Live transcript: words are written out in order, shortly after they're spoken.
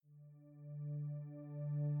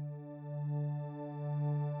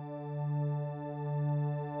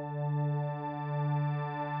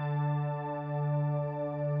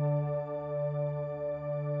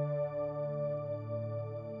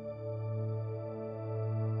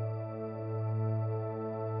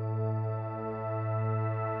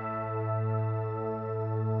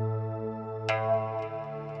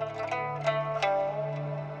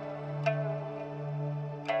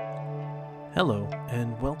Hello,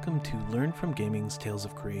 and welcome to Learn from Gaming's Tales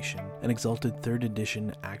of Creation, an Exalted 3rd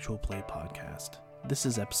Edition actual play podcast. This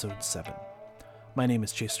is episode 7. My name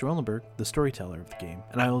is Chase Strellenberg, the storyteller of the game,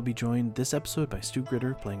 and I will be joined this episode by Stu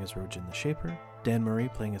Gritter playing as Rojin the Shaper, Dan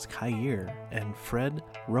Murray playing as Kair, and Fred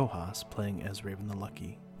Rojas playing as Raven the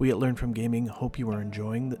Lucky. We at Learn from Gaming hope you are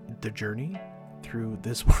enjoying the journey through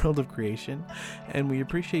this world of creation, and we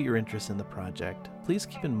appreciate your interest in the project. Please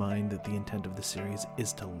keep in mind that the intent of the series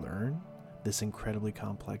is to learn this incredibly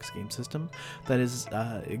complex game system that is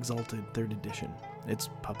Exalted 3rd Edition. It's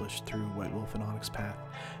published through White Wolf and Onyx Path,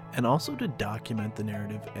 and also to document the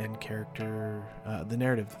narrative and the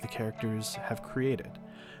narrative that the characters have created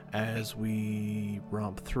as we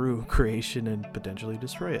romp through creation and potentially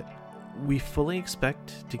destroy it. We fully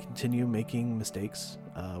expect to continue making mistakes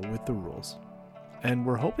with the rules, and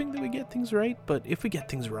we're hoping that we get things right, but if we get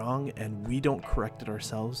things wrong and we don't correct it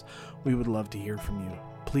ourselves, we would love to hear from you.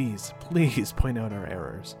 Please point out our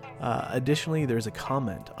errors. Additionally, there's a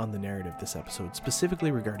comment on the narrative this episode,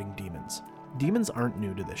 specifically regarding demons. Demons aren't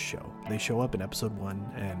new to this show. They show up in episode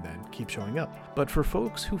 1 and then keep showing up. But for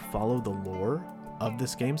folks who follow the lore of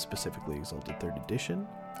this game, specifically Exalted 3rd Edition,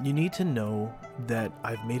 you need to know that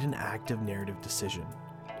I've made an active narrative decision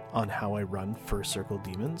on how I run First Circle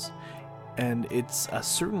demons, and it's a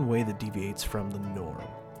certain way that deviates from the norm.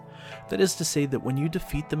 That is to say that when you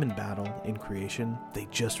defeat them in battle in creation, they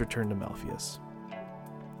just return to Malpheus.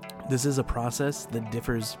 This is a process that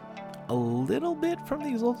differs a little bit from the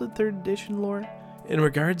Exalted 3rd Edition lore. In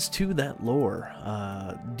regards to that lore,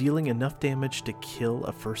 dealing enough damage to kill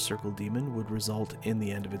a First Circle demon would result in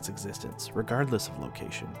the end of its existence, regardless of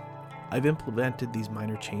location. I've implemented these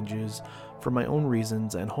minor changes for my own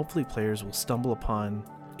reasons, and hopefully players will stumble upon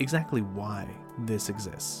exactly why this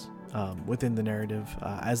exists within the narrative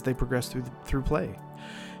as they progress through play.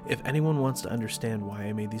 If anyone wants to understand why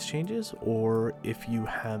I made these changes, or if you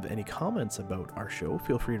have any comments about our show,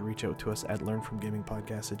 feel free to reach out to us at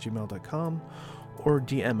learnfromgamingpodcast@gmail.com or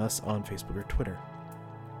DM us on Facebook or Twitter.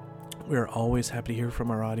 We are always happy to hear from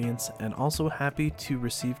our audience and also happy to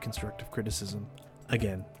receive constructive criticism.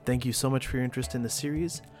 Again, thank you so much for your interest in the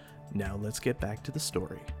series. Now let's get back to the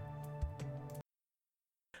story.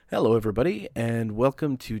 Hello, everybody, and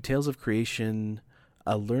welcome to Tales of Creation,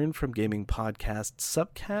 a Learn from Gaming podcast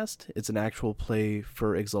subcast. It's an actual play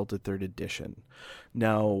for Exalted 3rd Edition.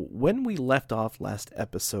 Now, when we left off last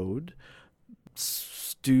episode,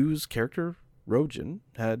 Stu's character, Rojin,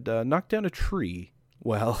 had knocked down a tree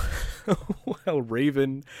while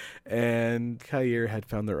Raven and Kair had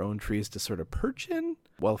found their own trees to sort of perch in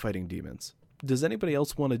while fighting demons. Does anybody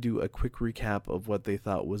else want to do a quick recap of what they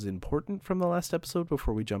thought was important from the last episode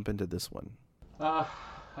before we jump into this one? I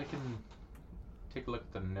can take a look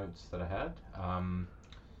at the notes that I had.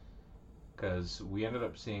 Because we ended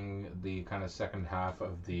up seeing the kind of second half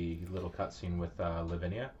of the little cutscene with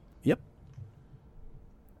Lavinia. Yep.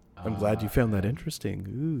 I'm glad you found that interesting.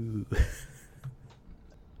 Ooh.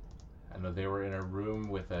 I know they were in a room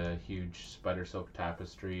with a huge spider silk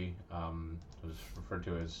tapestry. It was referred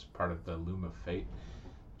to as part of the Loom of Fate,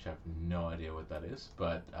 which I have no idea what that is.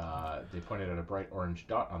 But they pointed out a bright orange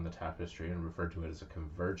dot on the tapestry and referred to it as a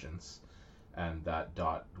convergence. And that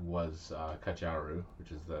dot was Kajaru,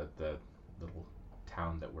 which is the little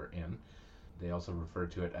town that we're in. They also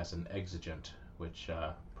referred to it as an exigent, which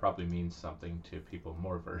probably means something to people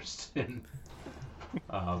more versed in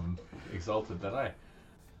Exalted than I.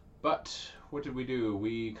 But what did we do?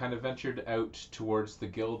 We kind of ventured out towards the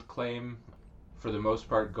guild claim, for the most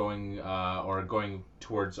part going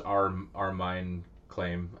towards our mine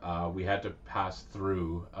claim. We had to pass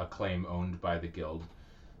through a claim owned by the guild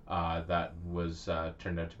that was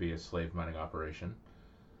turned out to be a slave mining operation,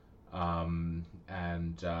 and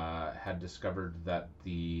had discovered that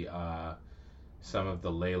some of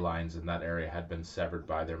the ley lines in that area had been severed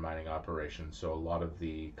by their mining operation, so a lot of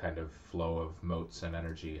the kind of flow of motes and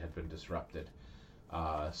energy had been disrupted.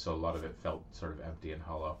 So a lot of it felt sort of empty and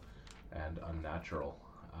hollow and unnatural.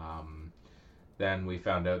 Then we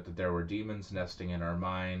found out that there were demons nesting in our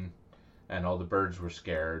mine, and all the birds were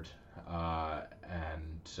scared,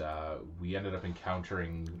 and we ended up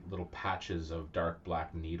encountering little patches of dark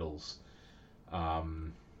black needles.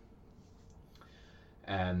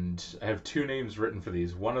 And I have two names written for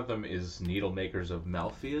these. One of them is Needle Makers of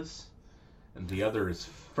Malpheus, and the other is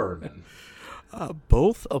Furman.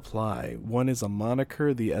 Both apply. One is a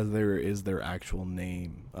moniker, the other is their actual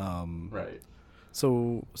name. Right.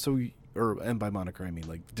 And by moniker I mean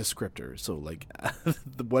like descriptors. So like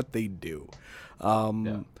what they do.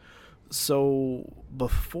 Yeah. So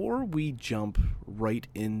before we jump right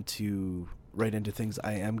into things,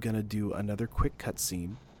 I am gonna do another quick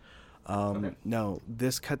cutscene Okay. Now,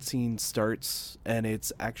 this cutscene starts, and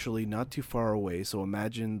it's actually not too far away. So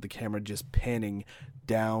imagine the camera just panning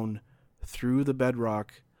down through the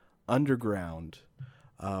bedrock, underground,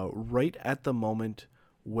 right at the moment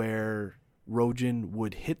where Rojin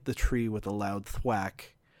would hit the tree with a loud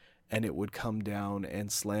thwack, and it would come down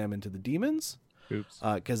and slam into the demons. Oops.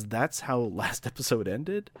 Because that's how last episode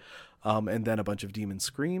ended. And then a bunch of demons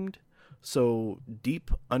screamed. So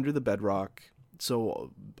deep under the bedrock,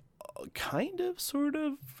 so kind of, sort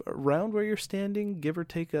of around where you're standing, give or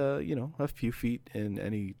take a few feet in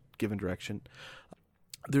any given direction,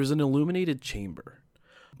 there's an illuminated chamber,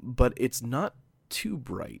 but it's not too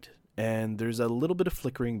bright. And there's a little bit of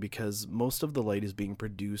flickering because most of the light is being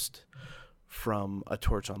produced from a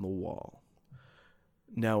torch on the wall.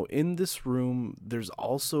 Now, in this room, there's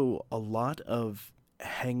also a lot of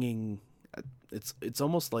hanging. It's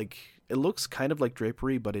almost like, it looks kind of like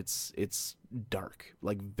drapery, but it's dark,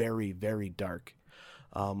 like very, very dark.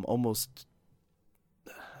 Almost,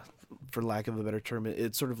 for lack of a better term,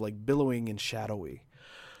 it's sort of like billowing and shadowy.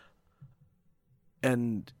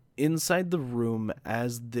 And inside the room,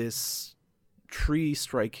 as this tree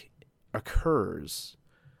strike occurs,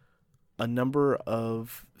 a number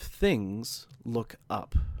of things look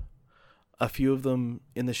up. A few of them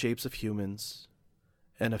in the shapes of humans,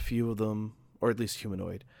 and a few of them, or at least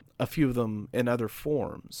humanoid, a few of them in other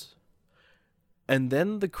forms. And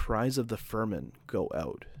then the cries of the Furman go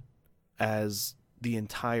out as the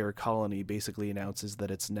entire colony basically announces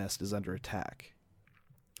that its nest is under attack.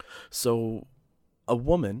 So a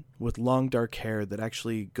woman with long dark hair that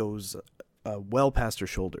actually goes well past her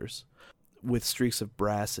shoulders, with streaks of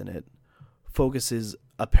brass in it, focuses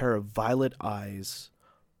a pair of violet eyes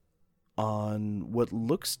on what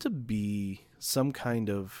looks to be some kind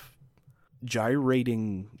of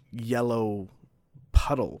gyrating yellow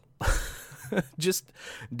puddle just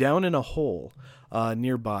down in a hole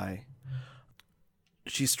nearby.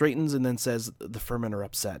 She straightens and then says, "The Furmen are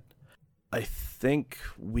upset. I think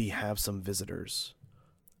we have some visitors."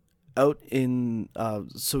 Out in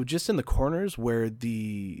so just in the corners where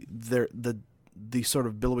the sort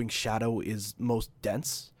of billowing shadow is most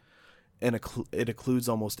dense, and it occludes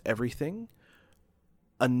almost everything,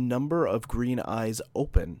 a number of green eyes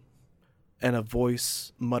open, and a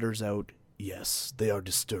voice mutters out, "Yes, they are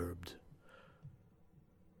disturbed.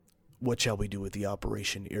 What shall we do with the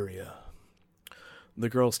operation area?" The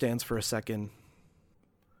girl stands for a second,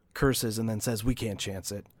 curses, and then says, "We can't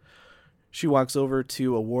chance it." She walks over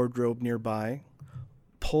to a wardrobe nearby,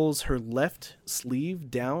 pulls her left sleeve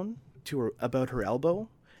down to about her elbow,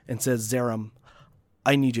 and says, "Zaram,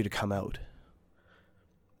 I need you to come out."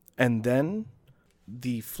 And then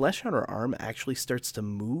the flesh on her arm actually starts to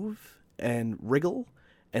move and wriggle,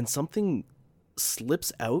 and something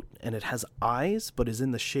slips out, and it has eyes, but is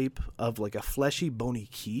in the shape of like a fleshy, bony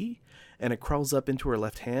key, and it crawls up into her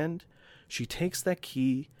left hand. She takes that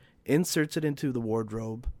key, inserts it into the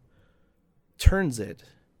wardrobe, turns it,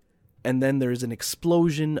 and then there's an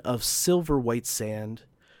explosion of silver white sand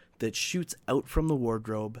that shoots out from the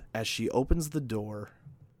wardrobe as she opens the door,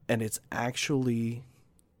 and it's actually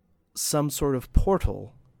some sort of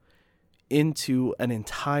portal into an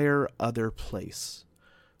entire other place.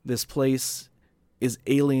 This place is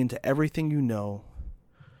alien to everything you know.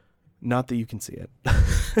 Not that you can see it.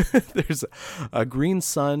 There's a green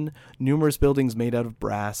sun, numerous buildings made out of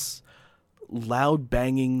brass, loud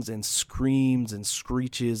bangings and screams and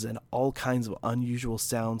screeches and all kinds of unusual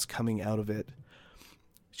sounds coming out of it.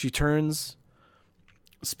 She turns,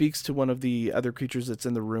 speaks to one of the other creatures that's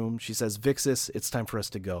in the room. She says, "Vixis, it's time for us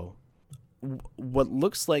to go." What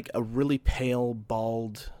looks like a really pale,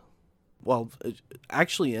 bald, well,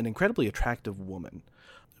 actually an incredibly attractive woman,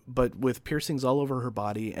 but with piercings all over her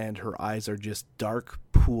body, and her eyes are just dark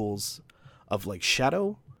pools of like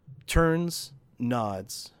shadow, turns,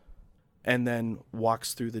 nods, and then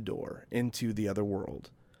walks through the door into the other world.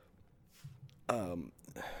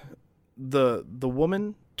 The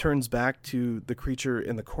woman turns back to the creature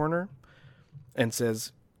in the corner and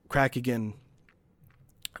says, "Kraken,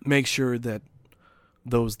 make sure that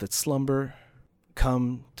those that slumber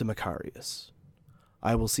come to Macarius.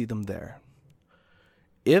 I will see them there.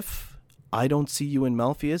 If I don't see you in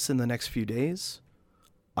Malpheus in the next few days,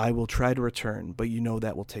 I will try to return, but you know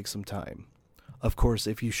that will take some time. Of course,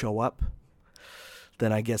 if you show up,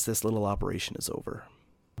 then I guess this little operation is over."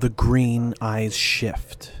 The green eyes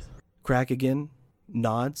shift. Kraken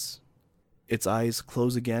nods. Its eyes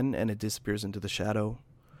close again, and it disappears into the shadow.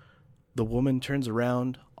 The woman turns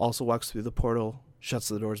around, also walks through the portal, shuts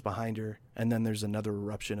the doors behind her, and then there's another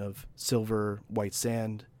eruption of silver white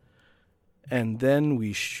sand. And then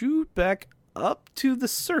we shoot back up to the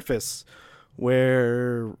surface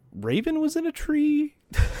where Raven was in a tree.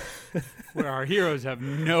 Where our heroes have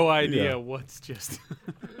no idea what's just...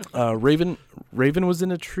 Raven was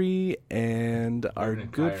in a tree, and our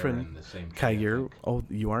good friend Kair. Oh,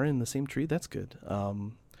 you are in the same tree? That's good.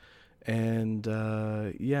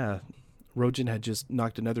 Rojin had just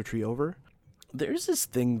knocked another tree over. There's this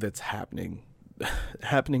thing that's happening to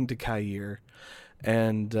Kair,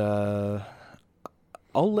 and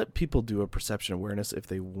I'll let people do a perception awareness if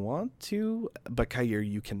they want to, but Kair,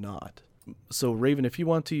 you cannot. So Raven, if you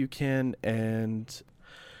want to, you can, and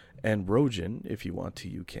Rojin, if you want to,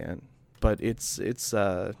 you can. But it's just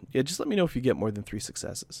let me know if you get more than 3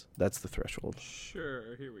 successes. That's the threshold.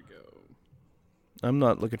 Sure, here we go. I'm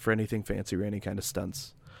not looking for anything fancy or any kind of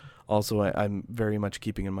stunts. Also, I'm very much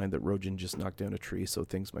keeping in mind that Rojin just knocked down a tree, so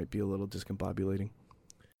things might be a little discombobulating.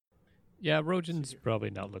 Yeah, Rojin's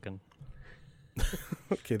probably not looking.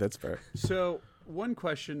 Okay, that's fair. So, one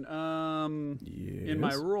question. Yes. In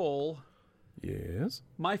my role, yes,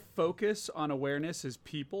 my focus on awareness is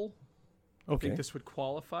people. Okay. I think this would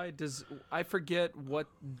qualify. I forget what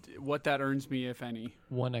that earns me, if any.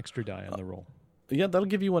 1 extra die on the roll. Yeah, that'll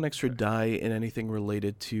give you 1 extra die in anything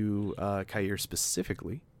related to Kair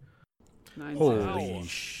specifically. 9 Holy successes.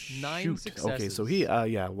 shoot. 9 successes. Okay, so he,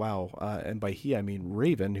 wow. And by he, I mean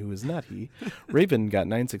Raven, who is not he. Raven got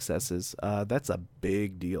 9 successes. That's a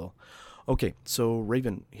big deal. Okay, so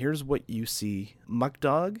Raven, here's what you see.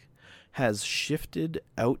 Muckdog has shifted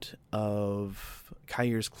out of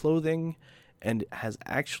Kair's clothing and has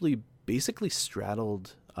actually basically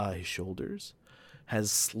straddled his shoulders,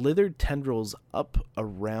 has slithered tendrils up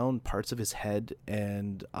around parts of his head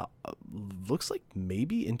and looks like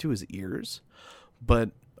maybe into his ears,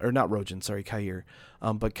 but Kair.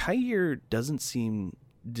 But Kair doesn't seem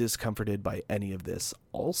discomforted by any of this.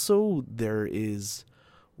 Also, there is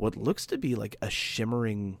what looks to be like a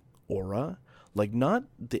shimmering aura, like not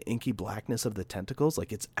the inky blackness of the tentacles,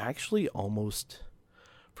 like it's actually almost,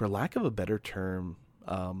 for lack of a better term,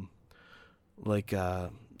 like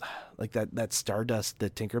that stardust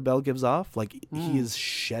that Tinkerbell gives off. Like he is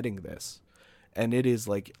shedding this, and it is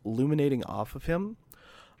like illuminating off of him.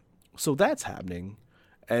 So that's happening.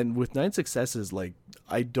 And with 9 successes, like,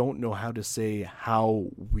 I don't know how to say how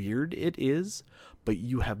weird it is, but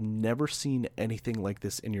you have never seen anything like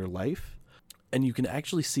this in your life. And you can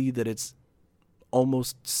actually see that it's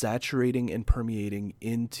almost saturating and permeating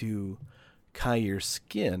into Kair's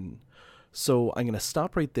skin. So I'm going to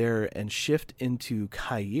stop right there and shift into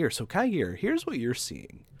Kair. So Kair, here's what you're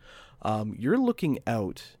seeing. You're looking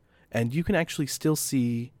out, and you can actually still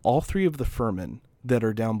see all 3 of the Furmen that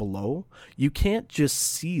are down below. You can't just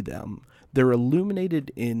see them. They're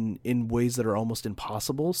illuminated in ways that are almost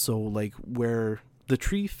impossible. So like where the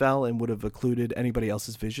tree fell and would have occluded anybody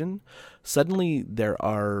else's vision, suddenly there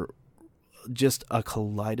are just a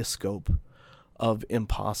kaleidoscope of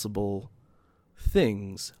impossible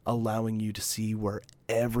things allowing you to see where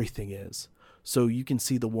everything is. So you can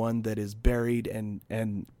see the one that is buried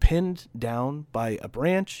and pinned down by a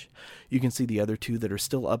branch. You can see the other 2 that are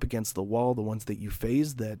still up against the wall, the ones that you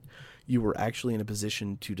phased that you were actually in a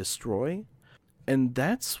position to destroy. And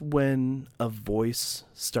that's when a voice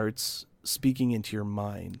starts speaking into your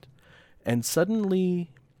mind. And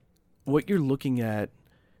suddenly what you're looking at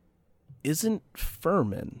isn't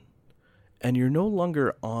Furman, and you're no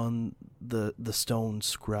longer on the stone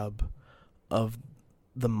scrub of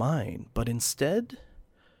the mine, but instead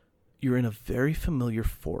you're in a very familiar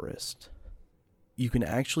forest. You can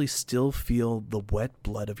actually still feel the wet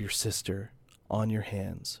blood of your sister on your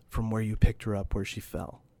hands from where you picked her up where she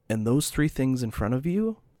fell. And those 3 things in front of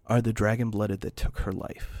you are the dragon-blooded that took her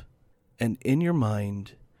life. And in your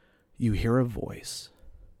mind, you hear a voice.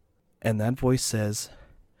 And that voice says,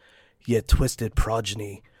 "Ye twisted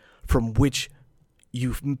progeny, from which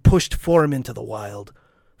you've pushed form into the wild,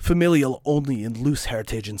 familial only in loose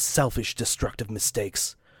heritage and selfish, destructive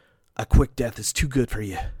mistakes. A quick death is too good for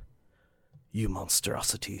you, you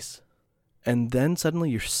monstrosities." And then suddenly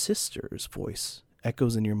your sister's voice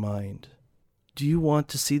echoes in your mind. "Do you want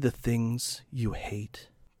to see the things you hate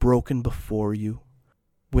broken before you,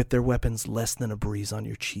 with their weapons less than a breeze on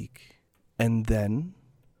your cheek?" And then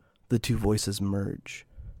the 2 voices merge.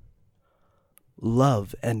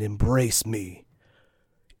 "Love and embrace me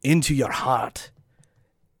into your heart,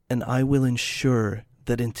 and I will ensure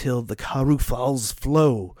that until the Karufals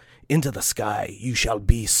flow into the sky, you shall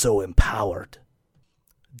be so empowered.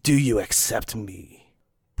 Do you accept me,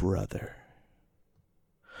 brother?"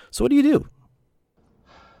 So what do you do?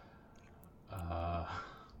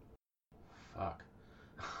 Fuck.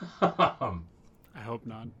 I hope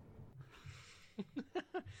not.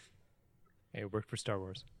 Hey, it worked for Star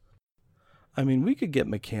Wars. I mean, we could get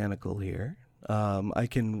mechanical here. I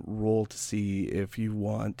can roll to see if you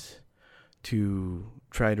want to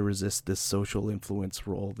try to resist this social influence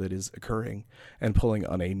roll that is occurring and pulling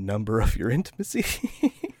on a number of your intimacies.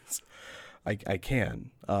 I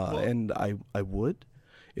can, and I would,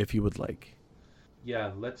 if you would like.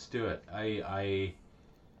 Yeah, let's do it. I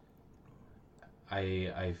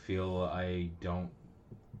feel I don't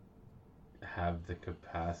have the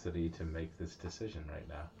capacity to make this decision right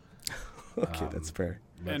now. Okay, that's fair.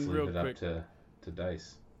 Let's And leave real it quick, up to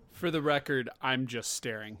dice. For the record, I'm just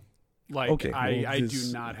staring. Like, Okay, well, I do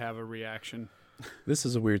this- not have a reaction. This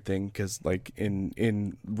is a weird thing because, like,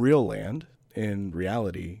 in real land, in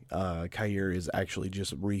reality, Kair is actually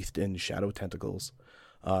just wreathed in shadow tentacles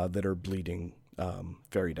that are bleeding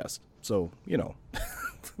fairy dust. So, you know.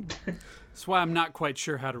 That's why I'm not quite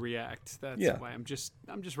sure how to react. That's Yeah. why I'm just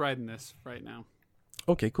riding this right now.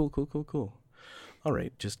 Okay, cool. All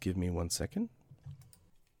right, just give me 1 second.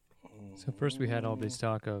 So first we had all this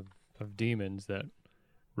talk of demons that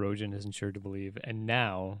Rojan isn't sure to believe, and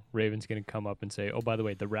now Raven's going to come up and say, oh, by the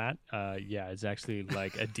way, the rat, yeah, it's actually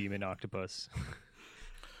like a demon octopus.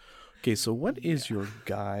 Okay, so what is your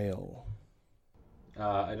guile?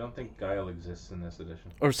 I don't think guile exists in this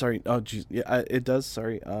edition. Or sorry, oh geez, yeah, it does.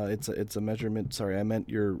 Sorry, it's a measurement. Sorry, I meant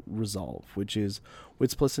your resolve, which is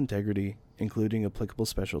wits plus integrity, including applicable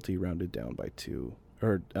specialty, rounded down by 2,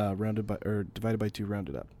 or divided by 2,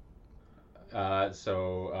 rounded up.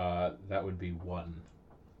 So that would be 1.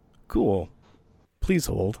 Cool. Please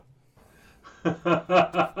hold.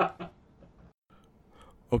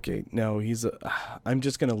 Okay, now I'm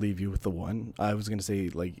just gonna leave you with the 1. I was gonna say,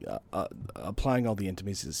 like, applying all the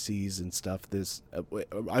intimacies and stuff.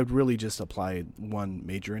 I'd really just apply 1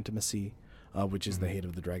 major intimacy, which is the hate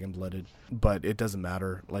of the dragon-blooded. But it doesn't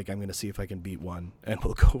matter. Like, I'm gonna see if I can beat 1, and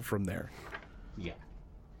we'll go from there. Yeah.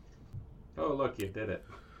 Oh, look, you did it.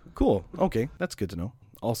 Cool. Okay, that's good to know.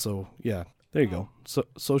 Also, yeah, there you go. So,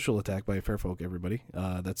 social attack by Fairfolk, everybody.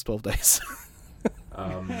 That's 12 dice.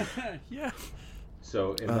 Yeah.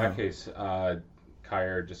 So in that case,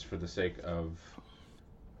 Kair, just for the sake of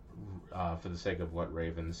what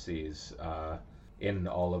Raven sees, in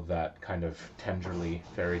all of that kind of tenderly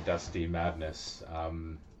fairy dusty madness,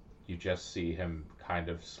 you just see him kind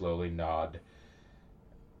of slowly nod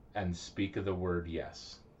and speak the word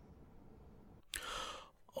yes.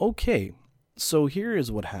 Okay, so here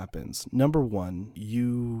is what happens. Number 1,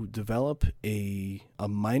 you develop a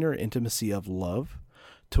minor intimacy of love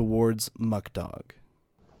towards Muckdog.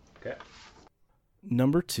 Okay.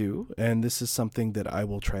 Number 2, and this is something that I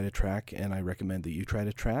will try to track, and I recommend that you try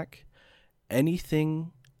to track,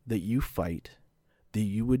 anything that you fight that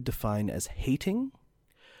you would define as hating,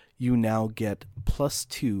 you now get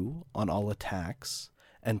 +2 on all attacks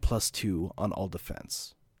and +2 on all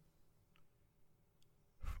defense.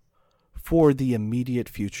 For the immediate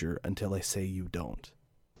future until I say you don't.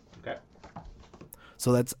 Okay.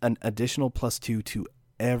 So that's an additional +2 to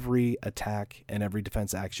every attack and every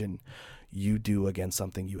defense action you do against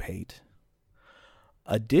something you hate.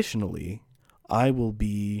 Additionally, I will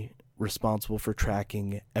be responsible for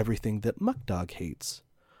tracking everything that Muckdog hates.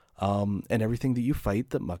 And everything that you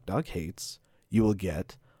fight that Muckdog hates, you will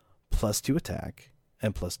get +2 attack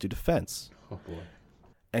and +2 defense. Oh boy.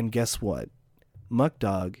 And guess what?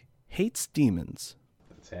 Muckdog hates demons.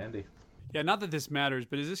 That's handy. Yeah, not that this matters,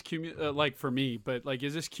 but is this like for me, but like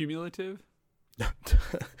is this cumulative?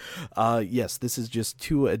 Yes, this is just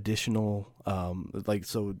 2 additional,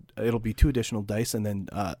 so it'll be 2 additional dice and then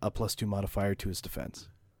a +2 modifier to his defense.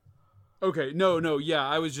 Okay, no, yeah,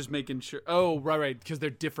 I was just making sure. Oh, right, because they're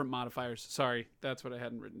different modifiers. Sorry, that's what I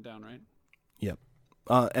hadn't written down, right? Yep.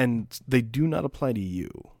 And they do not apply to you.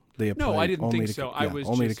 They apply No, I didn't only think to, so. Yeah, I was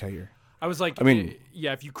only just, to Kair. I was like, I mean-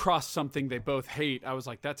 yeah, if you cross something they both hate, I was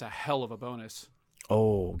like, that's a hell of a bonus.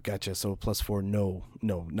 Oh, gotcha. So +4, no,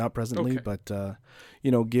 not presently, Okay. but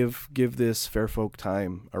give this fair folk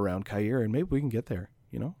time around Kair, and maybe we can get there.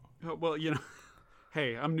 Oh, well,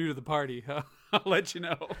 hey, I'm new to the party. I'll let you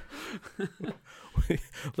know.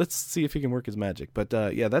 Let's see if he can work his magic. But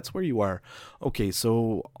yeah, that's where you are. Okay,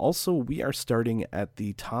 so also we are starting at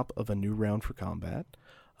the top of a new round for combat.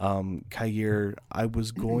 Kair, I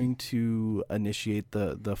was going to initiate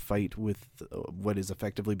the fight with what is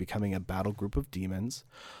effectively becoming a battle group of demons,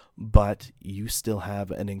 but you still have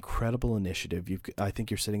an incredible initiative. I think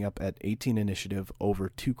you're sitting up at 18 initiative over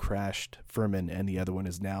 2 crashed Furman, and the other one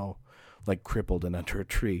is now like crippled and under a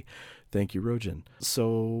tree. Thank you, Rojan.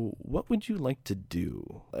 So what would you like to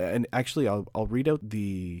do? And actually, I'll read out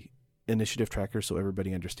the initiative tracker so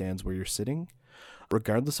everybody understands where you're sitting.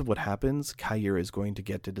 Regardless of what happens, Kair is going to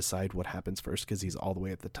get to decide what happens first because he's all the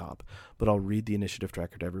way at the top. But I'll read the initiative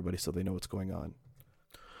tracker to everybody so they know what's going on.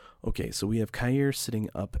 Okay, so we have Kair sitting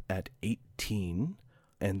up at 18,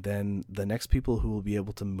 and then the next people who will be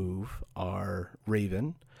able to move are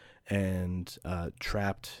Raven and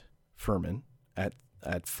trapped Furman at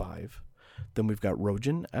 5. Then we've got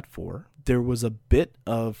Rojan at 4. There was a bit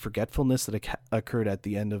of forgetfulness that occurred at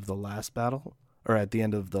the end of the last battle, or at the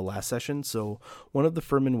end of the last session. So one of the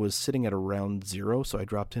Furmen was sitting at around 0, so I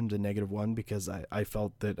dropped him to -1 because I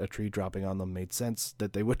felt that a tree dropping on them made sense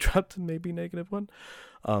that they would drop to maybe -1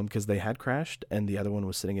 because they had crashed, and the other one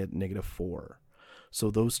was sitting at -4. So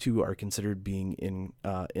those two are considered being in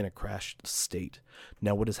a crashed state.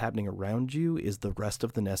 Now, what is happening around you is the rest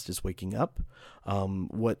of the nest is waking up.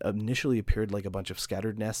 What initially appeared like a bunch of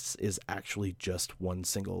scattered nests is actually just one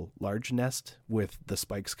single large nest with the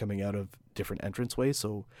spikes coming out of different entranceways.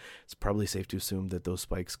 So it's probably safe to assume that those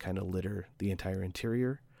spikes kind of litter the entire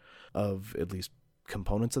interior of at least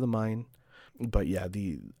components of the mine. But yeah,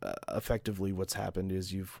 effectively what's happened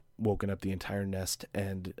is you've woken up the entire nest,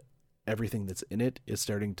 and everything that's in it is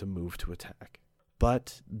starting to move to attack.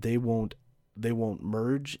 But they won't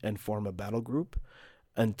merge and form a battle group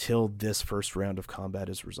until this first round of combat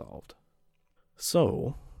is resolved.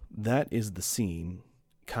 So that is the scene.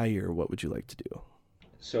 Kair, what would you like to do?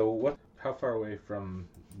 So how far away from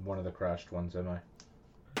one of the crashed ones am I?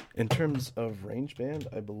 In terms of range band,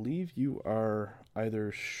 I believe you are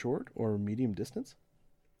either short or medium distance.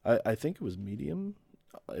 I think it was medium.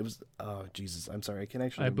 It was, oh, Jesus, I'm sorry. I can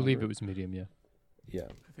actually remember. believe it was medium, yeah. Yeah.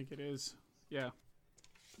 I think it is. Yeah.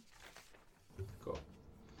 Cool.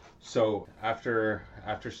 So after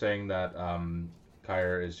saying that,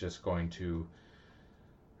 Kair is just going to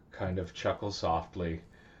kind of chuckle softly,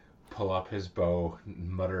 pull up his bow,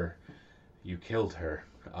 mutter, "You killed her,"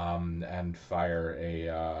 and fire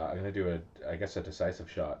I'm going to do a decisive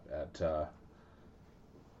shot at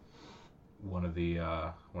one of the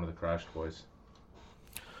crashed boys.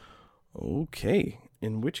 Okay.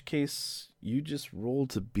 In which case, you just roll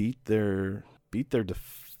to beat their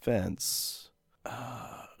defense.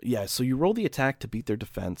 Yeah, so you roll the attack to beat their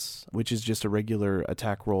defense, which is just a regular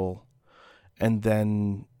attack roll, and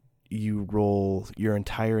then you roll your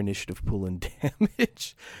entire initiative pool in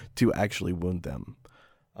damage to actually wound them.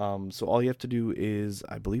 So all you have to do is,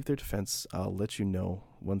 I believe their defense, I'll let you know.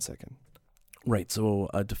 1 second. Right, so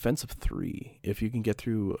a defense of 3. If you can get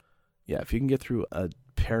through a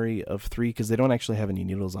parry of 3, because they don't actually have any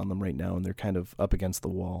needles on them right now, and they're kind of up against the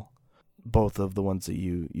wall. Both of the ones that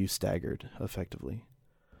you staggered effectively.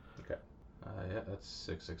 Okay. Yeah, that's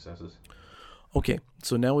 6 successes. Okay,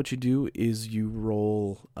 so now what you do is you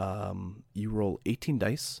roll 18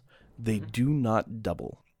 dice. They do not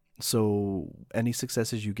double. So any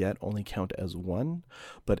successes you get only count as 1,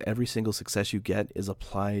 but every single success you get is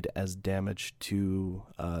applied as damage to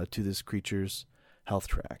this creature's health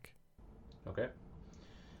track. Okay.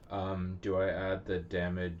 Do I add the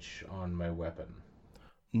damage on my weapon?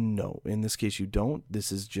 No, in this case you don't.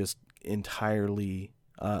 This is just entirely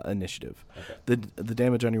initiative. Okay. The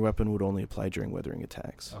damage on your weapon would only apply during weathering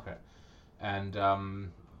attacks. Okay. And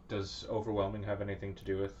does overwhelming have anything to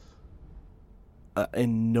do with?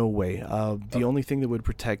 In no way. The only thing that would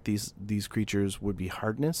protect these creatures would be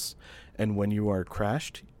hardness, and when you are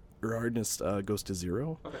crashed, your hardness goes to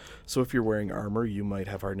 0. Okay. So if you're wearing armor, you might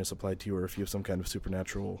have hardness applied to you, or if you have some kind of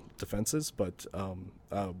supernatural defenses. But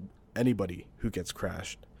anybody who gets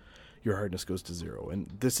crashed, your hardness goes to 0, and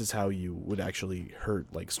this is how you would actually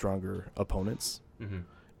hurt like stronger opponents,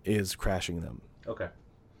 is crashing them. Okay.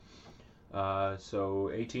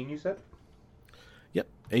 So 18, you said? Yep,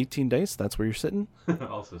 18 dice. That's where you're sitting.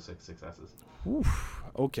 Also 6 successes. Oof.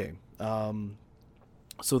 Okay.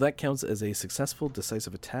 So that counts as a successful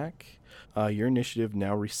decisive attack. Your initiative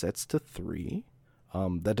now resets to 3.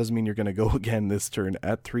 That doesn't mean you're going to go again this turn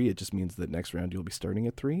at 3. It just means that next round you'll be starting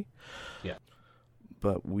at 3. Yeah.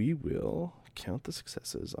 But we will count the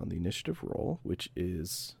successes on the initiative roll, which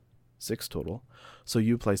is 6 total. So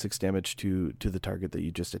you apply 6 damage to the target that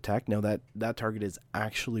you just attacked. Now that target is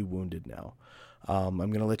actually wounded now. I'm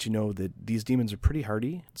going to let you know that these demons are pretty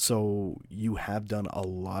hardy, so you have done a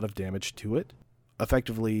lot of damage to it.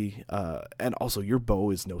 Effectively, and also your bow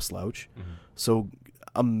is no slouch. So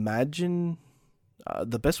imagine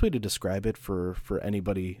the best way to describe it for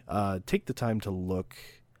anybody, take the time to look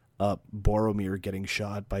up Boromir getting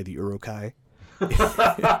shot by the Uruk-hai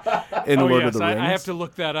in Lord of the Rings. I have to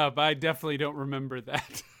look that up. I definitely don't remember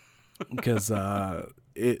that. Because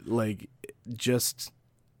it just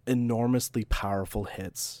enormously powerful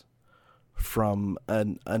hits from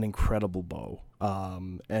an incredible bow.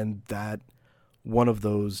 And that one of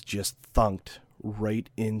those just thunked right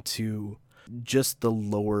into just the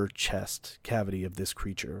lower chest cavity of this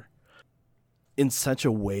creature in such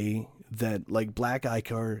a way that like Black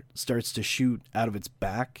Icar starts to shoot out of its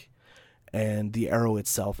back, and the arrow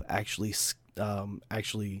itself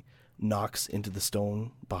actually knocks into the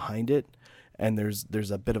stone behind it, and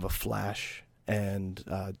there's a bit of a flash, and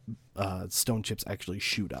stone chips actually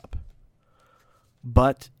shoot up.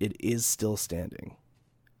 But it is still standing.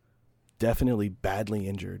 Definitely badly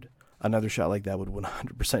injured. Another shot like that would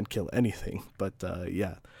 100% kill anything. But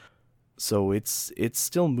yeah, so it's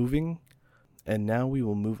still moving, and now we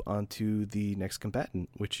will move on to the next combatant,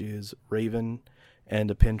 which is Raven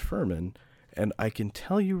and a pinned Furman. And I can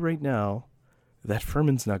tell you right now that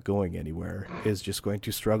Furman's not going anywhere. Is just going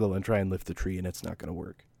to struggle and try and lift the tree, and it's not going to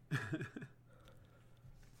work.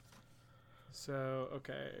 So,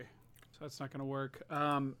 okay. So that's not going to work.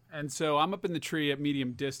 And so I'm up in the tree at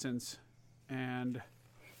medium distance. And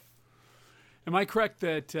am I correct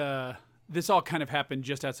that this all kind of happened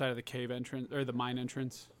just outside of the cave entrance, or the mine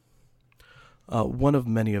entrance? One of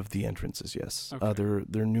many of the entrances, yes. Okay.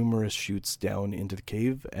 There are numerous chutes down into the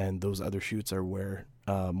cave, and those other chutes are where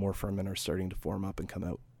more Furmen are starting to form up and come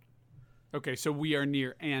out. Okay, so we are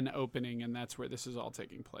near an opening, and that's where this is all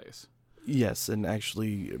taking place. Yes, and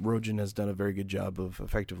actually, Rojin has done a very good job of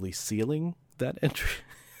effectively sealing that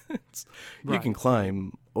entrance. You Right. can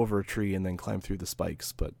climb over a tree and then climb through the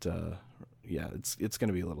spikes, but yeah, it's going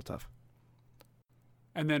to be a little tough.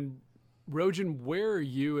 And then, Rojin, where are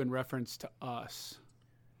you in reference to us?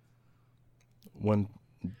 One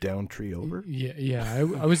down tree over. Yeah. I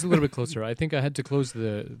was a little bit closer. I think I had to close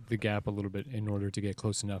the gap a little bit in order to get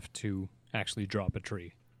close enough to actually drop a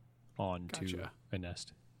tree onto Gotcha. a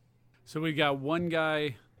nest. So we got one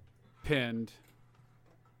guy pinned,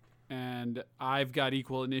 and I've got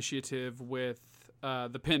equal initiative with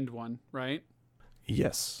the pinned one, right?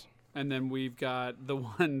 Yes. And then we've got the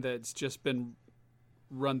one that's just been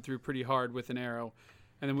run through pretty hard with an arrow.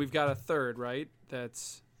 And then we've got a third, right?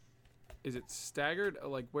 Is it staggered?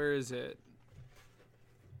 Like, where is it?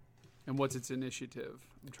 And what's its initiative?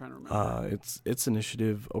 I'm trying to remember. It's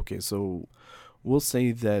initiative. Okay, so we'll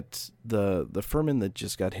say that the Furman that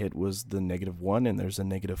just got hit was the -1, and there's a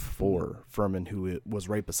 -4 Furman who was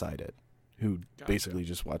right beside it, who Gotcha. basically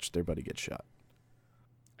just watched their buddy get shot.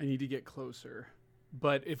 I need to get closer.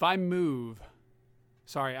 But if I move,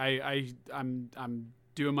 sorry, I'm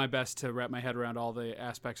doing my best to wrap my head around all the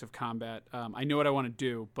aspects of combat. I know what I want to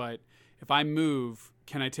do, but if I move,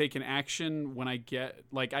 can I take an action when I get,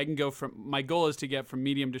 like, I can go from, my goal is to get from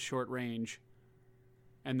medium to short range.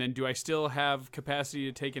 And then do I still have capacity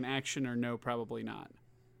to take an action, or no, probably not?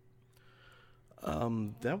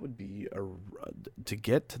 That would be to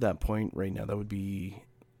get to that point right now, that would be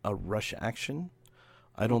a rush action.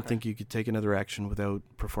 I don't Okay. think you could take another action without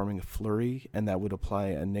performing a flurry, and that would apply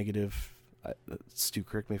a negative. Stu,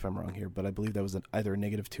 correct me if I'm wrong here, but I believe that was either a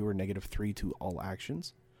 -2 or -3 to all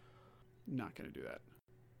actions. Not going to do that.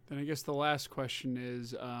 Then I guess the last question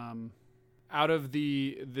is, out of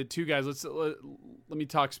the two guys, let me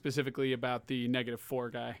talk specifically about the -4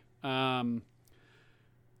 guy.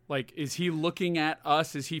 Like, is he looking at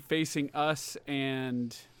us? Is he facing us?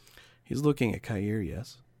 And He's looking at Kair,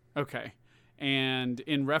 yes. okay. And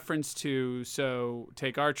in reference to, so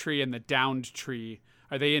take our tree and the downed tree,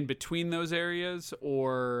 are they in between those areas,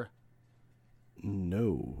 or?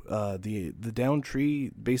 No. The down tree,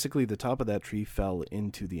 basically the top of that tree fell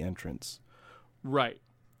into the entrance. Right.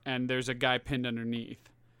 And there's a guy pinned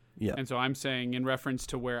underneath. Yeah. And so I'm saying in reference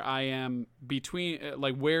to where I am between,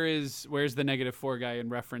 like, where's the -4 guy in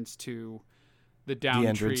reference to the down The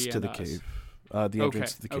entrance tree to and the us? cave. The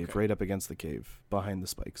entrance to the cave, okay. right up against the cave, behind the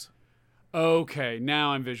spikes. Okay,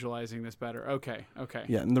 now I'm visualizing this better. Okay.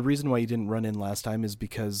 Yeah, and the reason why you didn't run in last time is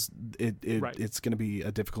because Right. it's going to be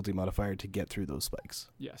a difficulty modifier to get through those spikes.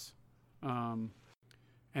 Yes. And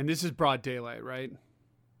this is broad daylight, right?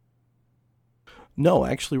 No,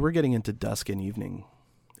 actually, we're getting into dusk and evening.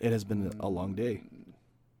 It has been a long day.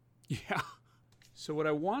 Yeah. So what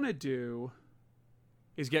I want to do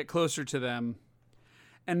is get closer to them,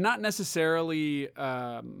 and not necessarily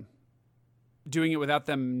doing it without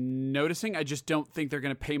them noticing. I just don't think they're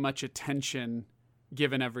going to pay much attention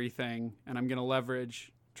given everything, and I'm going to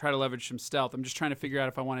try to leverage some stealth. I'm just trying to figure out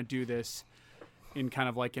if I want to do this in kind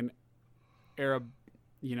of like an Arab,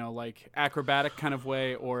 like acrobatic kind of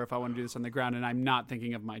way, or if I want to do this on the ground, and I'm not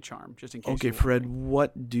thinking of my charm, just in case. Okay, you're Fred, wondering.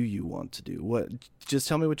 what do you want to do? Just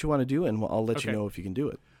tell me what you want to do, and I'll let you Okay. know if you can do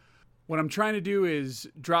it. What I'm trying to do is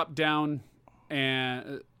drop down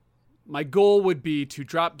and my goal would be to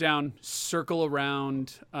drop down, circle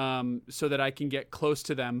around, so that I can get close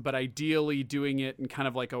to them, but ideally doing it in kind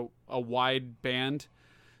of like a wide band,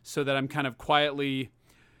 so that I'm kind of quietly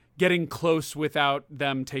getting close without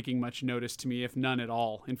them taking much notice to me, if none at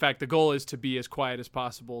all. In fact, the goal is to be as quiet as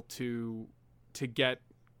possible to get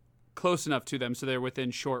close enough to them so they're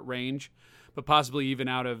within short range, but possibly even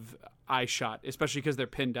out of eye shot, especially because they're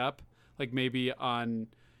pinned up, like maybe on,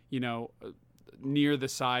 near the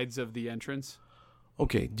sides of the entrance.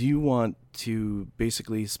 Okay, do you want to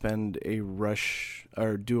basically spend a rush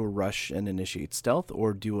or do a rush and initiate stealth,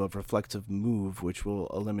 or do a reflexive move which will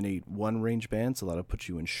eliminate one range band, so that'll put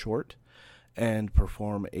you in short, and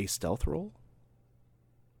perform a stealth roll?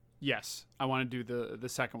 Yes, I want to do the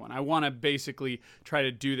second one. I want to basically try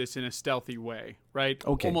to do this in a stealthy way, right?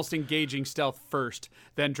 Okay. Almost engaging stealth first,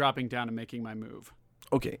 then dropping down and making my move.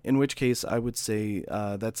 Okay, in which case I would say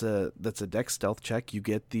that's a dex stealth check. You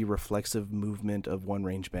get the reflexive movement of one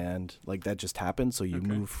range band, like that just happens. So you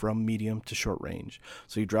move from medium to short range.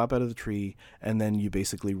 So you drop out of the tree, and then you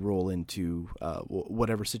basically roll into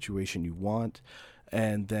whatever situation you want,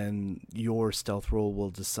 and then your stealth roll will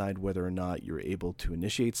decide whether or not you're able to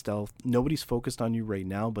initiate stealth. Nobody's focused on you right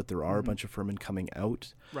now, but there are a bunch of vermin coming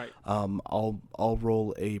out. Right. I'll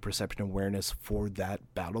roll a perception awareness for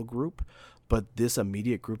that battle group. But this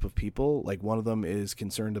immediate group of people, like one of them is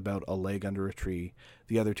concerned about a leg under a tree.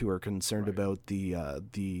 The other two are concerned about the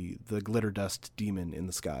glitter dust demon in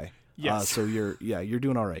the sky. Yes. So you're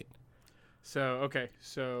doing all right. So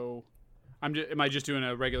am I just doing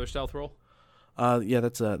a regular stealth roll?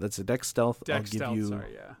 That's a dex stealth. Dex stealth.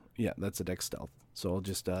 Yeah, that's a dex stealth. So I'll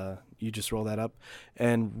just you just roll that up,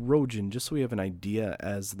 and Rojan, just so we have an idea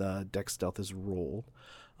as the dex stealth is rolled.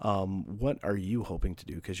 What are you hoping to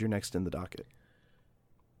do? Because you're next in the docket.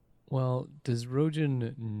 Well, does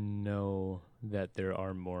Rojan know that there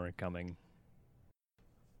are more coming?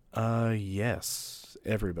 Yes.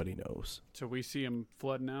 Everybody knows. So we see him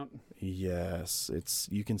flooding out? Yes.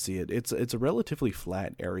 You can see it. It's a relatively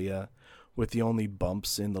flat area with the only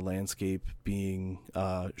bumps in the landscape being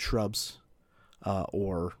shrubs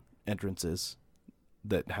or entrances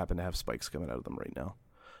that happen to have spikes coming out of them right now.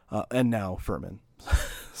 And now vermin.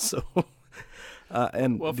 So,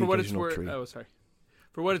 and well, for what it's worth,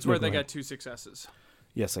 For what it's worth, I got 2 successes.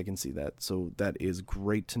 Yes, I can see that. So that is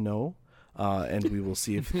great to know. And we will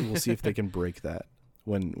see if they can break that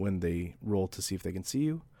when they roll to see if they can see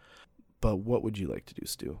you. But what would you like to do,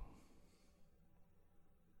 Stu?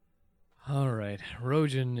 All right,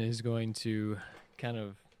 Rojan is going to kind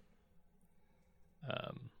of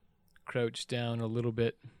crouch down a little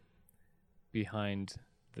bit behind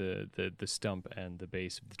the stump and the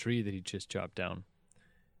base of the tree that he just chopped down,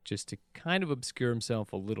 just to kind of obscure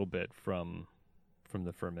himself a little bit from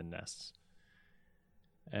the vermin nests.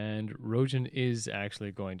 And Rojan is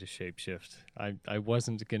actually going to shapeshift. I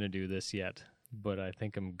wasn't gonna do this yet, but I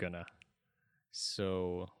think I'm gonna.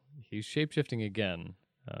 So he's shapeshifting again,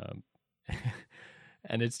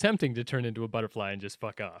 and it's tempting to turn into a butterfly and just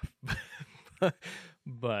fuck off,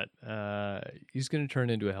 but he's gonna turn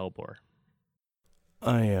into a hellboar.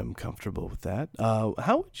 I am comfortable with that.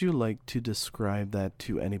 How would you like to describe that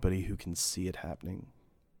to anybody who can see it happening?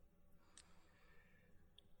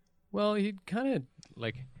 Well, he'd kind of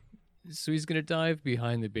so he's going to dive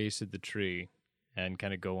behind the base of the tree and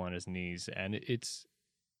kind of go on his knees. And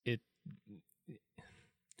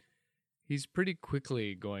he's pretty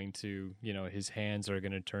quickly going to, his hands are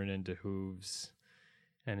going to turn into hooves,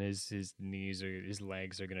 and his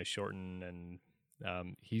legs are going to shorten,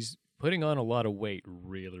 and he's putting on a lot of weight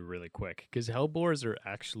really, really quick, because hellboars are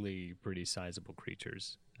actually pretty sizable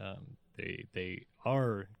creatures. They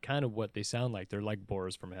are kind of what they sound like. They're like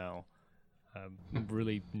boars from hell.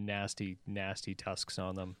 Really nasty tusks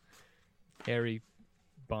on them. Hairy,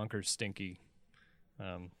 bonkers, stinky.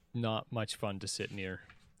 Not much fun to sit near.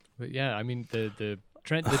 But yeah, I mean the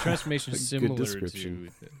transformation is similar to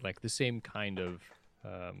like the same kind of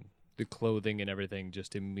the clothing and everything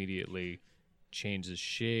just immediately changes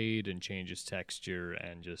shade and changes texture,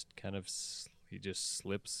 and just kind of he just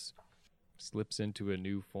slips into a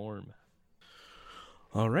new form.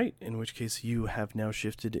 All right, in which case you have now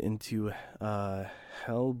shifted into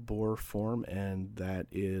hellboar form, and that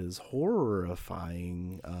is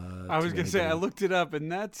horrifying. I was going to say, I looked it up, and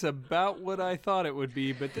that's about what I thought it would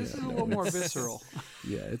be, but this is a little more visceral.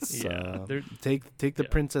 Yeah, it's take the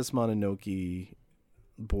Princess Mononoke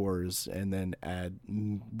boars and then add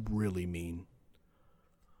really mean.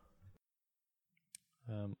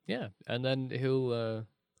 And then he'll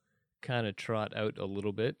kind of trot out a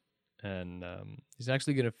little bit, and he's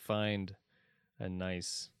actually going to find a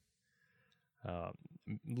nice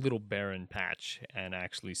little barren patch and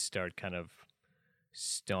actually start kind of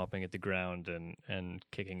stomping at the ground and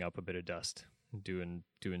kicking up a bit of dust, doing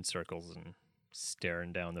circles and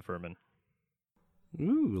staring down the Furman.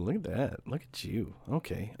 Ooh, look at that. Look at you.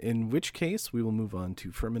 Okay. In which case, we will move on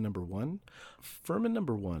to Furman number 1. Furman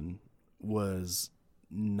number 1 was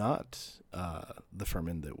not the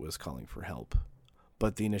Furman that was calling for help,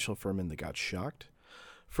 but the initial Furman that got shocked.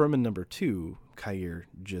 Furman number 2, Kair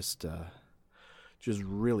just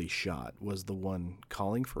really shot, was the one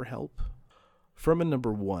calling for help. Furman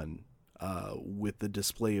number 1, with the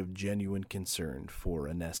display of genuine concern for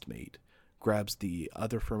a nestmate, grabs the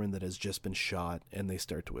other Furman that has just been shot, and they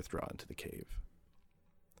start to withdraw into the cave.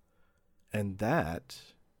 And that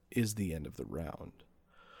is the end of the round.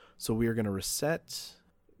 So we are going to reset.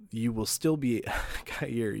 You will still be,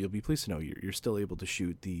 Kair, you'll be pleased to know you're still able to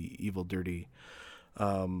shoot the evil, dirty,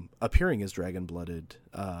 appearing as dragon-blooded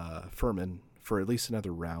Furman for at least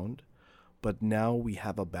another round. But now we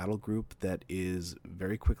have a battle group that is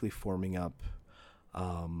very quickly forming up.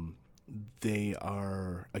 They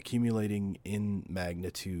are accumulating in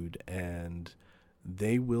magnitude, and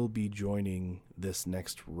they will be joining this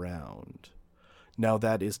next round. Now,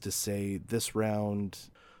 that is to say, this round...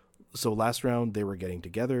 So last round, they were getting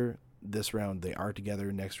together. This round, they are together.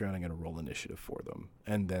 Next round, I'm going to roll initiative for them.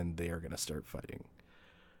 And then they are going to start fighting.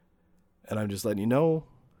 And I'm just letting you know,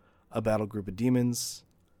 a battle group of demons,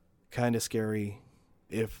 kind of scary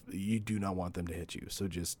if you do not want them to hit you. So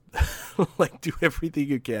just do everything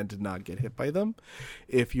you can to not get hit by them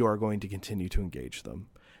if you are going to continue to engage them.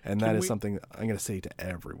 And that is something I'm going to say to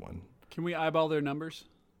everyone. Can we eyeball their numbers?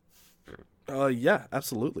 Yeah,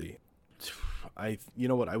 absolutely. You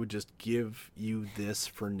know what? I would just give you this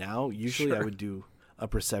for now. Usually I would do a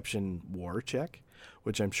perception war check,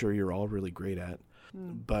 which I'm sure you're all really great at.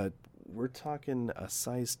 But we're talking a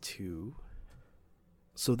size 2.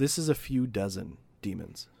 So this is a few dozen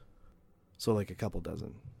demons. So like a couple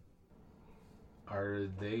dozen. Are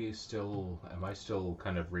they still... Am I still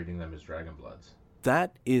kind of reading them as Dragon Bloods?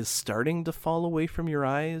 That is starting to fall away from your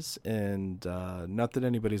eyes, and not that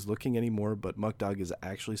anybody's looking anymore, but Muckdog is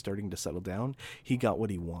actually starting to settle down. He got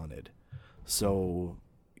what he wanted, so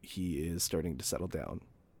he is starting to settle down.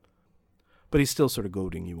 But he's still sort of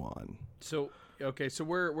goading you on. So, okay, so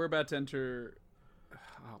we're about to enter...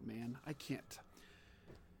 Oh, man, I can't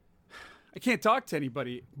talk to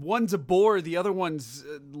anybody. One's a boar, the other one's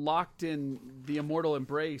locked in the immortal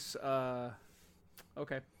embrace.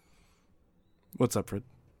 Okay. What's up, Fred?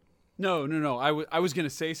 No. I was going to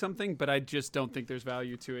say something, but I just don't think there's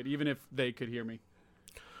value to it, even if they could hear me.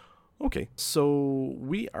 Okay, so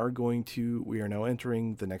we are now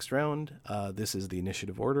entering the next round. This is the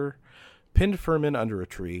initiative order. Pinned Furman under a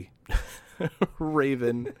tree.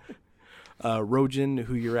 Raven. Rojin,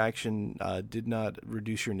 who your action did not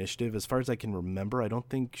reduce your initiative. As far as I can remember, I don't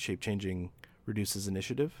think shape-changing reduces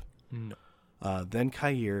initiative. No. Then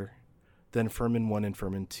Kair. Then Furman 1 and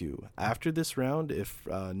Furman 2. After this round, if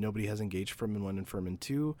nobody has engaged Furman 1 and Furman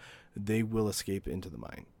 2, they will escape into the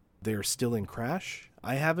mine. They are still in Crash.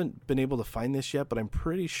 I haven't been able to find this yet, but I'm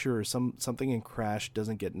pretty sure something in Crash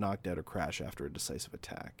doesn't get knocked out of Crash after a decisive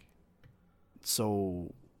attack.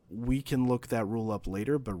 So we can look that rule up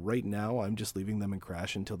later, but right now I'm just leaving them in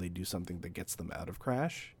Crash until they do something that gets them out of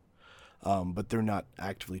Crash. But they're not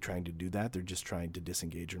actively trying to do that. They're just trying to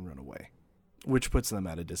disengage and run away, which puts them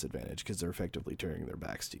at a disadvantage because they're effectively turning their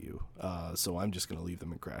backs to you. So I'm just going to leave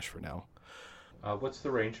them in Crash for now. What's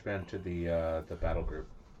the range band to the battle group?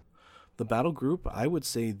 The battle group, I would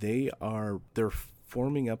say they're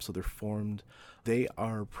forming up, so they're formed. They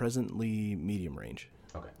are presently medium range.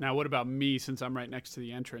 Okay. Now, what about me, since I'm right next to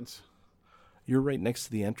the entrance? You're right next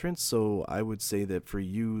to the entrance, so I would say that for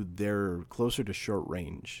you, they're closer to short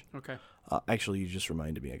range. Okay. Actually, you just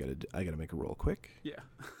reminded me. I gotta make a roll quick. Yeah.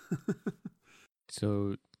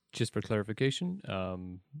 So, just for clarification,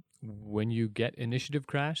 when you get initiative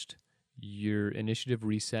crashed, your initiative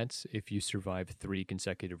resets if you survive 3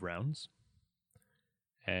 consecutive rounds.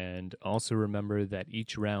 And also remember that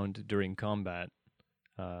each round during combat,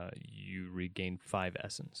 you regain 5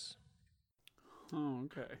 essence. Oh,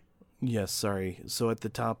 okay. Yes, sorry. So at the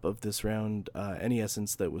top of this round, any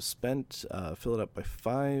essence that was spent, fill it up by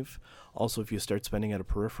 5. Also, if you start spending at a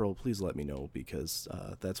peripheral, please let me know, because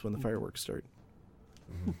that's when the fireworks start.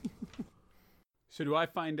 So do I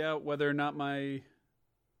find out whether or not my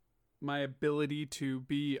ability to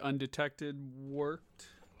be undetected worked?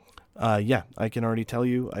 Yeah, I can already tell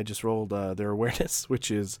you. I just rolled their awareness,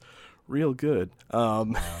 which is real good. They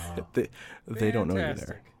don't know you're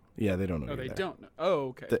there. Yeah, they don't know you're there. Oh, they don't know.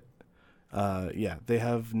 Oh, okay. Yeah, they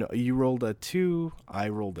have no. You rolled a 2. I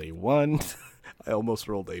rolled a 1. I almost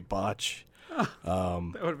rolled a botch. That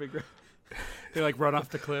would have been great. They like run off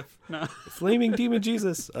the cliff. No. Flaming demon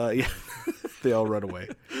Jesus. Yeah, they all run away.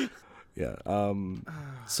 Yeah.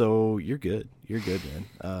 So you're good. You're good,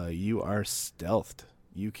 man. You are stealthed.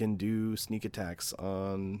 You can do sneak attacks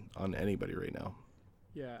on anybody right now.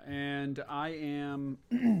 Yeah, and I am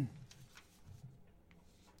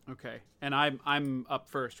okay. And I'm up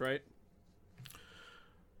first, right?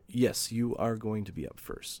 Yes, you are going to be up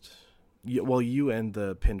first. Well, you and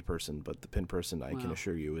the pinned person, but the pinned person, I can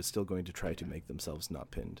assure you, is still going to try to make themselves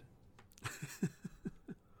not pinned.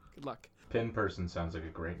 Good luck. Pin person sounds like a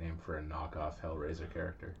great name for a knockoff Hellraiser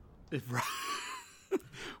character.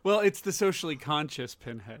 Well, it's the socially conscious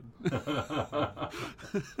Pinhead.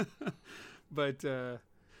 But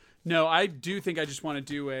no, I do think I just want to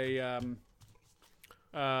do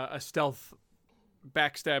a stealth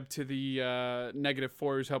backstab to the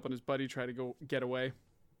 -4 who's helping his buddy try to go get away.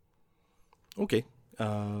 Okay.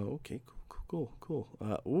 Okay. Cool.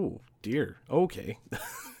 Ooh, dear. Okay.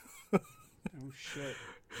 Oh shit.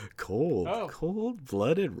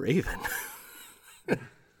 Cold-blooded Raven.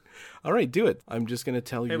 All right, do it. I'm just gonna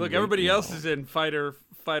tell you. Hey, look, right everybody now. else is in fight or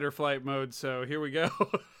flight mode, so here we go.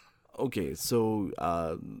 Okay, so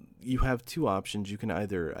you have two options. You can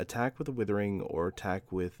either attack with a Withering or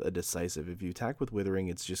attack with a Decisive. If you attack with Withering,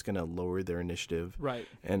 it's just going to lower their initiative Right.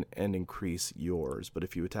 and increase yours. But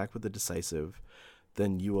if you attack with a Decisive,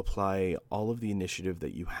 then you apply all of the initiative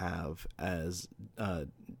that you have as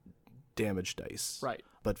damage dice. Right.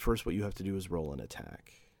 But first what you have to do is roll an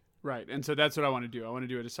attack. Right, and so that's what I want to do. I want to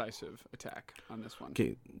do a decisive attack on this one.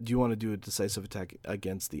 Okay, do you want to do a decisive attack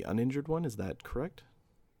against the uninjured one? Is that correct?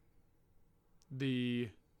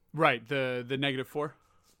 The -4.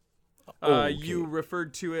 Okay. You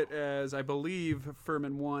referred to it as, I believe,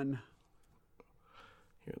 Furman 1.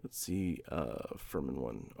 Here, let's see. Furman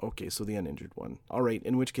 1. Okay, so the uninjured one. All right,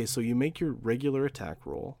 in which case, so you make your regular attack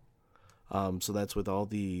roll. So that's with all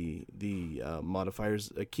the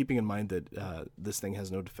modifiers, keeping in mind that this thing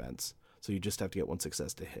has no defense. So you just have to get one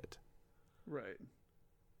success to hit. Right.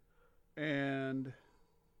 And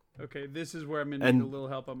okay, this is where I'm going to need a little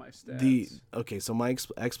help on my stats. So my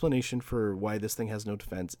explanation for why this thing has no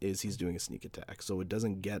defense is he's doing a sneak attack. So it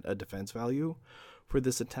doesn't get a defense value for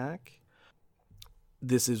this attack.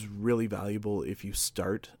 This is really valuable if you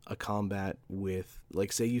start a combat with,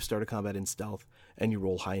 like, say you start a combat in stealth and you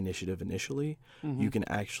roll high initiative initially, you can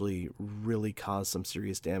actually really cause some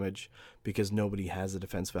serious damage because nobody has a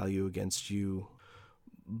defense value against you.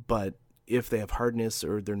 But if they have hardness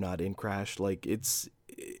or they're not in crash, like, it's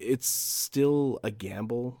still a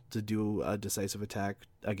gamble to do a decisive attack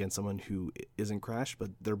against someone who isn't crashed, but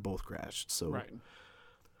they're both crashed. So, right.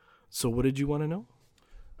 So what did you want to know?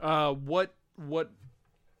 What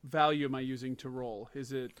value am I using to roll?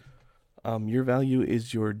 Is it your value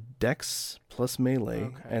is your dex plus melee,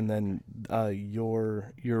 Okay. and then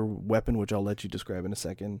your weapon, which I'll let you describe in a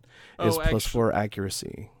second, is plus 4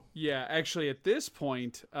 accuracy. Yeah, actually, at this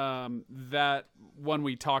point, that one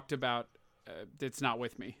we talked about, it's not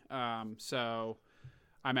with me. So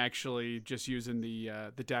I'm actually just using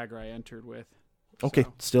the dagger I entered with. Okay,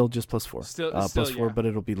 So. still just plus 4. Still, plus 4, yeah. but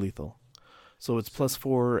it'll be lethal. So it's plus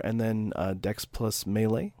 4, and then dex plus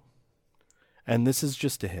melee, and this is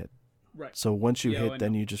just a hit. Right. So once you I hit,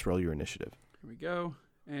 then know. you just roll your initiative. Here we go.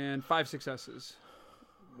 And 5 successes.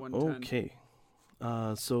 110. Okay.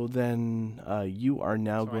 So then you are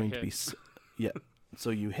now So I going to be... hit. Yeah. So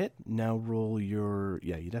you hit. Now roll your...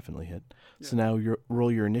 Yeah, you definitely hit. Yeah. So now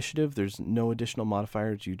roll your initiative. There's no additional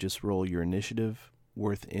modifiers. You just roll your initiative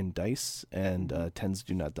worth in dice, and 10s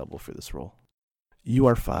do not double for this roll. You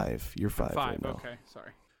are 5. You're 5 right now. Okay,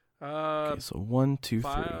 sorry. Okay, so 1, 2, 3.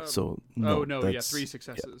 five- So No, no, yeah, that's 3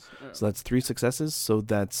 successes. So that's 3 successes. So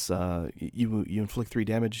that's you inflict 3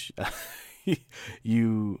 damage.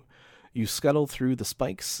 you scuttle through the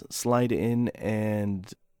spikes, slide in,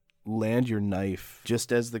 and land your knife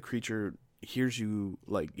just as the creature hears you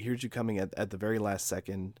coming at the very last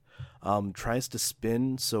second. Tries to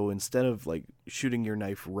spin. So instead of like shooting your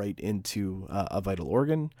knife right into a vital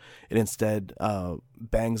organ, it instead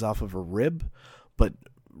bangs off of a rib, but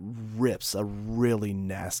rips a really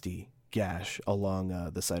nasty gash along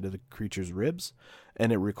the side of the creature's ribs,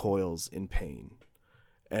 and it recoils in pain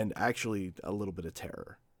and actually a little bit of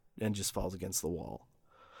terror and just falls against the wall.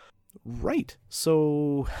 Right.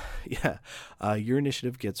 So yeah, your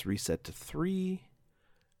initiative gets reset to 3,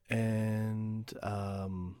 and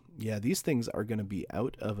yeah, these things are going to be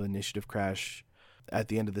out of initiative crash at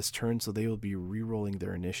the end of this turn, so they will be re-rolling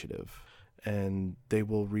their initiative. And they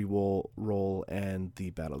will roll, and the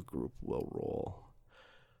battle group will roll.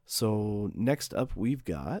 So next up we've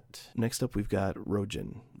got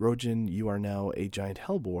Rojin. Rojin, you are now a giant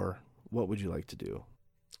hellboar. What would you like to do?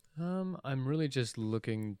 I'm really just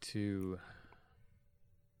looking to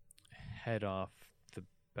head off the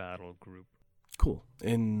battle group. Cool.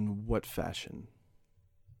 In what fashion?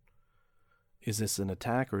 Is this an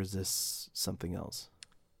attack or is this something else?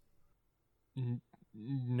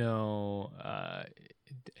 No.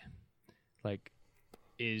 Like,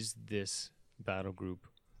 is this battle group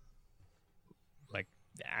like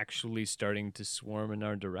actually starting to swarm in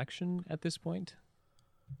our direction at this point?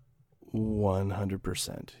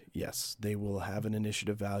 100%. Yes. They will have an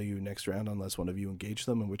initiative value next round unless one of you engage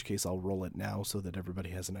them, in which case I'll roll it now so that everybody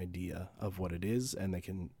has an idea of what it is and they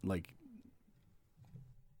can, like,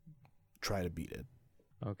 try to beat it.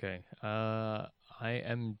 Okay. I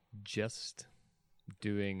am just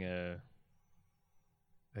doing a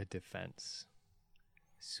defense.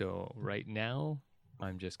 So right now,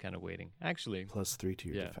 I'm just kind of waiting. Actually, +3 to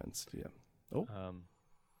your defense. Yeah. Oh.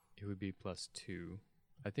 It would be +2.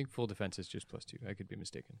 I think full defense is just +2. I could be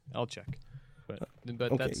mistaken. I'll check. But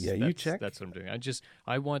okay, you check. That's what I'm doing.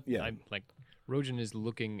 I'm like, Rojin is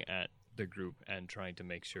looking at the group and trying to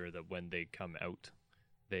make sure that when they come out,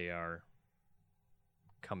 they are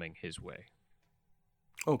coming his way.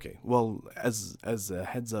 Okay. Well, as a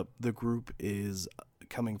heads up, the group is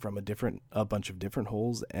coming from a bunch of different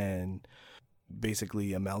holes and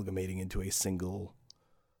basically amalgamating into a single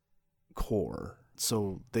core.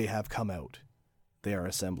 So they have come out. They are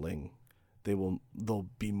assembling. They'll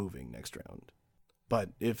be moving next round.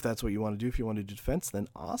 But if that's what you want to do, if you want to do defense, then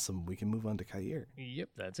awesome. We can move on to Kair. Yep,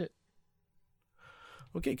 that's it.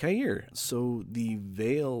 Okay, Kair. So the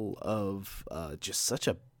veil of just such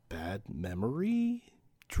a bad memory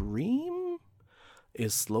dream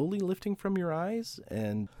is slowly lifting from your eyes,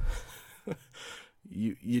 and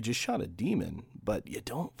you just shot a demon, but you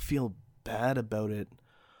don't feel bad about it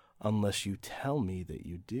unless you tell me that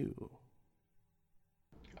you do.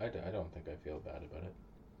 I don't think I feel bad about it.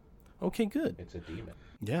 Okay, good. It's a demon.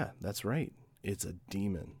 Yeah, that's right. It's a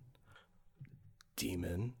demon.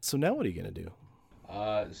 Demon. So now what are you going to do?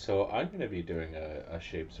 So I'm going to be doing a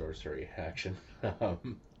shape sorcery action.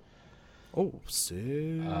 Oh,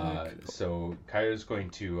 sick. So Kair's going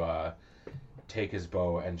to take his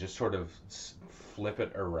bow and just sort of flip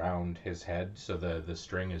it around his head so the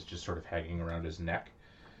string is just sort of hanging around his neck,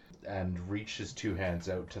 and reach his two hands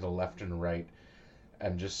out to the left and right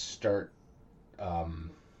and just start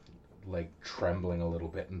like trembling a little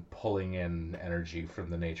bit and pulling in energy from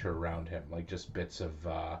the nature around him, like just bits of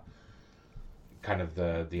kind of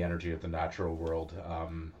the energy of the natural world,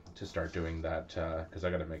 to start doing that, because I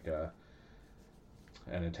got to make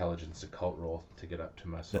an intelligence occult roll to get up to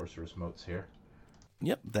my sorcerer's motes here.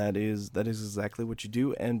 Yep, that is exactly what you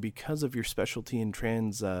do, and because of your specialty in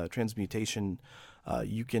transmutation,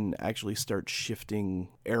 you can actually start shifting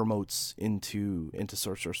air motes into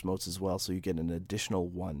sorcerer's motes as well, so you get an additional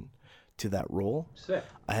 1 to that roll. Sick.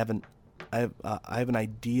 I have an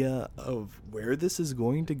idea of where this is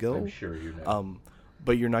going to go. I'm sure you know.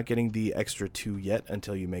 But you're not getting the extra 2 yet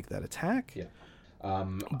until you make that attack. Yeah.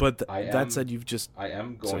 But that said, you've just... I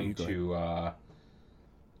am going to,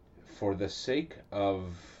 for the sake of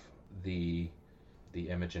the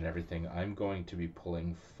image and everything, I'm going to be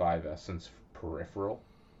pulling 5 essence peripheral.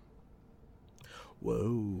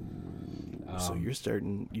 Whoa. So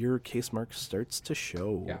your case mark starts to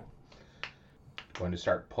show. Yeah. Going to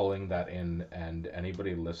start pulling that in, and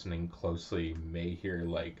anybody listening closely may hear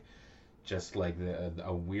just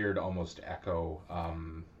a weird almost echo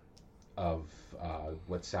of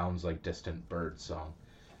what sounds like distant bird song.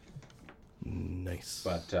 Nice.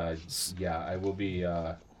 But I will be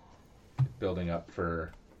building up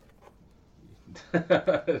for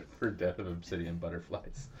Death of Obsidian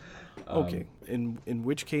Butterflies. Okay. In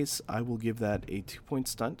which case, I will give that a 2-point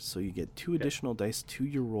stunt, so you get 2 additional dice to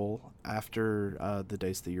your roll after the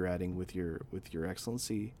dice that you're adding with your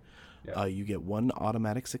excellency. Yeah. You get 1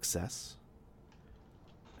 automatic success,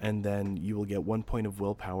 and then you will get 1 point of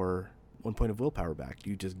willpower. 1 point of willpower back.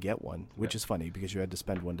 You just get 1, which is funny because you had to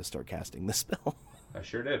spend 1 to start casting the spell. I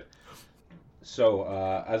sure did.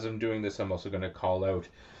 So as I'm doing this, I'm also going to call out,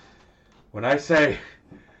 when I say,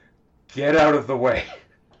 get out of the way.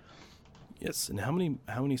 Yes, and how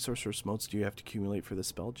many sorcerer's motes do you have to accumulate for this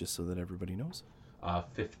spell, just so that everybody knows?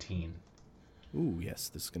 15. Ooh, yes,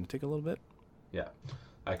 this is going to take a little bit. Yeah.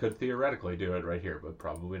 I could theoretically do it right here, but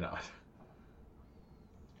probably not.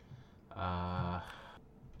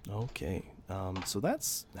 Okay, so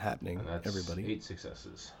that's happening, And that's everybody. 8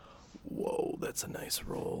 successes. Whoa, that's a nice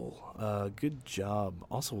roll. Good job.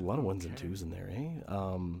 Also, a lot of ones and twos in there, eh?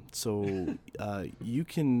 So you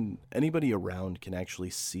can, anybody around can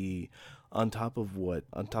actually see on top of what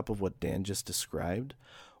Dan just described.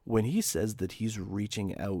 When he says that he's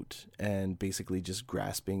reaching out and basically just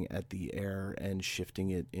grasping at the air and shifting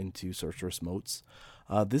it into sorcerous motes,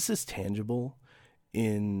 this is tangible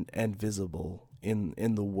and visible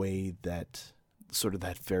in the way that sort of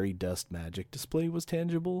that fairy dust magic display was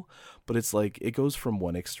tangible, but it's like it goes from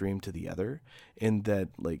one extreme to the other in that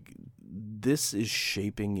like this is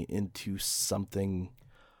shaping into something.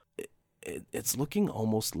 It's looking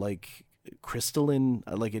almost like crystalline,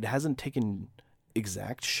 like it hasn't taken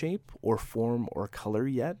exact shape or form or color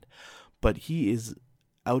yet, but he is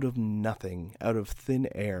out of nothing, out of thin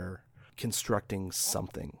air, constructing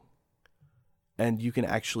something. And you can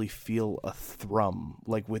actually feel a thrum,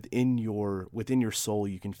 like within your soul,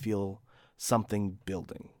 you can feel something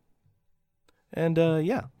building. And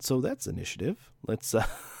so that's initiative. Let's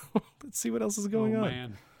let's see what else is going on.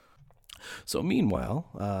 Man. So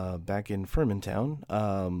meanwhile, back in Furmantown,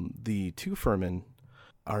 the two Furmen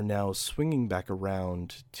are now swinging back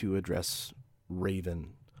around to address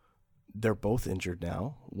Raven. They're both injured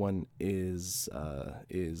now. One is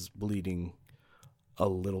bleeding a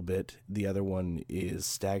little bit. The other one is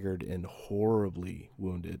staggered and horribly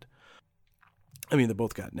wounded. I mean, they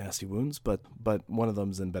both got nasty wounds, but one of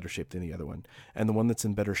them's in better shape than the other one. And the one that's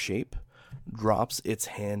in better shape drops its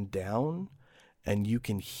hand down, and you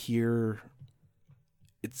can hear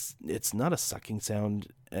it's not a sucking sound.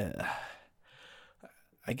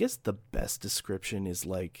 I guess the best description is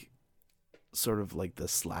like sort of like the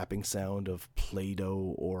slapping sound of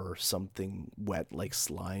Play-Doh or something wet like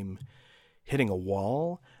slime hitting a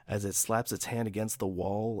wall as it slaps its hand against the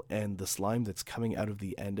wall, and the slime that's coming out of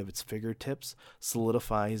the end of its fingertips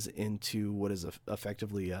solidifies into what is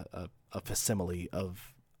effectively a facsimile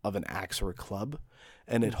of an axe or a club,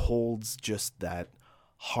 and it holds just that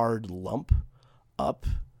hard lump up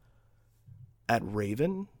at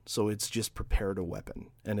Raven, so it's just prepared a weapon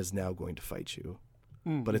and is now going to fight you.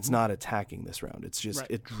 Mm-hmm. But it's not attacking this round. It's just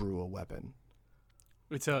It drew a weapon.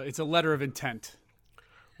 It's a letter of intent.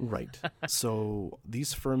 Right. So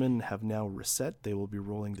these Furmen have now reset. They will be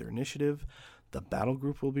rolling their initiative. The battle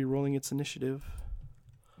group will be rolling its initiative.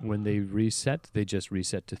 When they reset, they just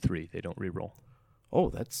reset to 3. They don't reroll. Oh,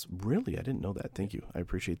 that's really, I didn't know that. Thank you. I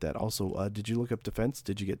appreciate that. Also, did you look up defense?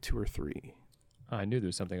 Did you get 2 or 3? I knew there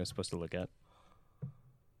was something I was supposed to look at.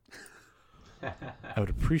 I would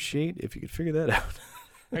appreciate if you could figure that out.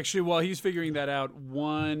 Actually, while he's figuring that out,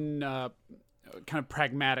 one kind of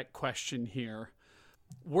pragmatic question here.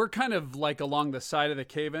 We're kind of like along the side of the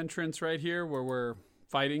cave entrance right here where we're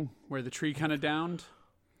fighting, where the tree kind of downed.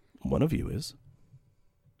 One of you is.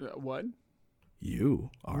 What? You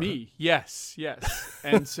are. Me, yes.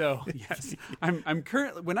 And so, yes, I'm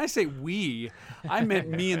currently, when I say we, I meant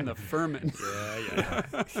me and the Furmen.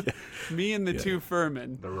 Yeah. Me and the two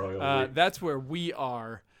Furmen. The royal that's where we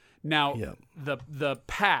are. Now, the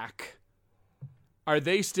pack, are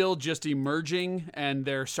they still just emerging and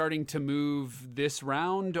they're starting to move this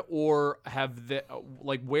round, or have they,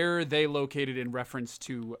 like, where are they located in reference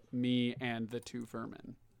to me and the two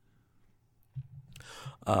Furmen?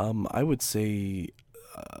 I would say,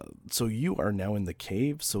 so you are now in the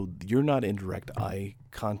cave, so you're not in direct eye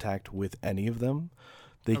contact with any of them.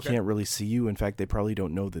 They can't really see you. In fact, they probably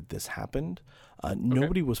don't know that this happened.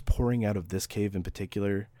 Nobody was pouring out of this cave in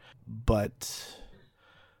particular, but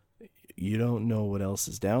you don't know what else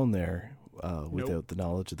is down there without the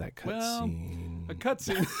knowledge of that cutscene. A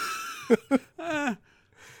cutscene.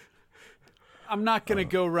 I'm not going to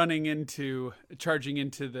go charging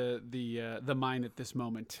into the mine at this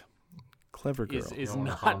moment. Clever girl. Is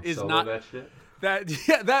not that shit?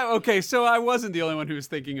 that okay. So I wasn't the only one who was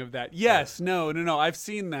thinking of that. Yes, no. I've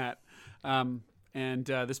seen that, and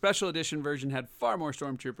the special edition version had far more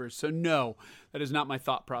stormtroopers. So no, that is not my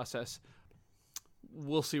thought process.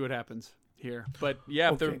 We'll see what happens here. But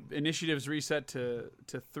yeah, if the initiative's reset to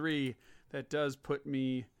 3, that does put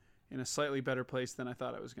me in a slightly better place than I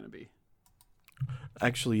thought I was going to be.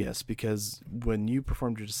 Actually, yes, because when you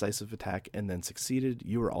performed your decisive attack and then succeeded,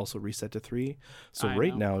 you were also reset to 3. So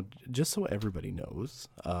now, just so everybody knows,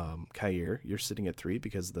 Kair, you're sitting at 3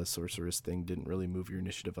 because the sorceress thing didn't really move your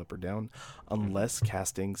initiative up or down, unless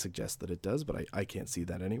casting suggests that it does, but I can't see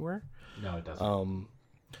that anywhere. No, it doesn't.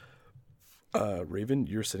 Raven,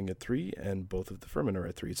 you're sitting at 3, and both of the Furmen are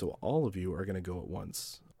at 3, so all of you are going to go at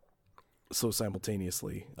once. So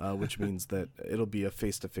simultaneously, which means that it'll be a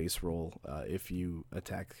face-to-face roll if you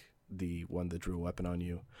attack the one that drew a weapon on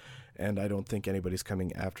you. And I don't think anybody's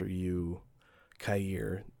coming after you,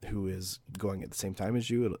 Kair, who is going at the same time as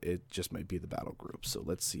you. It just might be the battle group. So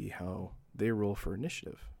let's see how they roll for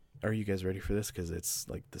initiative. Are you guys ready for this? Because it's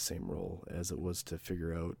like the same roll as it was to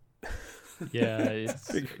figure out. Yeah,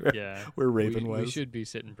 it's where Raven was. We should be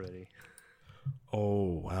sitting pretty.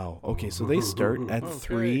 Oh wow. Okay, so they start at Okay.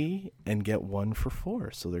 3 and get 1 for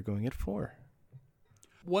 4. So they're going at 4.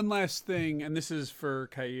 One last thing, and this is for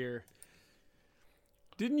Kair.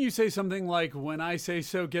 Didn't you say something like, when I say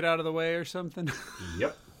so, get out of the way or something?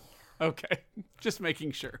 Yep. Okay, just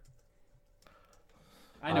making sure.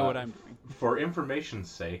 I know what I'm doing. For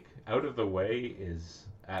information's sake, out of the way is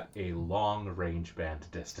at a long range band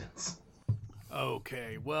distance.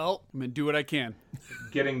 Okay, well, I'm going to do what I can.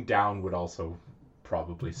 Getting down would also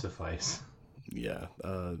probably suffice. Yeah,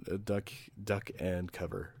 duck and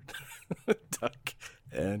cover. Duck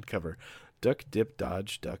and cover. Duck, dip,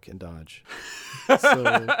 dodge, duck, and dodge.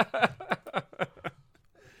 So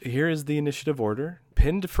here is the initiative order.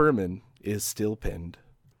 Pinned Furman is still pinned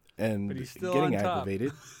and But he's still getting on top.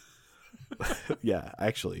 aggravated. Yeah,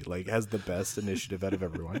 actually, like has the best initiative out of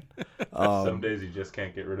everyone. Some days you just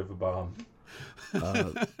can't get rid of a bomb.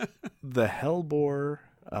 The Hellbore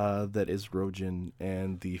that is Rojin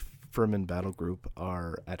and the Furman battle group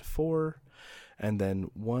are at 4, and then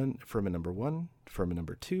Furman number 1, Furman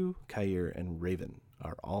number 2, Kair, and Raven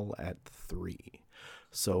are all at 3.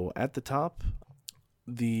 So at the top,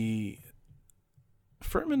 the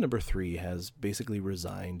Furman number 3 has basically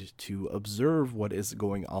resigned to observe what is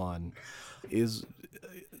going on.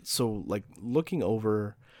 So like looking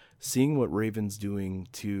over, seeing what Raven's doing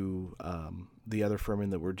to the other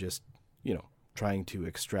Furman that were just, trying to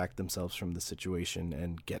extract themselves from the situation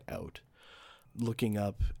and get out. Looking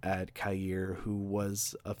up at Kair, who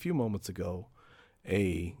was a few moments ago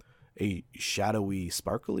a shadowy,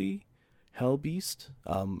 sparkly hell beast,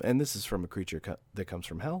 and this is from a creature that comes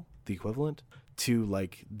from hell, the equivalent, to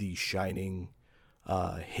like the shining,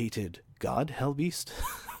 hated god hell beast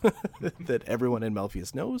that everyone in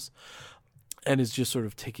Melfius knows, and is just sort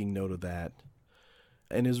of taking note of that,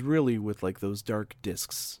 and is really with like those dark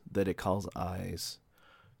discs that it calls eyes,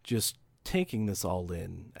 just taking this all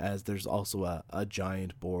in, as there's also a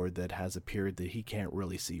giant board that has appeared that he can't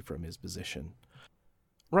really see from his position.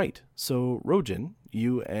 Right, so Rojin,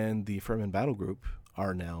 you and the Furman battle group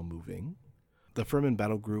are now moving. The Furman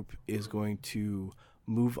battle group is going to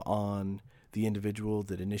move on the individual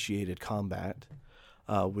that initiated combat,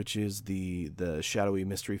 which is the shadowy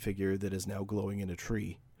mystery figure that is now glowing in a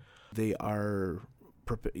tree. They are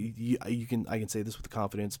I can say this with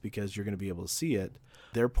confidence because you're going to be able to see it.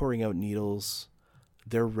 They're pouring out needles.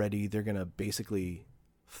 They're ready. They're going to basically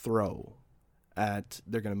throw at.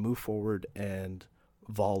 They're going to move forward and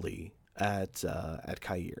volley at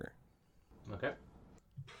Kair. Okay.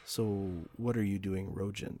 So what are you doing,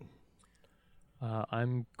 Rojin?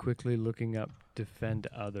 I'm quickly looking up defend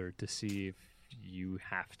other to see if you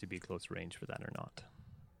have to be close range for that or not.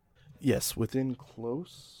 Yes, within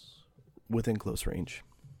close range.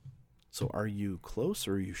 So are you close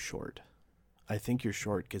or are you short? I think you're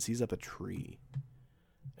short because he's up a tree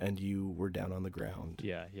and you were down on the ground.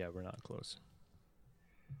 Yeah, we're not close.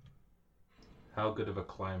 How good of a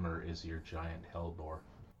climber is your giant hellbore?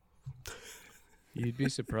 You'd be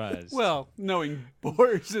surprised. Well, knowing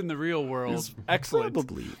boars in the real world, excellent.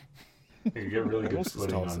 Probably. You get really good Almost as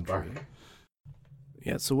footing tall as on a bark. tree.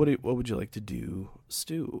 Yeah, so what would you like to do,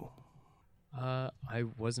 Stu? I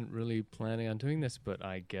wasn't really planning on doing this, but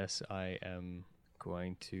I guess I am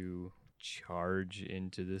going to charge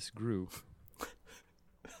into this group.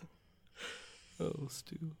 Oh,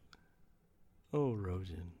 Stu. Oh,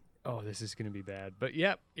 Rojin. Oh, this is gonna be bad. But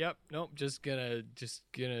yep, nope. Just gonna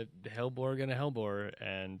hellbore,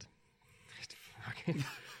 and fucking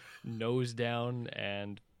nose down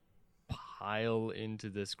and pile into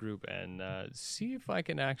this group and see if I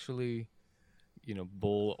can actually,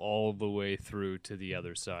 bowl all the way through to the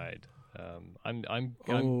other side. I'm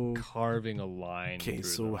carving a line. Okay, through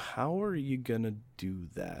so them. how are you gonna do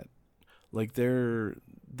that? Like they're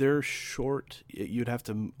short. You'd have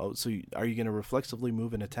to. Oh, so are you gonna reflexively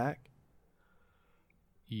move and attack?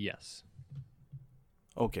 Yes.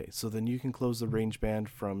 Okay, so then you can close the range band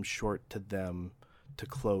from short to them to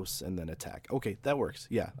close and then attack. Okay, that works.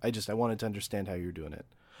 Yeah, I wanted to understand how you're doing it.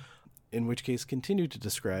 In which case, continue to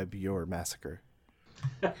describe your massacre.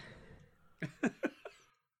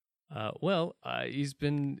 He's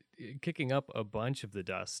been kicking up a bunch of the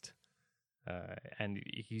dust, and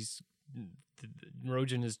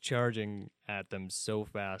Rojin is charging at them so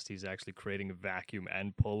fast he's actually creating a vacuum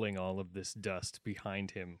and pulling all of this dust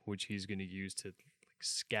behind him, which he's going to use to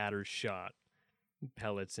scatter shot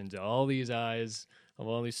pellets into all these eyes of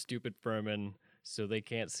all these stupid Furmen so they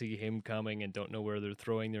can't see him coming and don't know where they're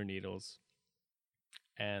throwing their needles.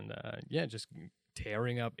 And just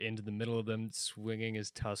tearing up into the middle of them, swinging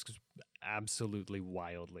his tusks absolutely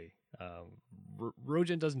wildly.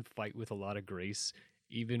 Rojan doesn't fight with a lot of grace,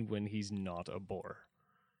 even when he's not a boar.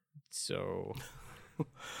 So...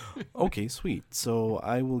 Okay, sweet. So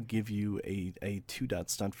I will give you a 2-dot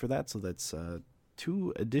stunt for that. So that's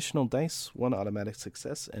 2 additional dice, 1 automatic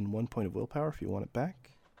success, and 1 point of willpower if you want it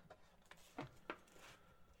back.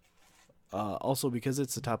 Also, because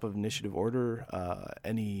it's the top of initiative order,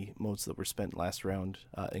 any motes that were spent last round,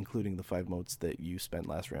 including the 5 motes that you spent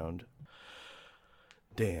last round,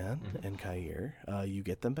 Dan and Kair, you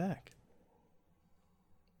get them back.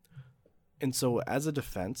 And so as a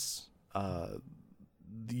defense,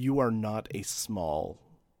 you are not a small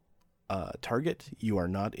target. You are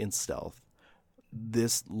not in stealth.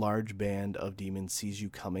 This large band of demons sees you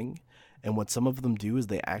coming, and what some of them do is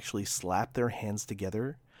they actually slap their hands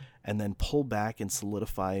together and then pull back and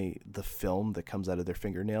solidify the film that comes out of their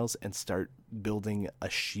fingernails and start building a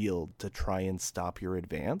shield to try and stop your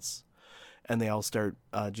advance. And they all start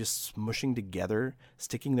just smushing together,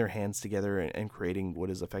 sticking their hands together and creating what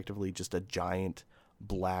is effectively just a giant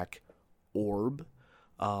black orb.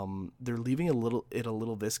 They're leaving it a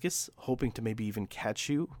little viscous, hoping to maybe even catch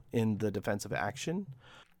you in the defensive action.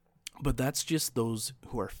 But that's just those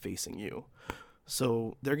who are facing you.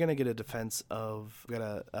 So they're going to get a defense of,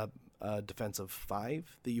 a defense of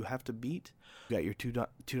 5 that you have to beat. You got your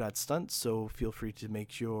 2-dot stunt, so feel free to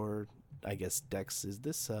make your, I guess, dex. Is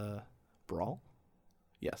this brawl?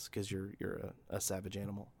 Yes, because you're a savage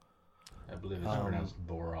animal. I believe it's pronounced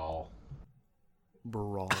Boral.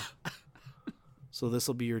 Brawl. So this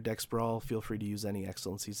will be your dex brawl. Feel free to use any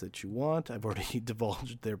excellencies that you want. I've already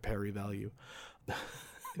divulged their parry value.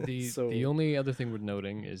 The only other thing we're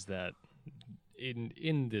noting is that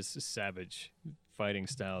in this savage fighting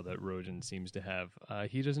style that Rojan seems to have,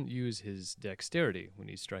 he doesn't use his dexterity when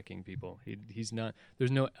he's striking people. He's not.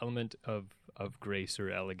 There's no element of grace or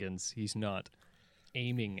elegance. He's not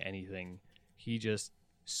aiming anything. He just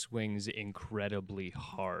swings incredibly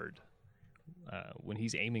hard. When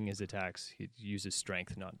he's aiming his attacks, he uses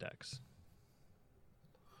strength, not dex.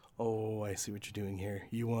 Oh, I see what you're doing here.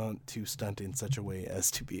 You want to stunt in such a way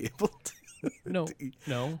as to be able to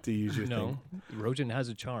to use your thing. Rojan has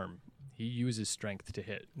a charm. He uses strength to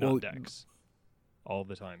hit, not dex, all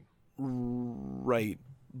the time. Right,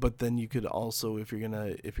 but then you could also, if you're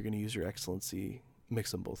gonna use your excellency,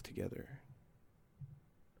 mix them both together.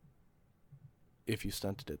 If you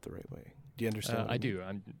stunted it the right way. Do you understand? I do.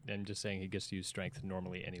 I'm just saying he gets to use strength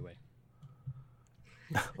normally anyway.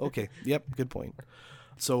 Okay. Yep. Good point.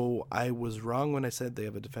 So I was wrong when I said they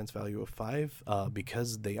have a defense value of 5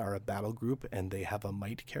 because they are a battle group and they have a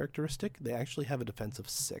might characteristic. They actually have a defense of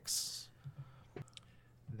 6.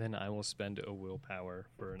 Then I will spend a willpower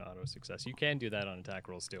for an auto success. You can do that on attack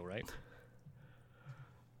rolls still, right?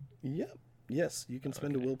 Yep. Yes, you can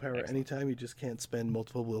spend a willpower anytime. You just can't spend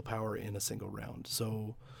multiple willpower in a single round.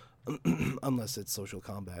 So, unless it's social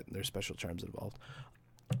combat and there's special charms involved.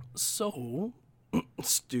 So,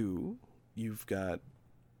 Stu, you've got...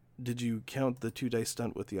 Did you count the 2 dice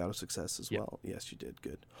stunt with the auto success as well? Yes, you did.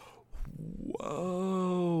 Good.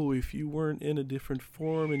 Whoa, if you weren't in a different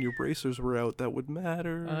form and your bracers were out, that would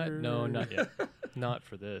matter. No, not yet. Not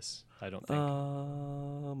for this, I don't think.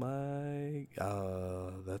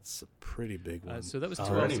 That's a pretty big one. So that was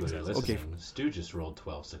 12 successes. Okay. Stu just rolled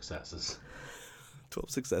 12 successes. 12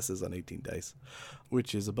 successes on 18 dice,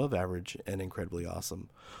 which is above average and incredibly awesome.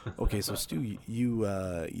 Okay, so Stu,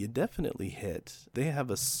 you definitely hit. They have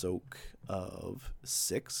a soak of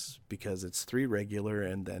 6 because it's 3 regular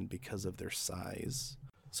and then because of their size.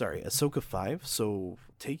 Sorry, a soak of 5. So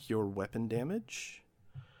take your weapon damage,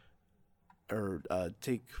 or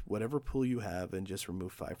take whatever pool you have and just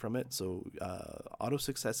remove 5 from it. So auto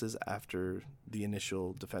successes after the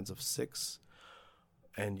initial defense of 6,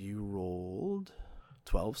 and you rolled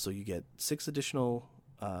 12, so you get 6 additional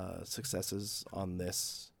successes on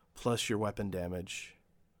this, plus your weapon damage,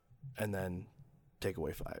 and then take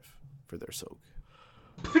away 5 for their soak.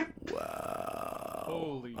 Wow.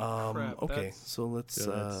 Holy crap. Okay, so let's...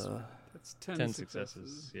 That's 10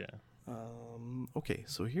 successes, yeah. Okay,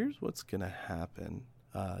 so here's what's going to happen.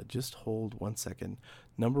 Just hold 1 second.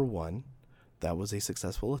 Number 1, that was a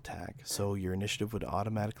successful attack, so your initiative would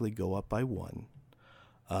automatically go up by 1.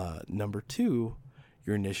 Number 2,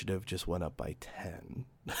 your initiative just went up by 10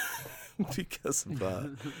 because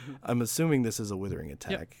of, I'm assuming this is a withering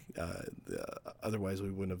attack. Yep. Otherwise, we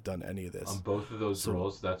wouldn't have done any of this. On both of those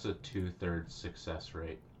rolls, that's a 2/3 success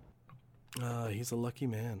rate. He's a lucky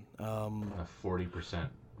man. A 40%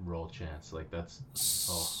 roll chance. Like that's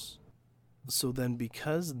So then,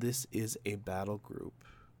 because this is a battle group,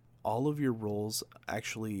 all of your rolls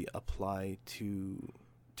actually apply to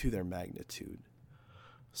their magnitude.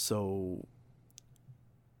 So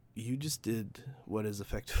you just did what is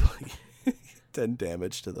effectively 10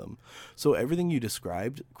 damage to them. So everything you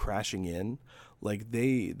described crashing in, like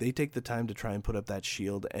they take the time to try and put up that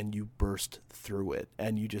shield, and you burst through it,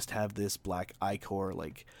 and you just have this black ichor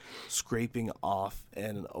like scraping off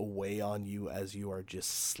and away on you as you are just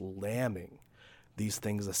slamming these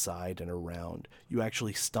things aside and around. You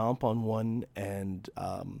actually stomp on one, and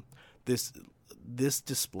this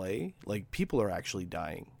display, like, people are actually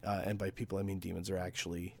dying, and by people I mean demons are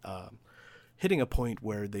actually hitting a point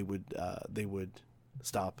where they would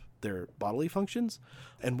stop their bodily functions.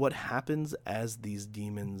 And what happens as these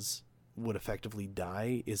demons would effectively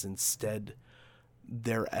die is instead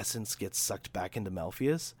their essence gets sucked back into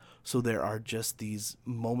Malpheus. So there are just these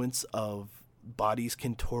moments of bodies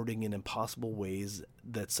contorting in impossible ways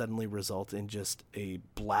that suddenly result in just a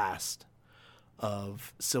blast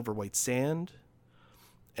of silver white sand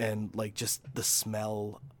and like just the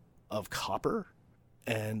smell of copper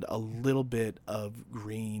and a little bit of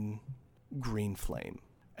green flame.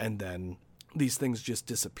 And then these things just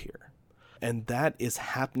disappear. And that is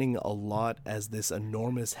happening a lot as this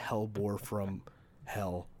enormous hellboar from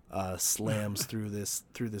hell slams through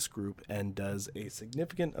this group and does a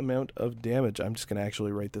significant amount of damage. I'm just going to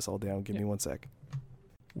actually write this all down. Give me 1 sec.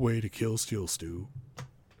 Way to kill Steel Stew.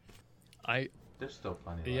 There's still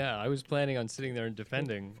plenty left. Yeah, I was planning on sitting there and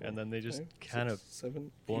defending, and then they just kind of 7,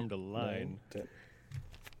 formed a line. 9,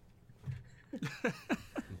 10.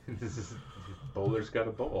 Bowler's got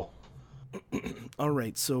a bowl. All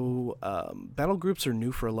right, so battle groups are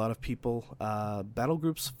new for a lot of people. Battle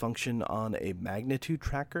groups function on a magnitude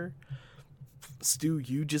tracker. Stu,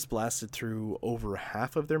 you just blasted through over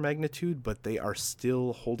half of their magnitude, but they are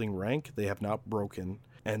still holding rank. They have not broken,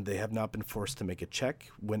 and they have not been forced to make a check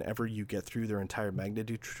whenever you get through their entire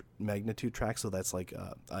magnitude track. So that's like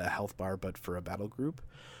a health bar, but for a battle group.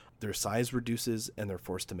 Their size reduces, and they're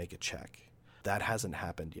forced to make a check. That hasn't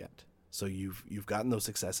happened yet. So you've gotten those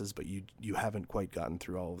successes, but you haven't quite gotten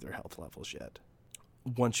through all of their health levels yet.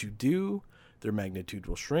 Once you do, their magnitude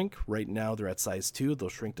will shrink. Right now they're at size 2. They'll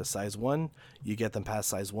shrink to size 1. You get them past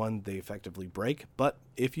size 1, they effectively break. But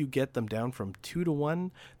if you get them down from 2 to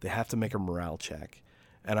 1, they have to make a morale check.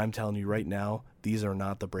 And I'm telling you right now, these are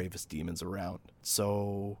not the bravest demons around.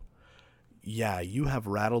 So yeah, you have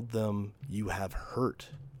rattled them. You have hurt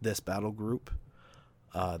this battle group.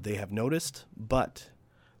 They have noticed, but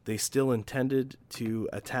they still intended to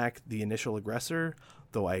attack the initial aggressor,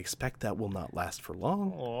 though I expect that will not last for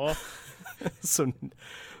long. So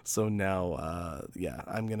now, yeah,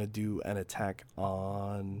 I'm gonna do an attack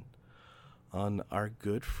on our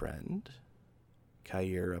good friend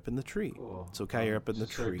Kair up in the tree. Cool. So Kair up in the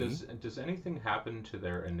tree. Does anything happen to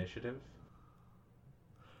their initiative?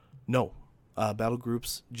 No, battle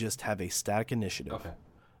groups just have a static initiative. Okay.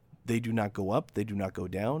 They do not go up. They do not go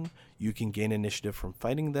down. You can gain initiative from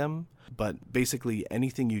fighting them, but basically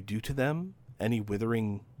anything you do to them, any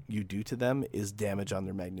withering you do to them, is damage on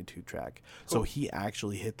their magnitude track. Cool. So he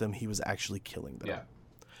actually hit them. He was actually killing them. Yeah.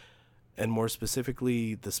 And more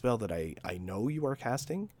specifically, the spell that I know you are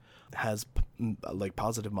casting has like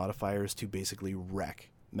positive modifiers to basically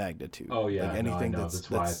wreck magnitude. Oh yeah, like anything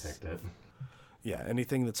that's why I picked it. Yeah,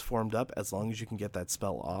 anything that's formed up, as long as you can get that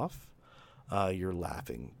spell off, you're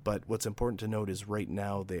laughing. But what's important to note is right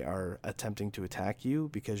now they are attempting to attack you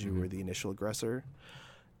because you were the initial aggressor,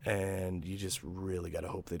 and you just really got to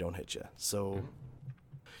hope they don't hit you. So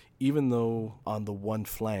even though on the one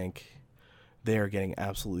flank they are getting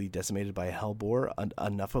absolutely decimated by a hellboar,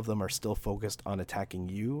 enough of them are still focused on attacking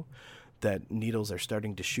you that needles are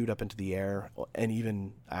starting to shoot up into the air, and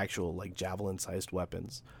even actual like javelin-sized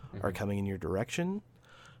weapons are coming in your direction.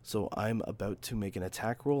 So I'm about to make an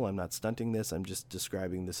attack roll. I'm not stunting this. I'm just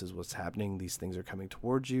describing this is what's happening. These things are coming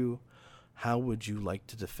towards you. How would you like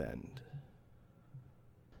to defend?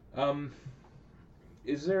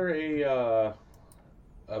 Is there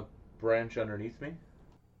a branch underneath me?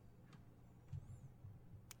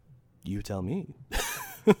 You tell me.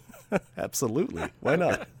 Absolutely. Why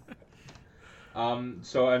not?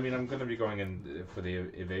 So I mean, I'm going to be going in for the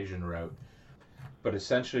evasion route. But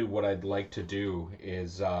essentially what I'd like to do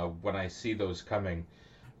is when I see those coming,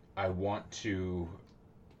 I want to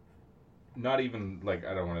not even, like,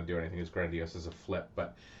 I don't want to do anything as grandiose as a flip,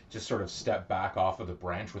 but just sort of step back off of the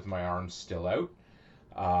branch with my arms still out,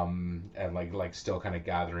 and like still kind of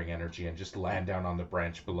gathering energy, and just land down on the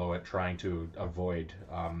branch below it, trying to avoid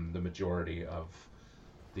the majority of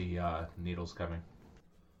the needles coming.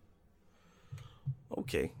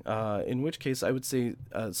 Okay. In which case, I would say,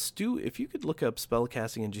 Stu, if you could look up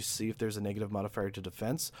spellcasting and just see if there's a negative modifier to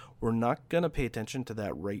defense. We're not going to pay attention to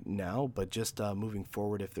that right now, but just moving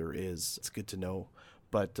forward, if there is, it's good to know.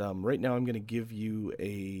 But right now, I'm going to give you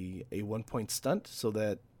a 1-point stunt, so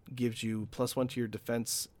that gives you +1 to your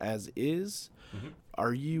defense as is. Mm-hmm.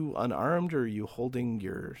 Are you unarmed, or are you holding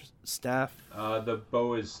your staff? The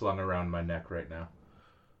bow is slung around my neck right now.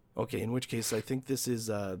 Okay, in which case I think this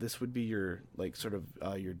would be your sort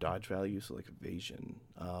of your dodge value, so like evasion.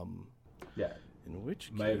 Yeah. In which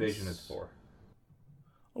case... my evasion is 4.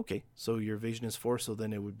 Okay, so your evasion is 4, so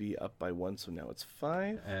then it would be up by 1, so now it's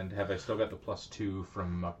 5. And have I still got the +2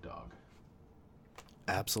 from Muck Dog?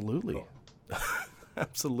 Absolutely. Oh.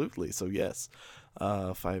 Absolutely. So yes,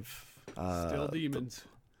 5. Still demons.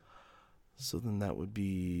 So then that would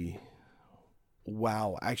be...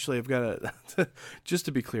 Wow. Actually, I've got to... just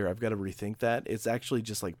to be clear, I've got to rethink that. It's actually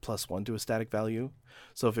just like +1 to a static value.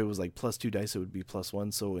 So if it was like +2 dice, it would be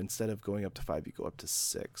 +1. So instead of going up to 5, you go up to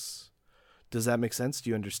 6. Does that make sense? Do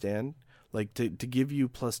you understand? Like to give you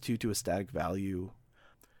 +2 to a static value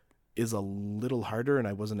is a little harder, and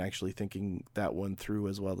I wasn't actually thinking that one through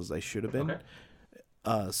as well as I should have been.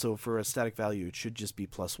 Okay. So for a static value, it should just be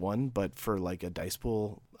 +1, but for like a dice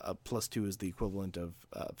pool, +2 is the equivalent of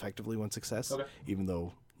effectively 1 success, okay, even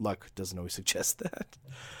though luck doesn't always suggest that.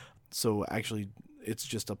 So actually, it's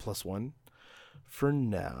just a +1 for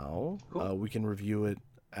now. Cool. We can review it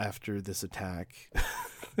after this attack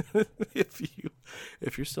if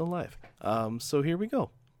you're still alive. So here we go.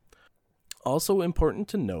 Also important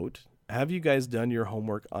to note, have you guys done your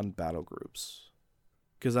homework on battle groups?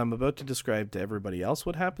 Because I'm about to describe to everybody else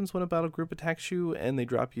what happens when a battle group attacks you and they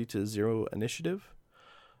drop you to 0 initiative.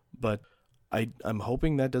 But I'm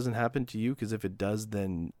hoping that doesn't happen to you, because if it does,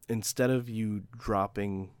 then instead of you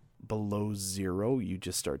dropping below 0, you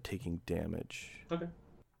just start taking damage. Okay.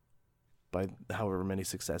 By however many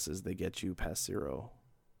successes they get you past 0.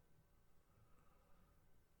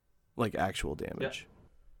 Like actual damage.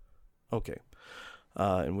 Yeah. Okay.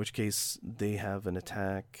 In which case, they have an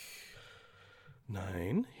attack...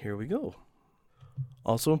 9. Here we go.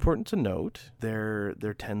 Also important to note, their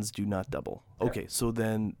 10s do not double. Okay, so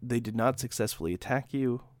then they did not successfully attack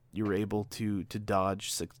you. You were able to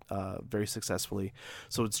dodge very successfully.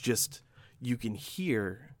 So it's just, you can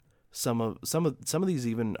hear some of these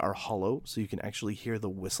even are hollow, so you can actually hear the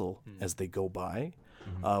whistle as they go by,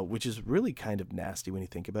 which is really kind of nasty when you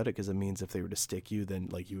think about it, because it means if they were to stick you, then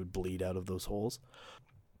like you would bleed out of those holes,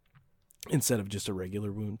 instead of just a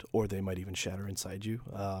regular wound, or they might even shatter inside you.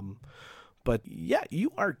 But yeah,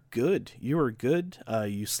 you are good. You are good.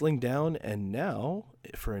 You sling down, and now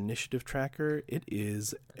for initiative tracker, it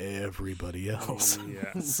is everybody else.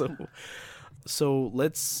 Yeah. So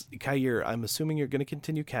let's, Kair, I'm assuming you're going to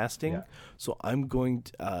continue casting. Yeah. So I'm going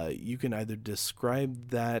to, you can either describe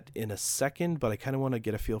that in a second, but I kind of want to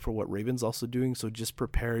get a feel for what Raven's also doing. So just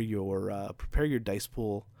prepare your dice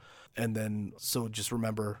pool, and then, so just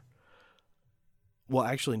remember, well,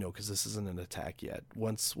 actually, no, because this isn't an attack yet.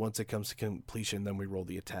 Once it comes to completion, then we roll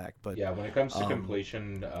the attack. But yeah, when it comes to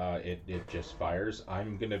completion, it just fires.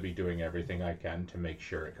 I'm going to be doing everything I can to make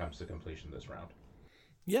sure it comes to completion this round.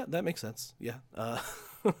 Yeah, that makes sense. Yeah.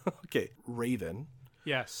 Okay, Raven.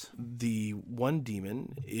 Yes. The one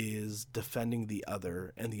demon is defending the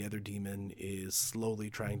other, and the other demon is slowly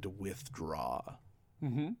trying to withdraw.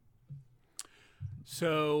 Mm-hmm.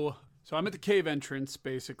 So I'm at the cave entrance,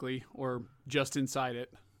 basically, or just inside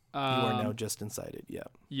it. You are now just inside it, yeah.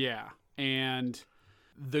 Yeah, and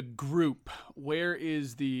the group, where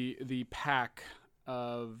is the pack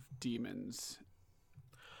of demons?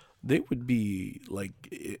 They would be, like,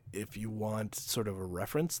 if you want sort of a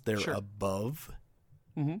reference, they're sure. Above.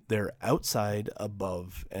 Mm-hmm. They're outside,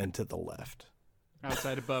 above, and to the left.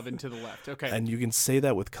 Outside, above, and to the left. Okay. And you can say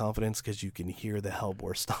that with confidence because you can hear the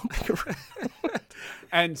Hellbore stomping around.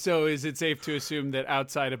 And so is it safe to assume that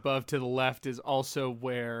outside, above, to the left is also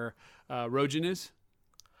where Rojan is?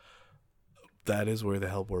 That is where the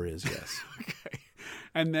Hellbore is, yes. Okay.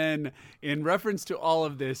 And then in reference to all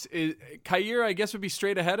of this, Kair, I guess, would be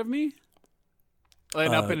straight ahead of me?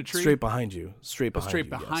 And up in a tree? Straight behind you. Straight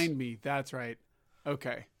behind yes. me. That's right.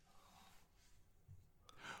 Okay.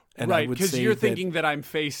 And right, because you're thinking that I'm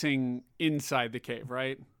facing inside the cave,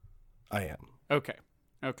 right? I am. Okay.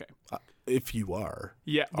 If you are.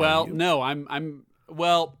 Yeah. Well, no, I'm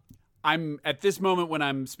at this moment when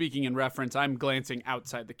I'm speaking in reference, I'm glancing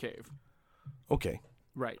outside the cave. Okay.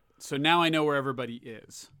 Right. So now I know where everybody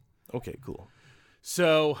is. Okay, cool.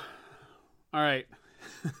 So, all right.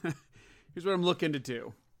 Here's what I'm looking to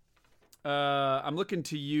do. I'm looking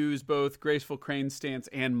to use both Graceful Crane Stance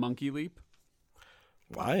and Monkey Leap.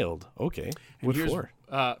 Wild. Okay. What here's, for?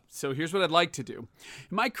 So here's what I'd like to do.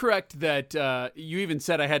 Am I correct that you even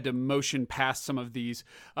said I had to motion past some of these?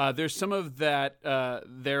 There's some of that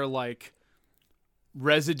they're like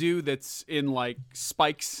residue that's in like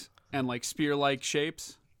spikes and like spear-like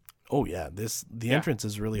shapes. Oh yeah, the entrance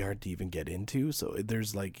is really hard to even get into. So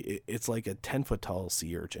there's like it's like a 10-foot tall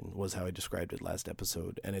sea urchin was how I described it last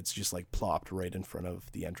episode, and it's just like plopped right in front of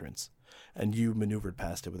the entrance, and you maneuvered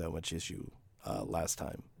past it without much issue last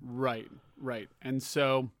time. Right. And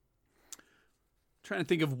so, trying to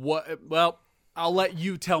think of what. Well, I'll let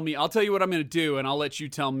you tell me. I'll tell you what I'm going to do, and I'll let you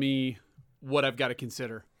tell me what I've got to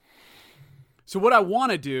consider. So what I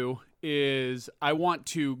want to do is I want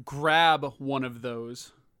to grab one of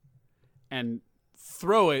those and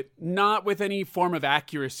throw it, not with any form of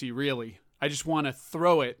accuracy, really. I just want to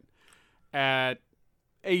throw it at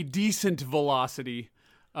a decent velocity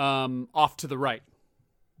off to the right.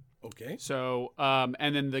 Okay. So,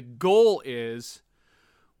 and then the goal is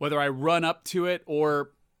whether I run up to it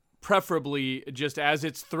or preferably just as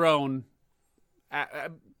it's thrown,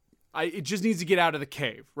 it just needs to get out of the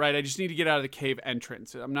cave, right? I just need to get out of the cave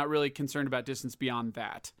entrance. I'm not really concerned about distance beyond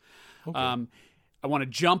that. Okay. I want to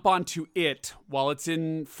jump onto it while it's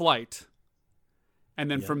in flight,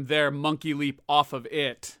 and then from there, monkey leap off of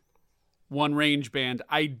it, one range band,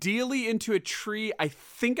 ideally into a tree. I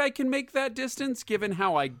think I can make that distance given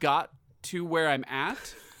how I got to where I'm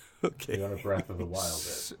at. Okay. You're on a Breath of the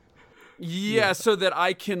Wild. Yeah, so that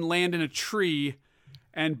I can land in a tree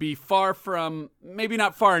and be far from, maybe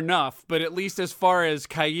not far enough, but at least as far as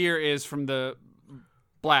Kair is from the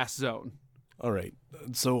blast zone. All right.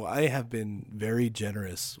 So I have been very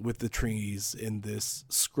generous with the trees in this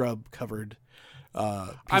scrub-covered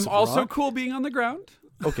I'm also cool being on the ground.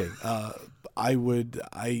 Okay.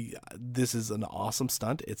 This is an awesome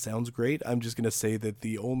stunt. It sounds great. I'm just going to say that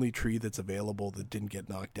the only tree that's available that didn't get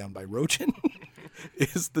knocked down by Rojan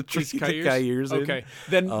is the tree that Kair's in. Okay.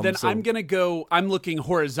 Then I'm going to go, I'm looking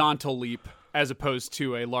horizontal leap as opposed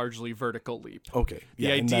to a largely vertical leap. Okay. The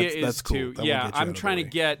Yeah, idea that's is cool. I'm trying to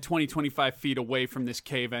get 20, 25 feet away from this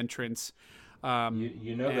cave entrance.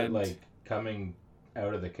 You know that like coming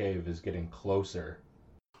out of the cave is getting closer.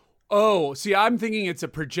 Oh, see, I'm thinking it's a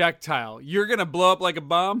projectile. You're going to blow up like a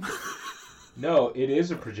bomb? No, it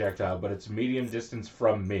is a projectile, but it's medium distance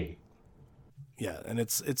from me. Yeah, and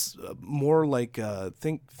it's more like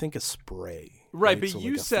think a spray. Right, but so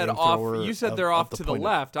you like said off. You said they're off to the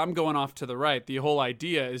left. I'm going off to the right. The whole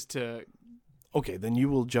idea is to. Okay, then you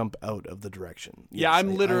will jump out of the direction. Yeah,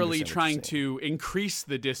 I'm literally trying to increase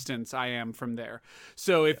the distance I am from there.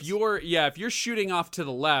 So if you're shooting off to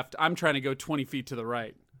the left, I'm trying to go 20 feet to the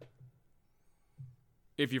right.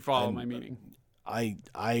 If you follow my meaning. I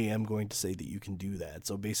am going to say that you can do that.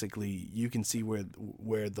 So basically, you can see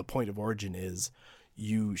where the point of origin is.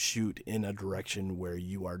 You shoot in a direction where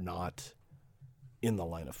you are not in the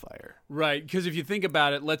line of fire. Right, because if you think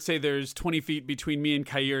about it, let's say there's 20 feet between me and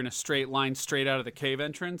Kair in a straight line straight out of the cave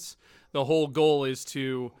entrance. The whole goal is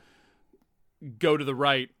to go to the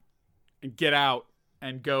right and get out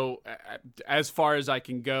and go as far as I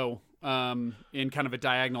can go in kind of a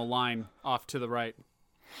diagonal line off to the right.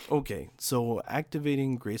 Okay, so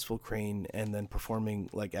activating Graceful Crane and then performing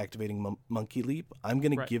activating Monkey Leap. I'm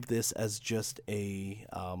going to give this as just a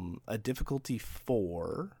difficulty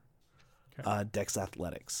 4 Dex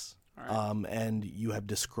Athletics. Right. And you have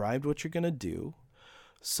described what you're going to do.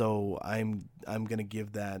 So I'm going to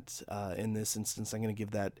give that in this instance. I'm going to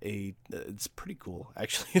give that it's pretty cool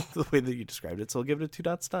actually the way that you described it. So I'll give it a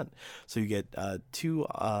 2-dot stunt. So you get two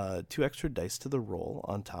extra dice to the roll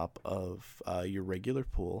on top of your regular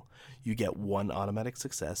pool. You get 1 automatic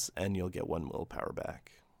success, and you'll get 1 willpower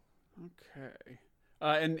back. Okay.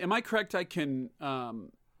 And am I correct? I can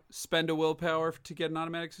spend a willpower to get an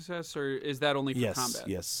automatic success, or is that only for combat?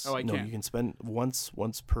 Yes. Oh, I can. No, you can spend once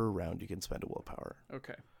per round. You can spend a willpower.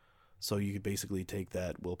 Okay. So you could basically take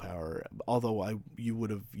that willpower. Although you would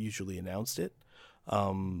have usually announced it,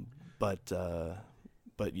 but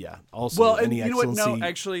yeah. Also, well, any you know excellency. What? No,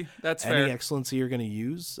 actually, that's fair. Any excellency you're going to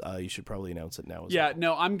use, you should probably announce it now.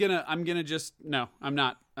 No, I'm gonna just no, I'm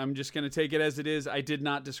not. I'm just gonna take it as it is. I did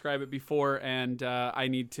not describe it before, and I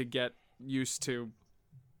need to get used to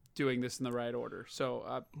doing this in the right order.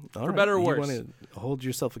 So for better or worse. You want to hold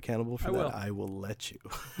yourself accountable for that? I will let you.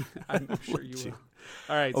 I'm sure you will.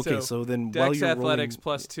 All right. Okay, so then Dex while you're Athletics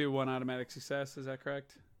rolling, +2, 1 automatic success. Is that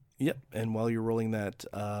correct? Yep. And while you're rolling that,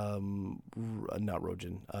 not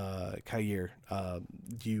Rojan, Kair,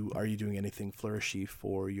 are you doing anything flourishy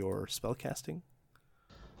for your spell casting?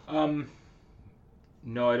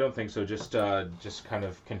 No, I don't think so. Just kind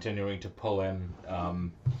of continuing to pull in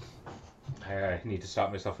I need to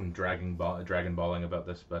stop myself from dragon balling about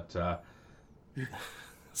this, but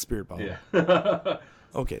Spirit bomb. yeah.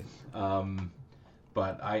 Okay.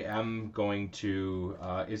 But I am going to.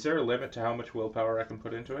 Is there a limit to how much willpower I can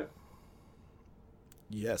put into it?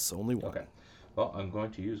 Yes, only one. Okay. Well, I'm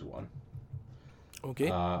going to use one.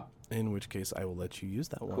 Okay. In which case, I will let you use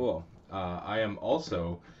that one. Cool. I am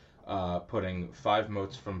also putting 5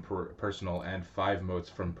 motes from personal and 5 motes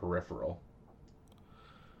from peripheral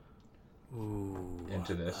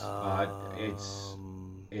into this.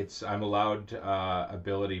 It's I'm allowed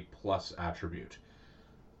ability plus attribute.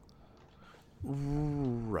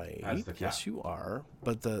 Right. As the cap. Yes, you are.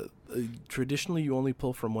 But the traditionally, you only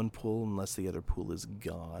pull from one pool unless the other pool is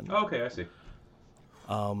gone. Okay, I see.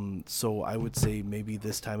 So I would say maybe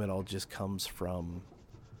this time it all just comes from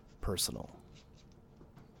personal.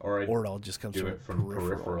 Or it all just comes do it from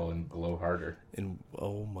peripheral and glow harder. And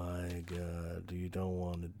oh my god, you don't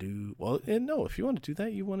want to do well. And no, if you want to do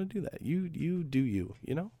that, you want to do that. You do you.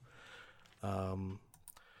 You know.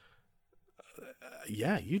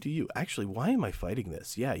 Yeah, you do you. Actually, why am I fighting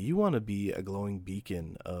this? Yeah, you want to be a glowing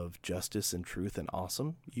beacon of justice and truth and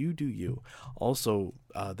awesome. You do you. Also,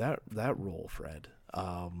 that roll, Fred.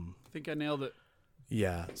 I think I nailed it.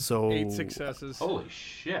 Yeah. So 8 successes. Holy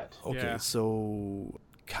shit. Okay, Yeah. so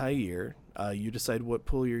Kair, you decide what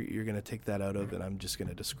pool you're going to take that out of, and I'm just going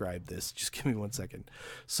to describe this. Just give me 1 second.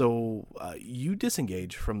 So you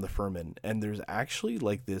disengage from the Furman, and there's actually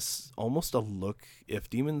like this almost a look. If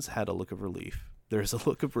demons had a look of relief, there's a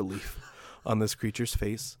look of relief on this creature's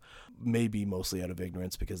face, maybe mostly out of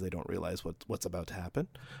ignorance because they don't realize what's about to happen.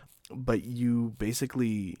 But you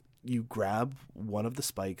basically grab one of the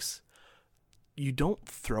spikes. You don't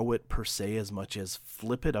throw it per se as much as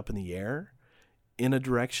flip it up in the air in a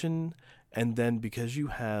direction, and then because you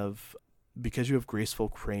have graceful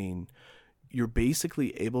crane, you're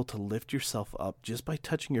basically able to lift yourself up just by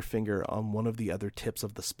touching your finger on one of the other tips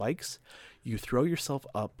of the spikes. You throw yourself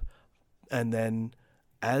up, and then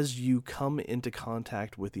as you come into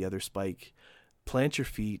contact with the other spike, plant your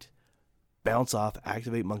feet, bounce off,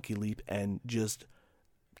 activate monkey leap, and just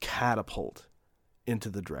catapult into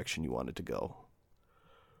the direction you wanted to go.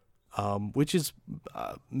 Which is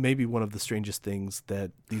maybe one of the strangest things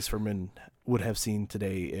that these Furmen would have seen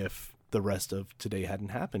today if the rest of today hadn't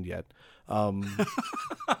happened yet.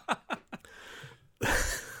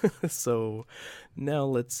 So now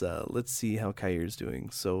let's see how Kair's doing.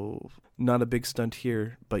 So not a big stunt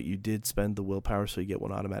here, but you did spend the willpower, so you get 1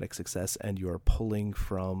 automatic success, and you are pulling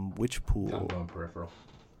from which pool? I'm going peripheral.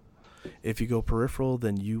 If you go peripheral,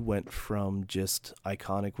 then you went from just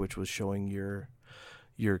iconic, which was showing your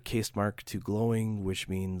cased mark, to glowing, which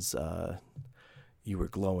means you were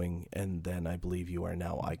glowing, and then I believe you are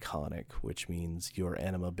now iconic, which means your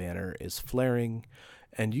anima banner is flaring,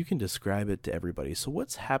 and you can describe it to everybody. So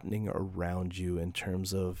what's happening around you in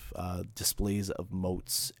terms of displays of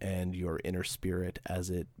motes and your inner spirit as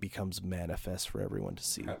it becomes manifest for everyone to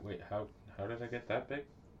see? How did I get that big?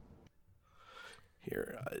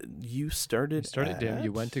 Here, you started dim.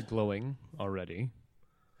 You went to glowing already,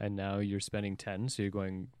 and now you're spending 10, so you're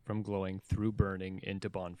going from glowing through burning into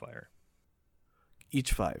bonfire.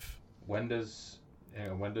 Each 5. When does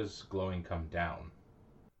glowing come down?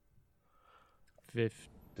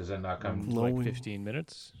 Does it not come glowing, like 15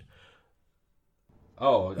 minutes?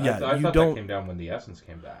 Oh, yeah, I thought that came down when the essence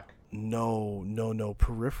came back. No.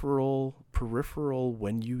 Peripheral,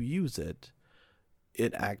 when you use it,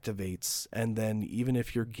 it activates, and then even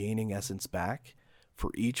if you're gaining essence back, for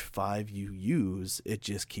each 5 you use, it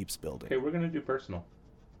just keeps building. Okay, we're going to do personal.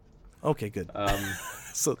 Okay, good.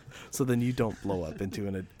 So then you don't blow up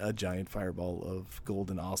into a giant fireball of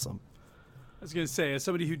golden awesome. I was going to say, as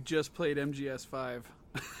somebody who just played MGS5.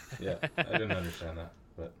 Yeah, I didn't understand that,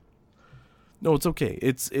 but no, it's okay.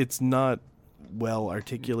 It's not well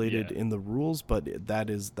articulated in the rules, but that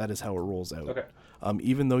is how it rolls out. Okay.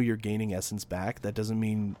 Even though you're gaining essence back, that doesn't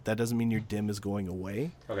mean your dim is going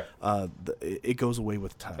away. Okay. It goes away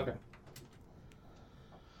with time. Okay.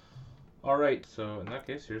 All right. So in that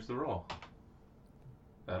case, here's the roll.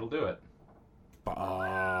 That'll do it. All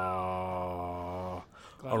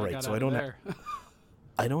right. So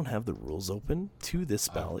I don't have the rules open to this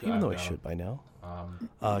spell, even though I should by now.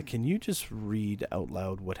 Can you just read out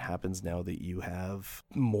loud what happens now that you have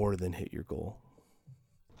more than hit your goal?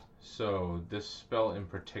 So this spell in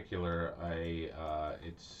particular,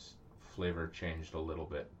 its flavor changed a little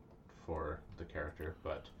bit for the character,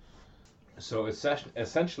 but so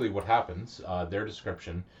essentially what happens, their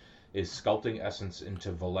description is sculpting essence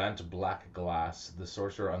into volant black glass. The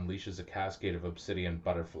sorcerer unleashes a cascade of obsidian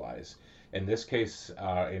butterflies. In this case,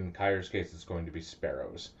 in Kair's case, it's going to be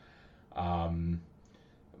sparrows.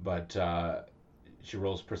 But she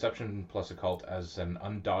rolls perception plus occult as an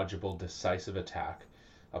undodgeable decisive attack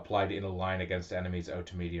applied in a line against enemies out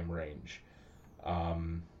to medium range.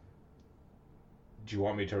 Do you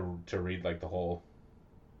want me to read like the whole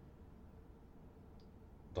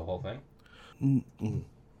thing? Mm-mm.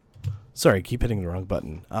 Sorry, keep hitting the wrong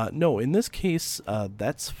button. No, in this case,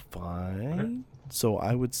 that's fine. Okay. So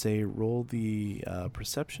I would say roll the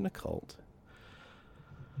perception occult.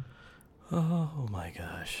 Oh my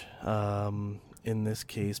gosh. In this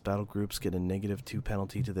case, battle groups get a -2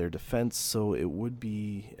 penalty to their defense, so it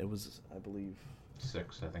was, I believe...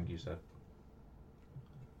 6, I think you said.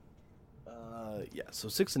 Yeah, so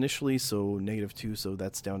 6 initially, so -2, so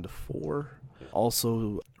that's down to 4.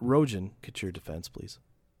 Also, Rojan, get your defense, please.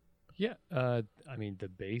 Yeah, I mean, the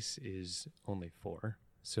base is only 4,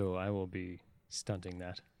 so I will be stunting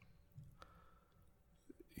that.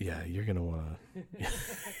 Yeah, you're gonna wanna...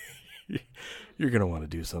 you're gonna want to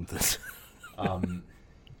do something.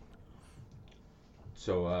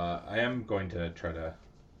 So I am going to try to...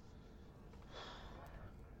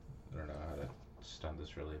 I don't know how to stun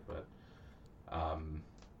this really, but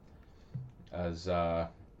as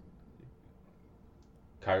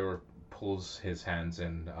Kyor pulls his hands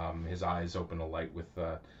in, his eyes open alight with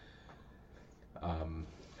kind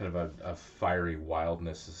of a fiery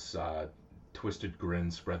wildness. This twisted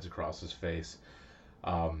grin spreads across his face,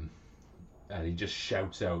 and he just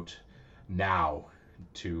shouts out, "Now!"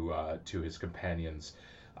 to his companions,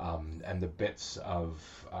 and the bits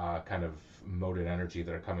of kind of moted energy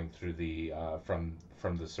that are coming through the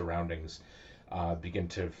from the surroundings begin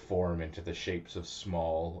to form into the shapes of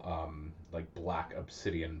small, like black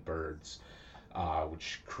obsidian birds,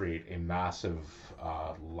 which create a massive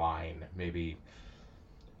line. Maybe,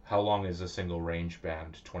 how long is a single range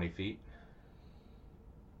band? 20 feet?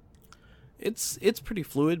 It's pretty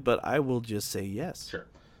fluid, but I will just say yes. Sure.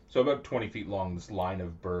 So about 20 feet long, this line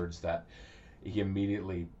of birds that he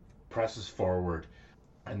immediately presses forward,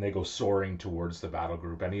 and they go soaring towards the battle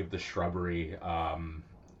group. Any of the shrubbery on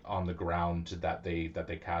the ground that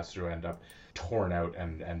they cast through end up torn out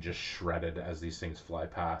and just shredded as these things fly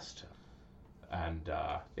past. And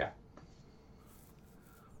yeah.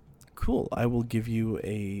 Cool. I'll give you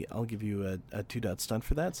a 2-dot stunt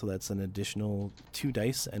for that, so that's an additional 2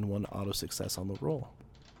 dice and 1 auto success on the roll.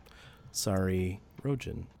 Sorry,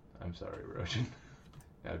 Rojan. I'm sorry, Rojan.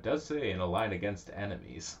 Now it does say in a line against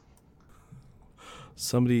enemies.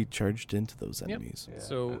 Somebody charged into those enemies. Yeah,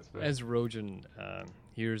 So as Rojan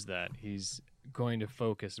hears that, he's going to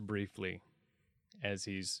focus briefly as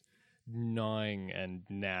he's gnawing and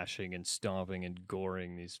gnashing and stomping and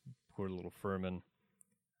goring these poor little furmen.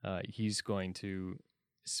 He's going to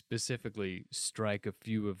specifically strike a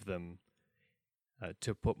few of them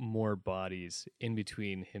to put more bodies in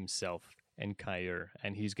between himself and Kyor,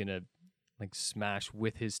 and he's going to like smash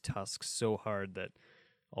with his tusks so hard that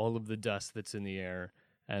all of the dust that's in the air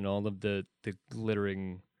and all of the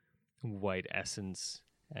glittering white essence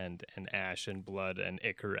and ash and blood and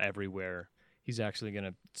ichor everywhere, he's actually going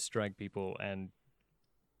to strike people and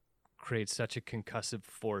create such a concussive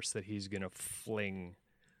force that he's going to fling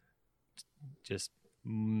just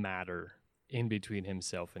matter in between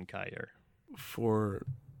himself and Kyor. For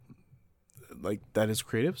like, that is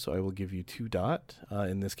creative, so I will give you 2 dot.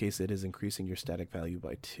 In this case, it is increasing your static value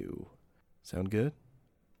by 2. Sound good?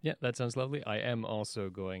 Yeah, that sounds lovely. I am also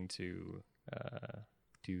going to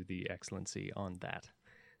do the excellency on that.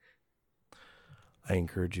 I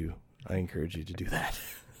encourage you to do that.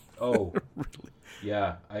 Oh, Really?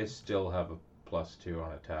 yeah, I still have a +2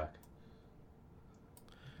 on attack.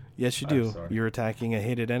 Yes, you I'm do. sorry. You're attacking a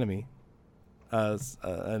hated enemy.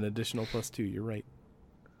 An additional +2. You're right.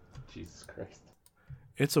 Jesus Christ.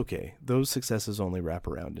 It's okay. Those successes only wrap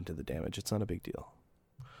around into the damage. It's not a big deal.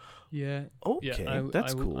 Yeah. Okay,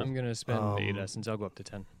 that's cool. I'm going to spend 8 essence. I'll go up to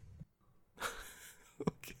 10.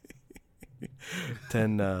 Okay.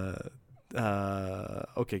 10.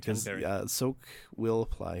 Okay, because 10 parry. soak will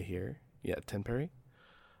apply here. Yeah, 10 parry.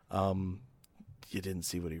 You didn't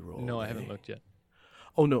see what he rolled. No, I eh? haven't looked yet.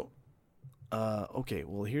 Oh no. Okay.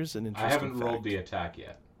 Well, here's an interesting I haven't fact. rolled the attack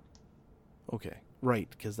yet. Okay, right,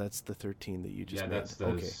 because that's the 13 that you just Yeah, made. that's the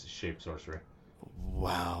Okay. shape sorcery.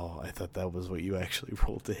 Wow, I thought that was what you actually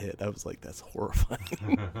rolled to hit. I was like, that's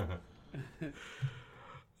horrifying.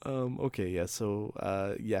 Okay, yeah.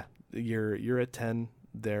 So, yeah, you're at 10.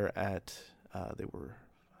 They're at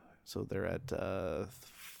they're at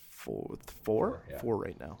 4 yeah.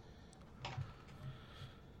 right now.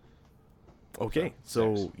 Okay,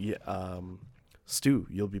 so 6. yeah, Stu,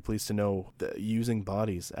 you'll be pleased to know that using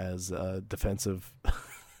bodies as defensive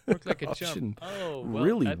Worked like a option chump. Oh, well,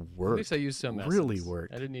 really at worked. least I used some Really essence.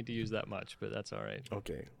 worked. I didn't need to use that much, but that's all right.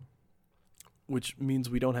 Okay. Which means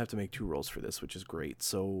we don't have to make 2 rolls for this, which is great.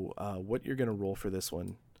 So what you're going to roll for this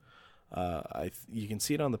one, you can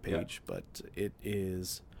see it on the page, but it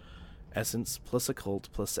is essence plus occult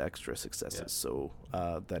plus extra successes. Yeah. So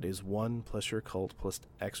that is 1 plus your occult plus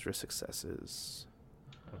extra successes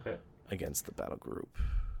Okay. against the battle group.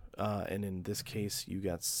 And in this case, you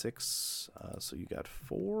got 6, so you got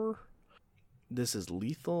 4. This is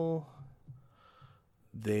lethal.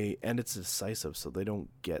 And it's decisive, so they don't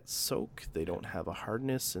get soak. They don't have a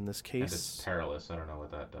hardness in this case. And it's perilous. I don't know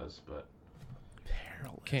what that does, but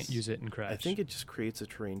Perilous. Can't use it in crash. I think it just creates a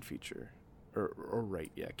terrain feature. Or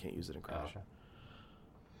right, yeah, can't use it in crash.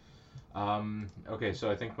 Okay,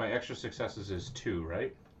 so I think my extra successes is 2,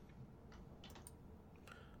 right?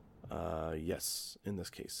 Yes, in this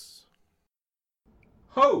case.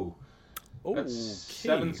 Ho! Oh, That's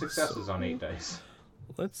 7 successes on 8 dice.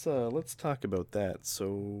 Let's talk about that.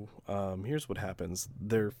 So here's what happens.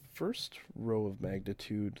 Their first row of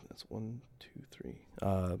magnitude. That's 1, 2, 3.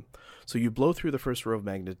 So you blow through the first row of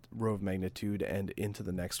magnitude and into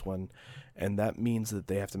the next one, and that means that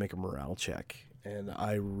they have to make a morale check. And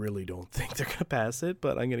I really don't think they're gonna pass it,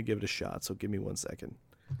 but I'm gonna give it a shot. So give me 1 second.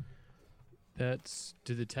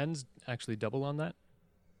 Do the 10s actually double on that?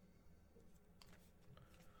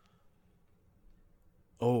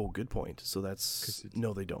 Oh, good point. So that's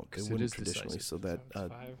no, they don't. They 'cause it wouldn't is traditionally. decisive. So that So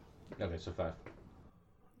it's 5. Okay, so 5.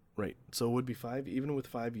 right. So it would be 5. Even with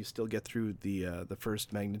 5, you still get through the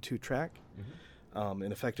first magnitude track,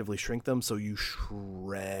 and effectively shrink them. So you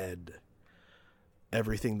shred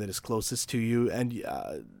everything that is closest to you, and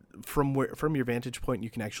from your vantage point, you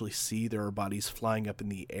can actually see there are bodies flying up in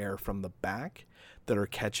the air from the back that are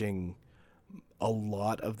catching a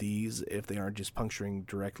lot of these if they aren't just puncturing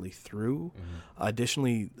directly through.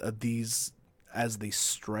 Additionally, these, as they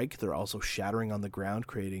strike, they're also shattering on the ground,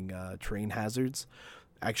 creating terrain hazards,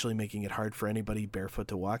 actually making it hard for anybody barefoot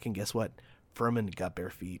to walk. And guess what? Furman got bare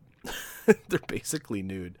feet. They're basically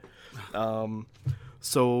nude.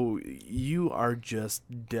 So you are just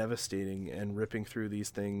devastating and ripping through these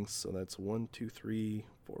things. So that's 1, 2, 3,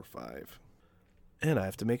 4, 5. And I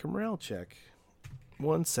have to make a morale check.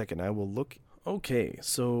 1 second, I will look. Okay,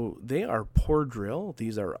 so they are poor drill.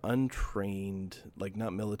 These are untrained, like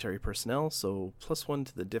not military personnel. So +1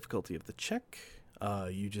 to the difficulty of the check.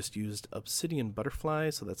 You just used Obsidian Butterfly,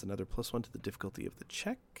 so that's another +1 to the difficulty of the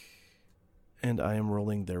check. And I am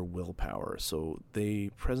rolling their willpower. So they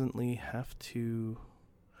presently have to...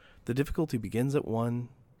 The difficulty begins at 1,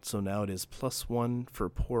 so now it is +1 for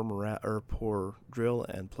poor drill,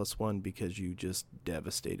 and +1 because you just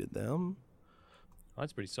devastated them. Oh,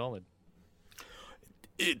 that's pretty solid.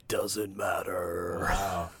 It doesn't matter.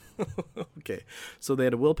 Wow. Okay, so they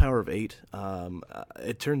had a willpower of 8.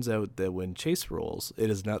 It turns out that when Chase rolls,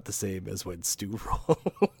 it is not the same as when Stu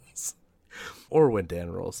rolls. Or when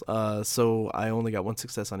Dan rolls. So I only got 1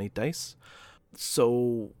 success on 8 dice.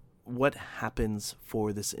 So what happens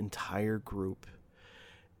for this entire group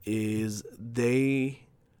is they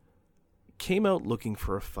came out looking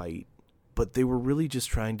for a fight, but they were really just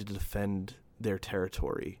trying to defend their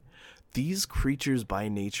territory. These creatures by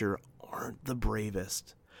nature aren't the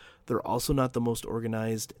bravest. They're also not the most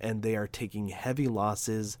organized, and they are taking heavy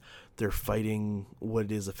losses. They're fighting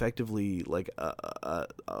what is effectively like a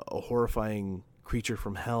horrifying creature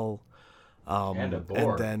from hell. And a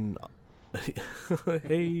boar. And then,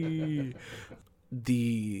 hey,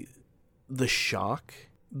 the shock,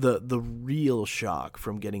 the real shock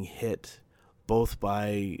from getting hit both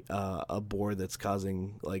by a boar that's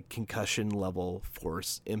causing like concussion level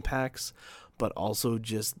force impacts, but also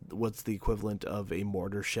just what's the equivalent of a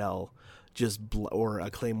mortar shell or a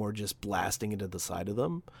claymore just blasting into the side of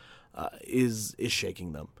them, is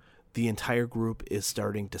shaking them. The entire group is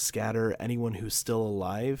starting to scatter. Anyone who's still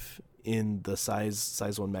alive in the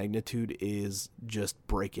size 1 magnitude is just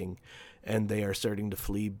breaking, and they are starting to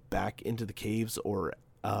flee back into the caves or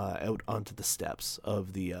out onto the steps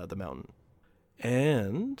of the mountain.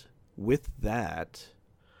 And with that,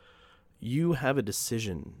 you have a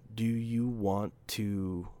decision. Do you want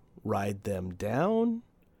to ride them down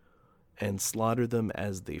and slaughter them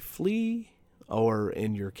as they flee? Or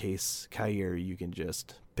in your case, Kair, you can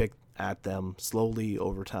just pick at them slowly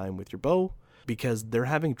over time with your bow, because they're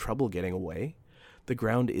having trouble getting away. The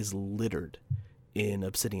ground is littered in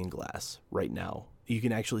obsidian glass right now. You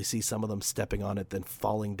can actually see some of them stepping on it, then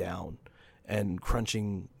falling down and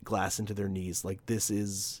crunching glass into their knees. Like, this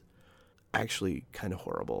is actually kind of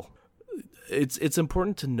horrible. It's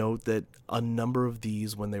important to note that a number of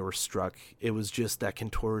these, when they were struck, it was just that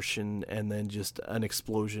contortion and then just an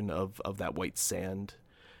explosion of that white sand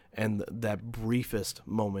and that briefest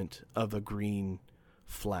moment of a green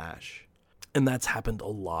flash. And that's happened a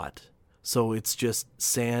lot. So it's just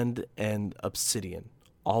sand and obsidian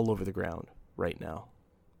all over the ground right now.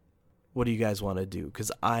 What do you guys want to do?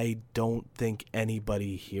 Because I don't think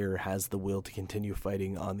anybody here has the will to continue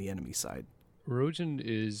fighting on the enemy side. Rojan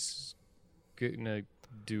is gonna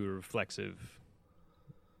do a reflexive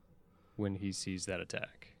when he sees that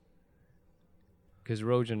attack. Because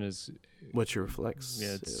Rojan is... What's your reflex?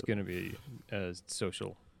 Yeah, it's gonna be a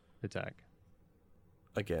social attack.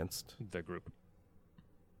 Against? The group.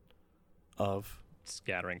 Of?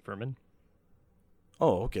 Scattering vermin.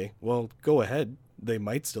 Oh, okay. Well, go ahead. They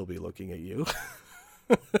might still be looking at you.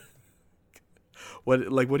 What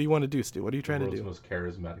do you want to do, Stu? What are you trying to do? The world's most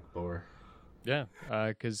charismatic boar. Yeah,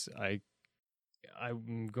 because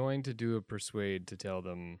I'm going to do a persuade to tell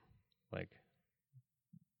them, like,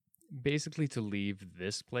 basically to leave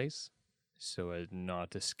this place so as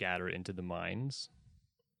not to scatter into the mines.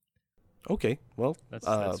 Okay, well,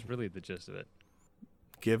 That's really the gist of it.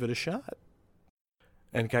 Give it a shot.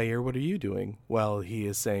 And Kair, what are you doing? Well, he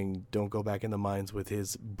is saying don't go back in the mines with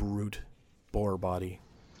his brute boar body.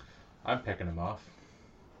 I'm picking him off.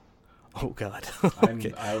 Oh God.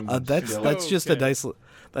 Okay. That's just a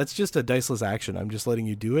diceless action. I'm just letting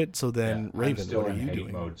you do it. So then, Raven, I'm still what are in you hate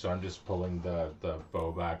doing? mode, so I'm just pulling the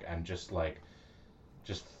bow back and just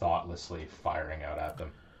thoughtlessly firing out at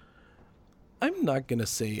them. I'm not gonna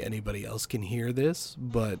say anybody else can hear this,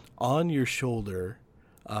 but on your shoulder,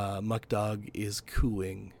 Muckdog is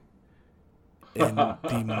cooing in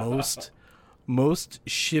the most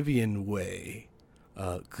Shivian way.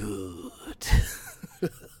 Good.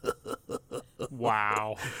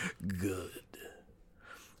 Wow. Good.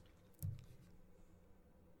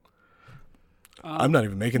 I'm not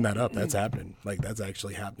even making that up. That's happening. Like, that's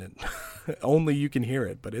actually happening. Only you can hear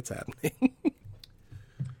it, but it's happening.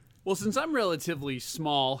 Well, since I'm relatively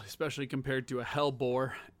small, especially compared to a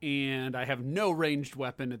hellboar, and I have no ranged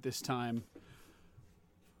weapon at this time,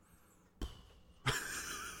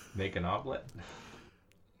 Make an omelet.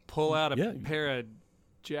 pull out a Yeah. pair of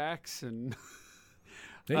jacks and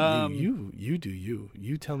Hey, you do you.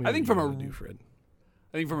 You tell me I what think you from want a- to do, Fred.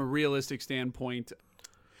 I think from a realistic standpoint,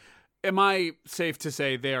 am I safe to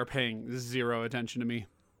say they are paying zero attention to me?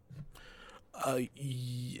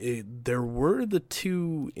 There were the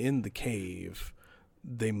two in the cave.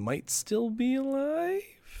 They might still be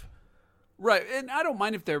alive. Right, and I don't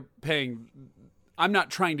mind if they're paying. I'm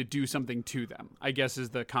not trying to do something to them, I guess is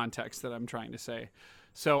the context that I'm trying to say.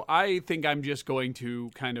 So I think I'm just going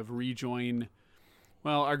to kind of rejoin.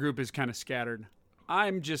 Well, our group is kind of scattered.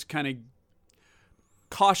 I'm just kind of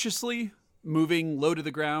cautiously moving low to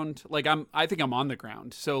the ground. Like I think I'm on the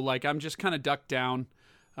ground. So like I'm just kind of ducked down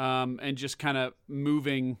and just kind of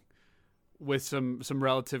moving with some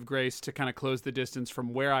relative grace to kind of close the distance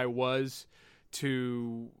from where I was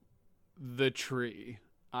to the tree.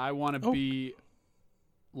 I want to be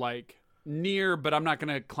like near, but I'm not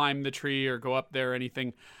going to climb the tree or go up there or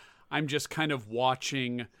anything. I'm just kind of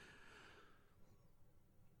watching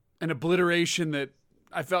an obliteration that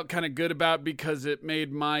I felt kind of good about because it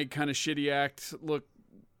made my kind of shitty act look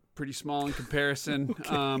pretty small in comparison.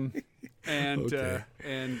 And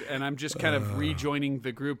I'm just kind of rejoining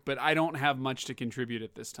the group, but I don't have much to contribute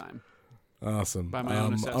at this time. Awesome. By my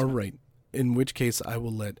own assessment. All right. In which case, I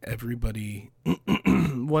will let everybody.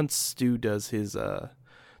 Once Stu does his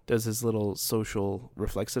little social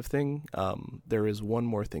reflexive thing, there is one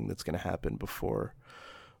more thing that's going to happen before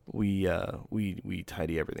we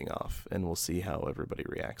tidy everything off, and we'll see how everybody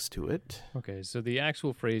reacts to it. Okay, so the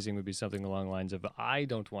actual phrasing would be something along the lines of, I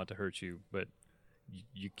don't want to hurt you, but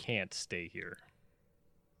you can't stay here.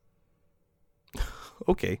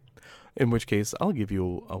 Okay. In which case, I'll give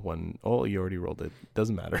you a 1. Oh, you already rolled it.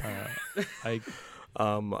 Doesn't matter.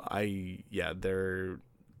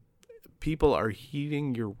 People are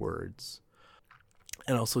heeding your words,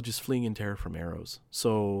 and also just fleeing in terror from arrows.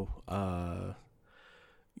 So,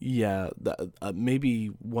 maybe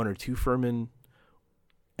 1 or 2 vermin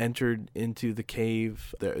entered into the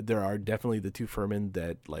cave. There are definitely the 2 vermin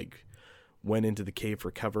that like went into the cave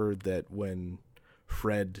for cover. That when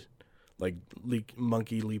Fred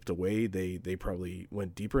monkey leaped away, they probably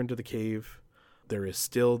went deeper into the cave. There is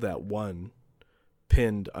still that one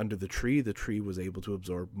pinned under the tree. The tree was able to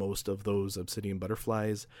absorb most of those obsidian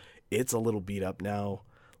butterflies. It's a little beat up now,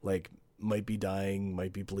 like might be dying,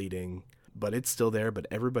 might be bleeding, but it's still there. But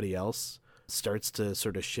everybody else starts to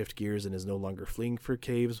sort of shift gears and is no longer fleeing for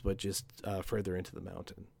caves, but just further into the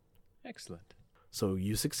mountain. Excellent. So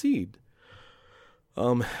you succeed.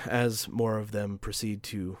 As more of them proceed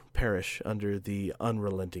to perish under the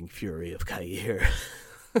unrelenting fury of Kair.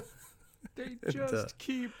 They just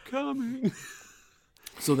keep coming.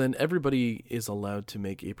 So then everybody is allowed to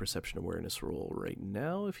make a perception awareness roll right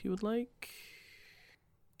now, if you would like.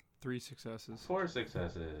 3 successes. 4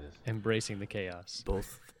 successes. Embracing the chaos.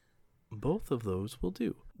 Both of those will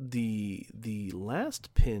do. The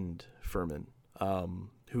last pinned Furman,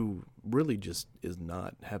 who really just is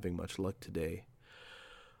not having much luck today,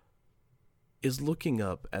 is looking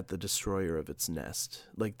up at the destroyer of its nest,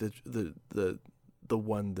 like the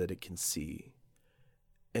one that it can see,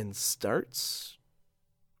 and starts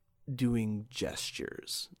doing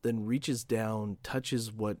gestures, then reaches down,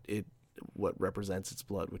 touches what represents its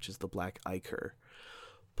blood, which is the black ichor,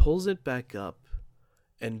 pulls it back up,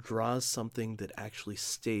 and draws something that actually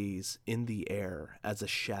stays in the air as a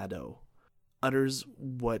shadow, utters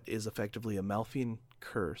what is effectively a Malfian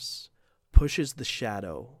curse, pushes the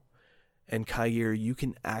shadow, and Kair, you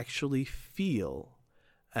can actually feel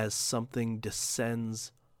as something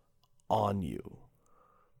descends on you.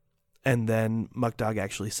 And then Mukdog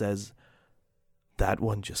actually says, "That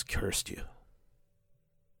one just cursed you.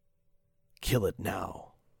 Kill it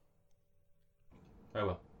now." I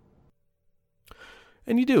will.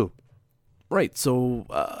 And you do. Right, so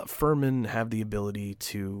Furman have the ability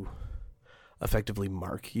to effectively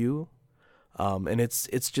mark you. And it's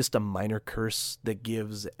just a minor curse that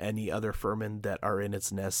gives any other Furman that are in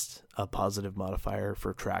its nest a positive modifier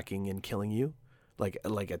for tracking and killing you, like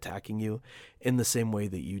attacking you, in the same way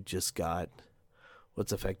that you just got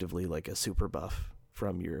what's effectively like a super buff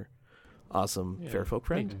from your awesome Fairfolk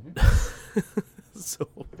friend.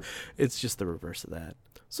 So it's just the reverse of that.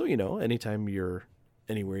 So, anytime you're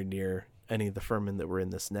anywhere near any of the Furmen that were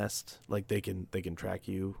in this nest, like they can track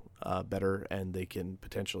you better, and they can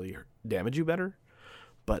potentially damage you better,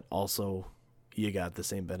 but also you got the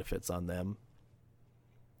same benefits on them,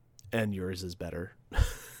 and yours is better.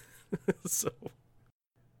 So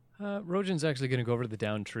Rojan's actually going to go over to the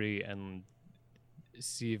down tree and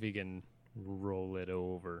see if he can roll it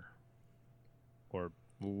over or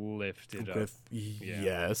lift it up.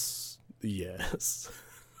 Yes.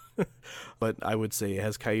 But I would say,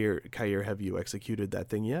 has Kair, have you executed that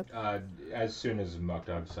thing yet? As soon as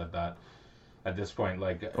Mukdog said that, at this point,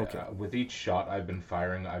 with each shot I've been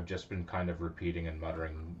firing, I've just been kind of repeating and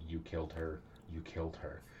muttering, "You killed her, you killed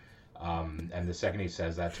her." And the second he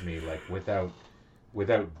says that to me, like without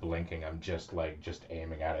blinking, I'm just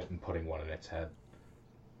aiming at it and putting one in its head.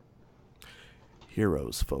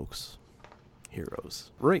 Heroes, folks.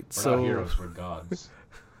 Heroes. Right, We're not heroes, we're gods.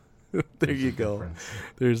 There you go.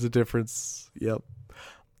 There's a difference. Yep.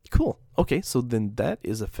 Cool. Okay, so then that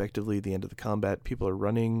is effectively the end of the combat. People are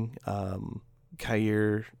running.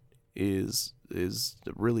 Kair is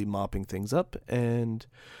really mopping things up, and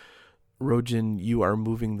Rojan, you are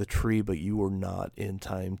moving the tree, but you were not in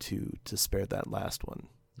time to spare that last one.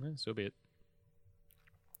 So be it.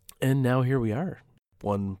 And now here we are.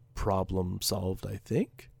 One problem solved, I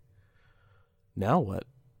think. Now what?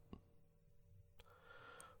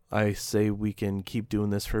 I say we can keep doing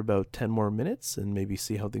this for about 10 more minutes and maybe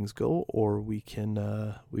see how things go, or we can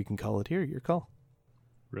call it here. Your call.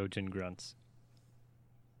 Rojan grunts.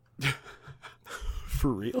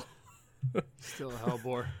 For real? Still a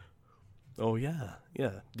hellbore. Oh yeah.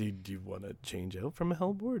 Do you want to change out from a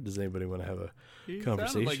hellbore? Does anybody want to have a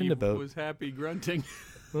conversation like he about? was happy grunting.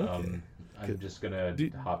 Okay. I'm just gonna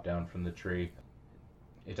hop down from the tree.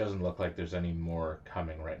 It doesn't look like there's any more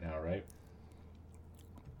coming right now, right?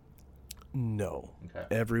 No. Okay.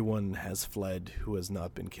 Everyone has fled who has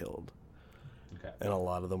not been killed. Okay. And a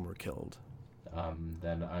lot of them were killed.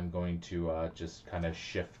 Then I'm going to just kind of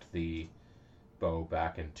shift the bow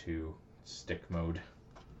back into stick mode.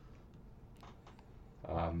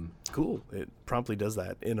 Cool. It promptly does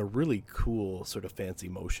that in a really cool sort of fancy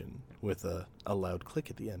motion with a loud click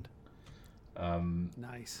at the end.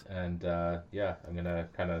 Nice. And I'm going to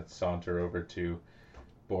kind of saunter over to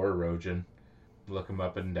Bor Rojan, look him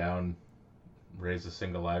up and down, raise a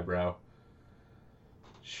single eyebrow,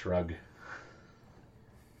 shrug.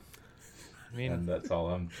 And that's all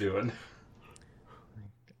I'm doing.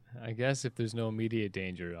 I guess if there's no immediate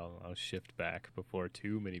danger, I'll shift back before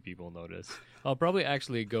too many people notice. I'll probably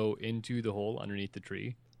actually go into the hole underneath the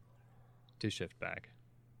tree to shift back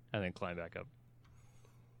and then climb back up.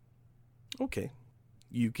 Okay.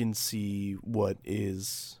 You can see what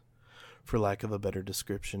is, for lack of a better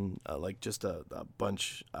description, like just a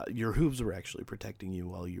bunch. Your hooves were actually protecting you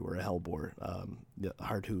while you were a hellbore. The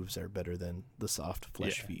hard hooves are better than the soft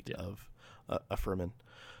flesh feet of a Furman.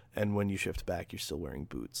 and when you shift back, you're still wearing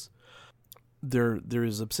boots. There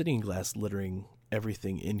is obsidian glass littering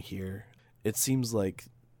everything in here. It seems like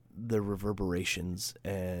the reverberations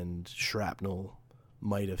and shrapnel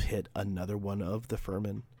might have hit another one of the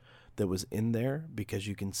Furmen that was in there, because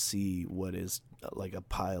you can see what is like a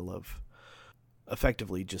pile of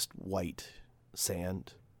effectively just white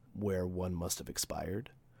sand where one must have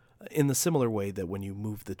expired. In the similar way that when you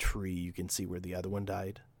move the tree, you can see where the other one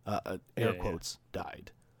died.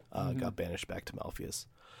 Died. Got banished back to Malpheus.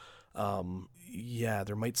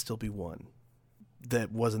 There might still be one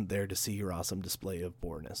that wasn't there to see your awesome display of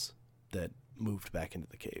boreness that moved back into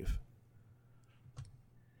the cave.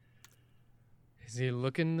 Is he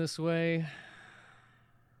looking this way?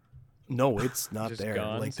 No, it's not Just there.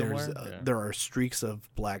 gone Like somewhere? there are streaks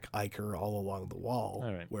of black ichor all along the wall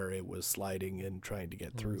All right. where it was sliding and trying to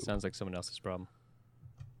get through. Sounds like someone else's problem.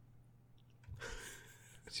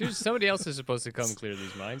 Somebody else is supposed to come clear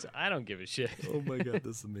these mines. I don't give a shit. Oh my god,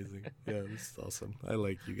 this is amazing. Yeah, this is awesome. I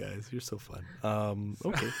like you guys. You're so fun.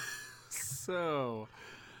 Okay. So,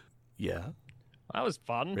 Yeah, That was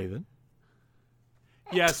fun. Raven.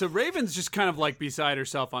 yeah, so Raven's just kind of like beside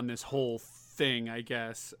herself on this whole thing, I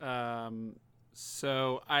guess.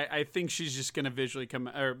 So I think she's just going to visually come,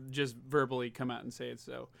 or just verbally come out and say it.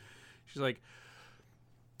 So she's like,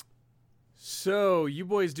 so you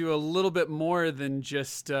boys do a little bit more than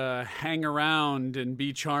just hang around and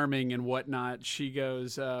be charming and whatnot. She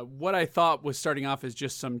goes, what I thought was starting off as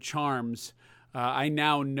just some charms, I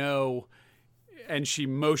now know, and she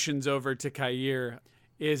motions over to Kair,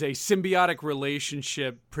 is a symbiotic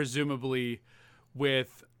relationship, presumably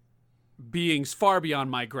with beings far beyond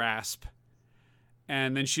my grasp.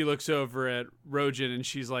 And then she looks over at Rojin and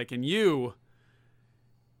she's like, and you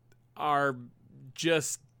are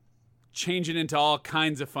just changing into all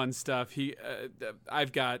kinds of fun stuff.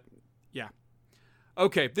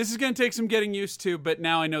 Okay, this is going to take some getting used to, but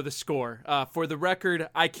now I know the score. For the record,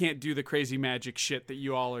 I can't do the crazy magic shit that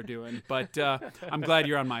you all are doing, but I'm glad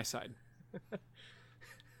you're on my side.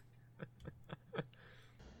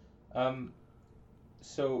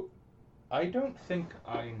 So I don't think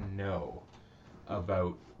I know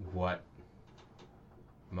about what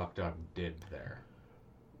Muckdog did there.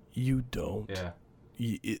 You don't. Yeah.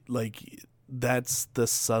 That's the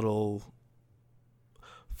subtle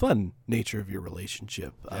fun nature of your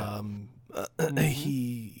relationship. Yeah.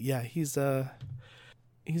 He's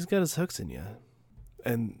got his hooks in you,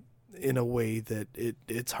 and in a way that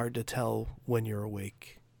it's hard to tell when you're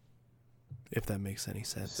awake, if that makes any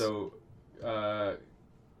sense. So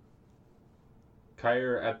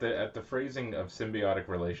Kair, at the phrasing of symbiotic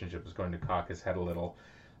relationship, is going to cock his head a little,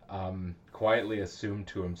 quietly assume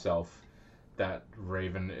to himself that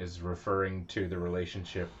Raven is referring to the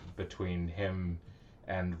relationship between him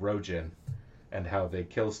and Rojin and how they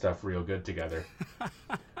kill stuff real good together.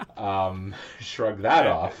 Shrug that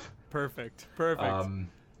off. Perfect. And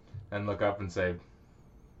look up and say,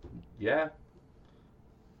 yeah,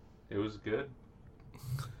 it was good.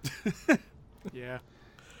 Yeah.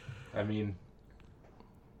 I mean,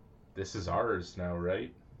 this is ours now,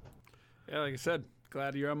 right? Yeah, like I said,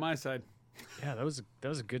 glad you're on my side. Yeah, that was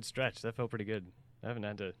a good stretch. That felt pretty good. I haven't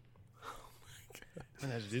had to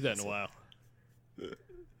do that in a while.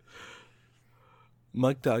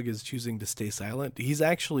 Muckdog is choosing to stay silent. He's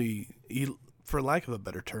actually, for lack of a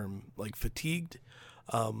better term, like fatigued,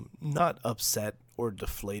 not upset or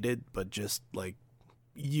deflated, but just like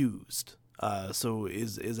used. So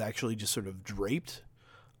is actually just sort of draped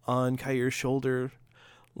on Kair's shoulder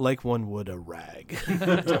like one would a rag.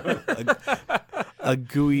 a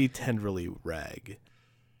gooey, tenderly rag.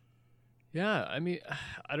 Yeah, I mean,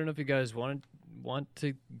 I don't know if you guys want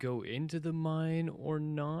to go into the mine or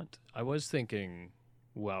not. I was thinking,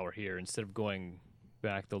 while we're here, instead of going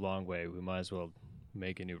back the long way, we might as well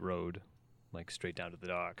make a new road, like straight down to the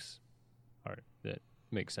docks. All right, that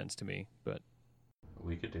makes sense to me, but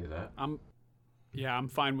We could do that. I'm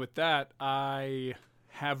fine with that. I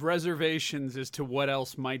have reservations as to what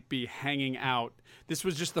else might be hanging out. This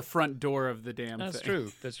was just the front door of the damn that's thing.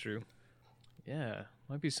 true. That's true. Yeah,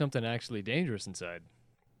 might be something actually dangerous inside.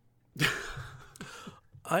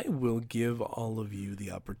 I will give all of you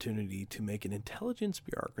the opportunity to make an intelligence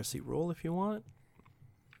bureaucracy roll if you want.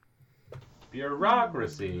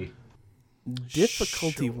 Bureaucracy.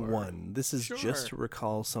 Difficulty Sure. 1. This is just to Sure.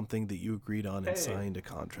 recall something that you agreed on and Hey, signed a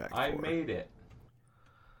contract I for. made it.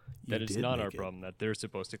 You That is did not make our it. problem. That they're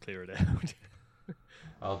supposed to clear it out.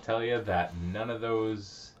 I'll tell you that none of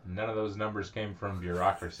those numbers came from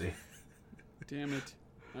bureaucracy. Damn it.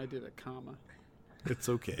 I did a comma. It's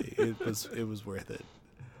okay. It was worth it.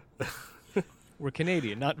 We're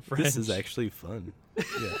Canadian, not French. This is actually fun. Yeah.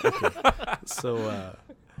 Okay. So,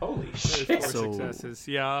 Holy There's shit! 4 So- successes.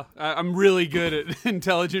 Yeah, I'm really good at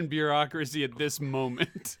intelligent bureaucracy at this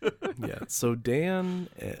moment. yeah. So Dan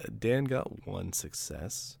got 1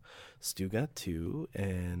 success, Stu got 2,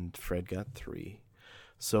 and Fred got 3.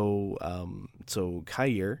 So,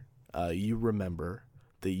 Kair, you remember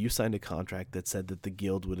that you signed a contract that said that the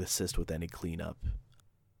guild would assist with any cleanup.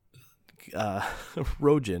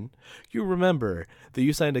 Rojin, you remember that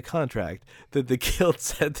you signed a contract that the guild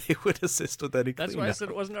said they would assist with any That's cleanup. why I said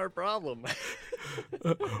it wasn't our problem.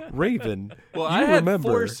 Raven, Well, you I had remember,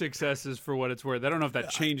 4 successes for what it's worth. I don't know if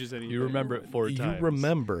that changes anything. You remember it 4 times. You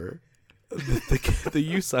remember that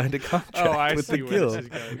you signed a contract Oh, I with the see where this guild is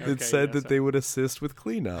going. that Okay, said yeah, that so- they would assist with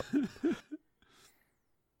cleanup.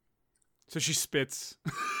 So she spits.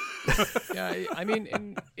 Yeah, I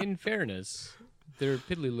mean, in fairness, their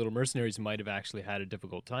piddly little mercenaries might have actually had a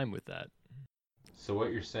difficult time with that. So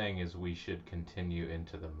what you're saying is we should continue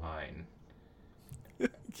into the mine You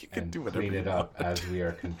can and do whatever clean you it up as we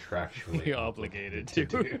are contractually Obligated to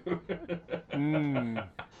to. do. Mm.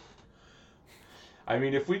 I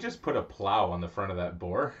mean, if we just put a plow on the front of that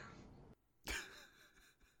boar,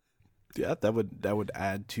 Yeah, that would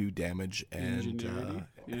add to damage and Ingenuity.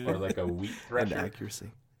 Yeah. or like a wheat and thresher,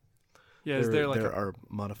 accuracy. Yeah, is there like there a are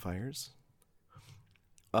modifiers.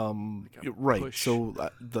 Like a Right. push. So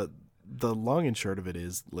the long and short of it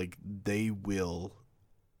is, like, they will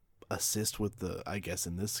assist with the, I guess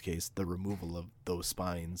in this case, the removal of those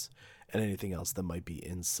spines and anything else that might be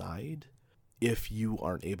inside, if you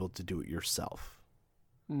aren't able to do it yourself,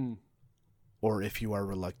 Mm, or if you are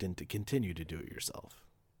reluctant to continue to do it yourself.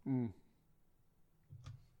 mm.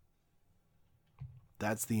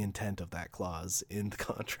 That's the intent of that clause in the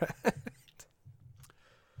contract.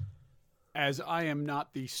 As I am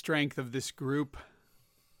not the strength of this group,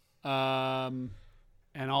 and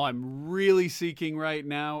all I'm really seeking right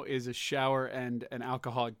now is a shower and an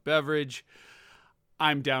alcoholic beverage,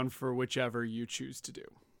 I'm down for whichever you choose to do.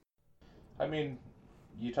 I mean,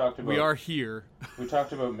 you talked about We are here. we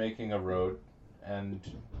talked about making a road, and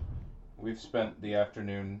we've spent the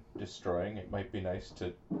afternoon destroying. It might be nice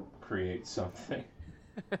to create something.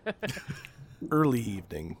 Early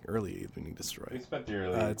evening destroy. We spent the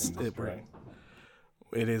early It's- evening it- destroying.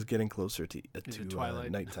 It is getting closer to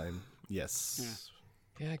twilight? nighttime. Yes.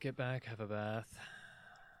 Yeah, get back, have a bath.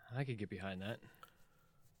 I could get behind that.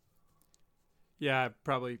 Yeah,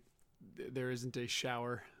 probably there isn't a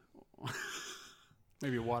shower.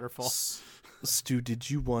 Maybe a waterfall. Stu, did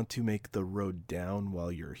you want to make the road down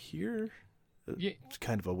while you're here? Yeah. It's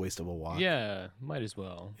kind of a waste of a walk. Yeah, might as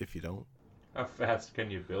well. If you don't. How fast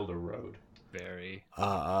can you build a road? Very.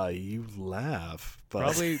 You laugh,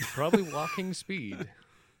 but Probably walking speed.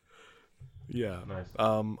 yeah. Nice.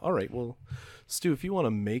 All right. Well, Stu, if you want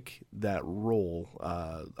to make that roll,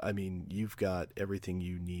 I mean, you've got everything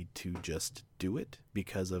you need to just do it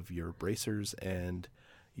because of your bracers and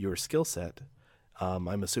your skill set.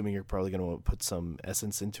 I'm assuming you're probably going to put some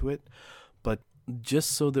essence into it, but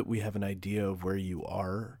just so that we have an idea of where you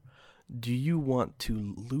are, do you want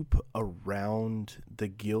to loop around the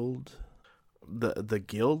guild, the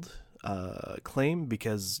guild claim,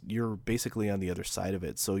 because you're basically on the other side of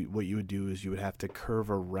it? So what you would do is you would have to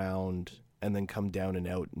curve around and then come down and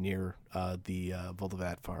out near the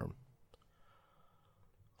Voldavat farm.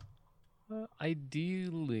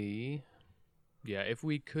 Ideally, yeah, if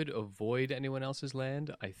we could avoid anyone else's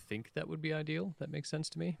land, I think that would be ideal. That makes sense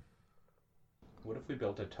to me. What if we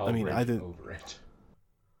built a tall I mean, bridge either- over it?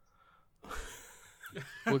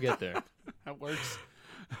 We'll get there. That works.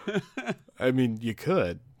 I mean, you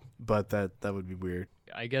could, but that would be weird.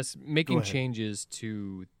 I guess making ahead. changes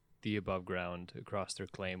to the above ground across their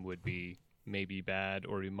claim would be maybe bad,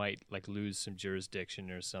 or we might like lose some jurisdiction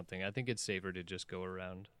or something. I think it's safer to just go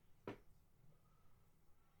around.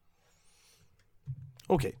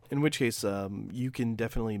 Okay, in which case, you can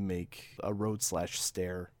definitely make a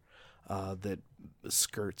road/stair that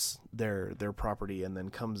skirts their property and then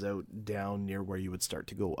comes out down near where you would start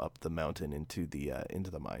to go up the mountain into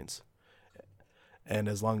the mines. And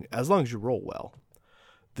as long as you roll well,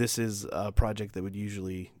 this is a project that would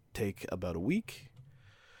usually take about a week.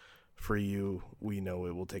 For you, we know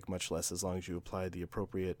it will take much less as long as you apply the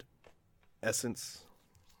appropriate essence.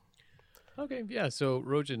 Okay, yeah. So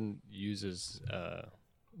Rojin uses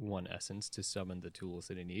one essence to summon the tools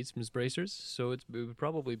that he needs from his bracers. So it would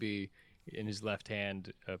probably be in his left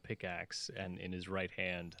hand a pickaxe, and in his right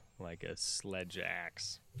hand like a sledge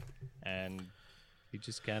axe, and he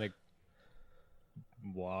just kind of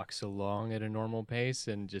walks along at a normal pace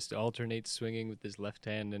and just alternates swinging with his left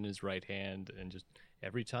hand and his right hand, and just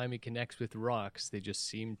every time he connects with rocks, they just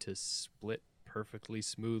seem to split perfectly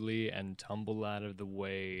smoothly and tumble out of the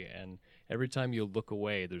way. And every time you look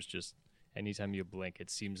away, there's just, anytime you blink, it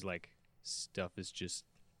seems like stuff is just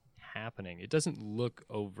happening. It doesn't look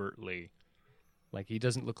overtly, like he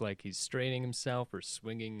doesn't look like he's straining himself or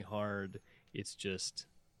swinging hard. It's just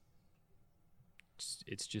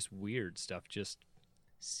weird stuff. Just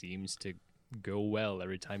seems to go well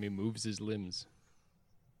every time he moves his limbs.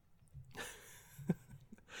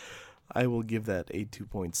 I will give that a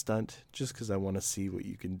 2-point stunt just because I want to see what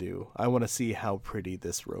you can do. I want to see how pretty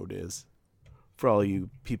this road is. For all you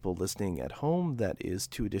people listening at home, that is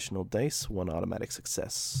 2 additional dice, 1 automatic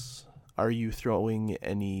success. Are you throwing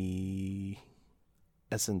any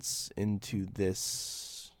essence into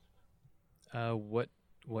this? What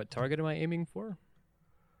target am I aiming for?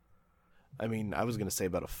 I mean, I was going to say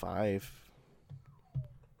about a 5.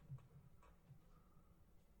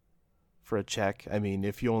 For a check. I mean,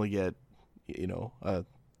 if you only get,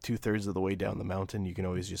 2/3 of the way down the mountain, you can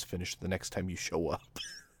always just finish the next time you show up.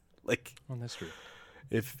 Like, oh, that's true.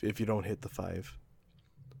 If you don't hit the 5.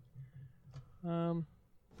 No,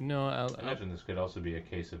 I imagine this could also be a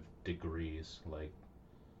case of degrees. Like,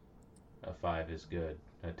 a 5 is good,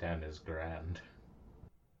 a 10 is grand.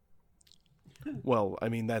 Well, I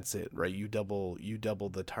mean, that's it, right? You double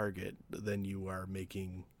the target, then you are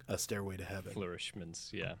making a stairway to heaven.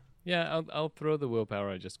 Flourishments, yeah. Yeah, I'll throw the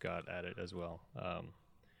willpower I just got at it as well.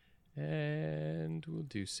 And we'll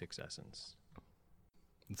do 6 essence.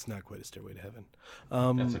 It's not quite a stairway to heaven.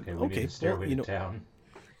 That's okay. We need a stairway to town.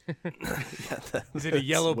 Is it a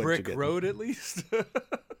yellow brick road at least?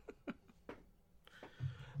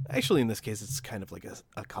 Actually, in this case, it's kind of like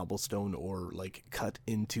a cobblestone or like cut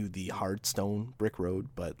into the hard stone brick road,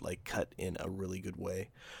 but like cut in a really good way.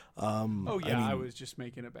 I was just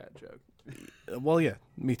making a bad joke. Well, yeah,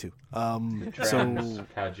 me too. The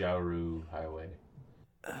Kajauru Highway.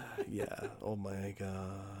 Yeah. Oh my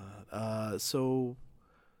god. So,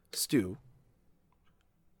 Stu,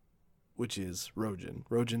 which is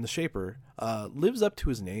Rojan the Shaper, lives up to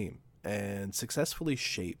his name and successfully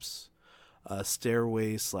shapes a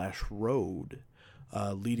stairway/road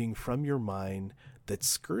leading from your mine that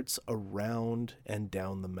skirts around and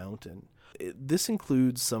down the mountain. This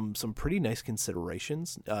includes some pretty nice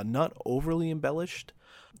considerations, not overly embellished.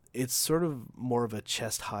 It's sort of more of a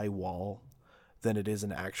chest-high wall than it is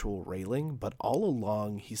an actual railing, but all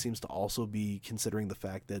along he seems to also be considering the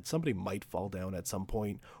fact that somebody might fall down at some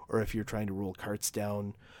point, or if you're trying to roll carts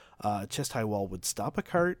down, a chest-high wall would stop a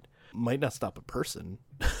cart, might not stop a person.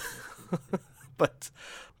 but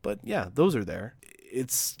yeah, those are there.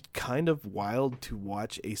 It's kind of wild to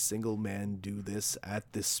watch a single man do this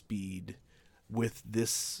at this speed with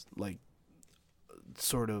this like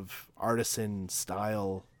sort of artisan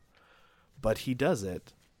style, but he does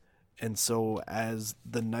it. And so as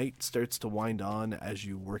the night starts to wind on, as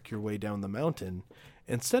you work your way down the mountain,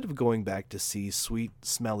 instead of going back to see sweet,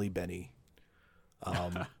 smelly Benny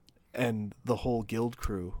and the whole guild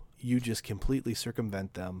crew, you just completely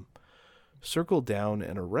circumvent them, circle down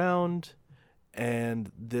and around,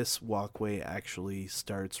 and this walkway actually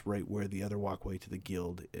starts right where the other walkway to the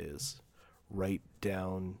guild is, right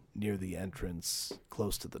down near the entrance,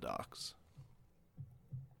 close to the docks.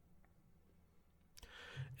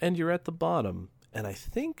 And you're at the bottom, and I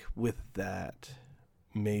think with that,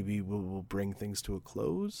 maybe we'll bring things to a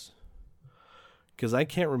close. Because I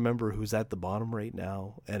can't remember who's at the bottom right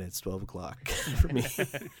now, and it's 12 o'clock for me.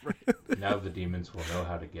 Now the demons will know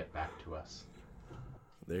how to get back to us.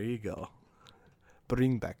 There you go.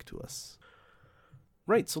 Bring back to us.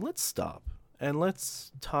 Right, so let's stop, and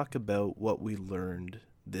let's talk about what we learned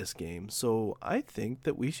this game. So I think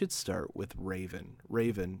that we should start with Raven.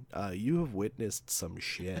 Raven, you have witnessed some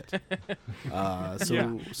shit.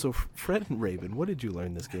 So Fred and Raven, what did you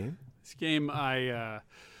learn this game? This game, I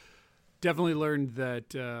definitely learned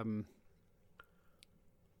that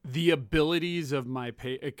the abilities of my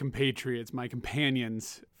compatriots, my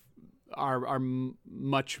companions, are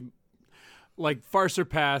much like far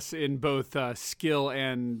surpass in both skill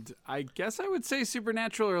and I guess I would say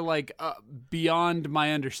supernatural, or like beyond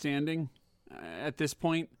my understanding at this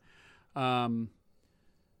point. So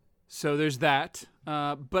there's that.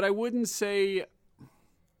 But I wouldn't say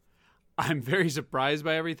I'm very surprised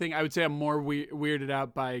by everything. I would say I'm more weirded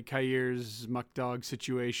out by Kair's Muckdog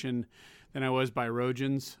situation than I was by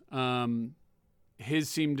Rojan's. His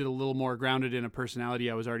seemed a little more grounded in a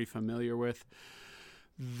personality I was already familiar with.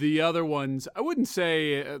 The other ones, I wouldn't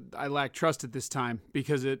say I lack trust at this time,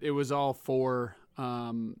 because it was all for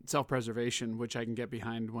self-preservation, which I can get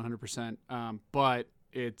behind 100%. But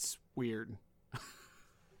it's weird.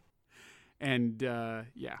 And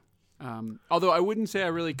although I wouldn't say I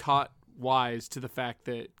really caught wise to the fact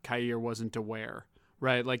that Kair wasn't aware,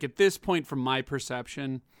 right? Like at this point, from my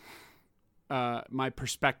perception, my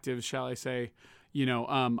perspective, shall I say,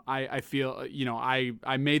 I feel,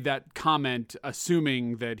 I made that comment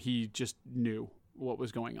assuming that he just knew what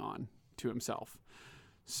was going on to himself.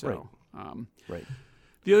 So, Right.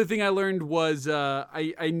 The other thing I learned was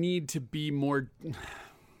I need to be more.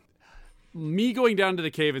 Me going down to the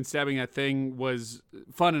cave and stabbing that thing was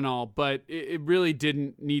fun and all, but it really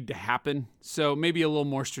didn't need to happen. So maybe a little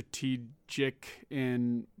more strategic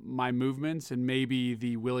in my movements and maybe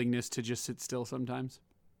the willingness to just sit still sometimes.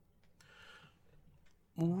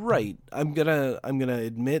 Right. I'm gonna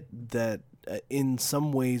admit that in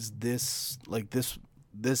some ways this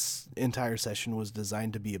entire session was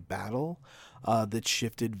designed to be a battle that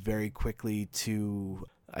shifted very quickly to,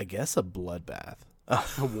 I guess, a bloodbath.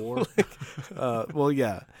 A war. Well,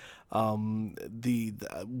 yeah.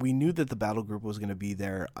 We knew that the battle group was going to be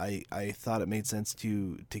there. I thought it made sense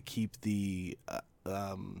to keep the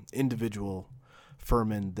individual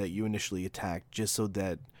Furman that you initially attacked, just so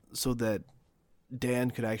that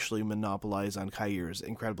Dan could actually monopolize on Kair's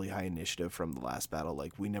incredibly high initiative from the last battle.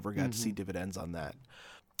 Like, we never got to see dividends on that.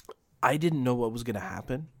 I didn't know what was going to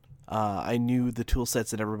happen. I knew the tool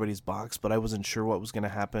sets in everybody's box, but I wasn't sure what was going to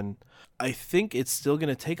happen. I think it's still going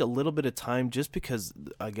to take a little bit of time just because,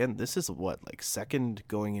 again, this is second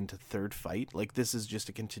going into third fight. Like, this is just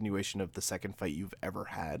a continuation of the second fight you've ever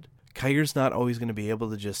had. Kair's not always going to be able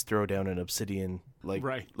to just throw down an obsidian,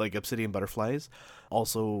 like obsidian butterflies.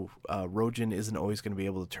 Also, Rojin isn't always going to be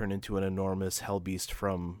able to turn into an enormous hellbeast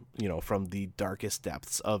from the darkest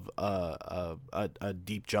depths of a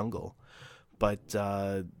deep jungle. But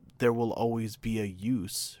there will always be a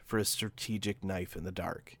use for a strategic knife in the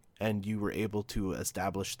dark, and you were able to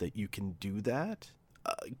establish that you can do that.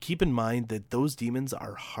 Keep in mind that those demons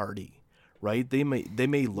are hardy, right? They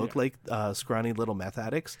may look like scrawny little meth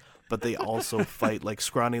addicts, but they also fight like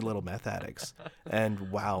scrawny little meth addicts.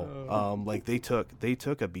 And wow, they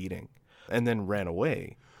took a beating and then ran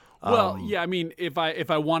away. Well, yeah, I mean, if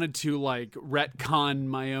I wanted to retcon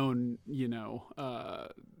my own,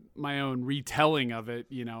 my own retelling of it,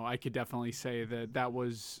 I could definitely say that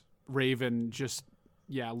was Raven just,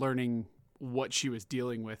 learning what she was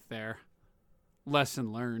dealing with there.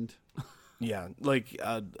 Lesson learned. Yeah,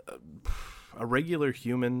 a regular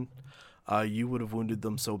human, you would have wounded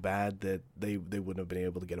them so bad that they wouldn't have been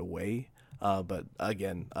able to get away. But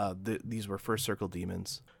again, these were first circle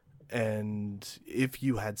demons. And if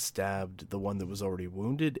you had stabbed the one that was already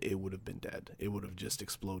wounded, it would have been dead. It would have just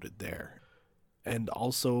exploded there. And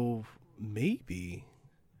also, maybe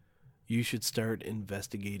you should start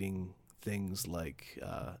investigating things like,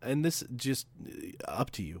 and this just up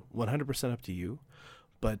to you, 100% up to you,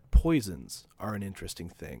 but poisons are an interesting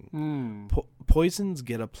thing. Poisons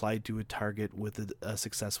get applied to a target with a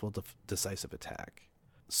successful decisive attack.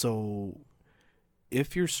 So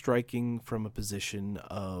if you're striking from a position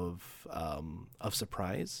of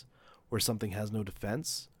surprise where something has no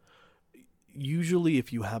defense, usually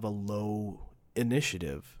if you have a low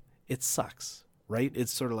initiative, it sucks, right?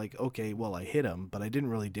 It's sort of like, okay, well, I hit him, but I didn't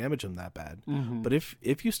really damage him that bad. But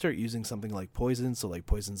if you start using something like poison, so like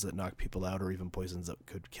poisons that knock people out or even poisons that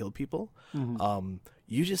could kill people,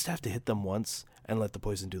 you just have to hit them once and let the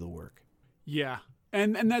poison do the work. Yeah.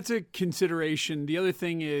 And that's a consideration. The other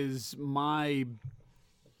thing is my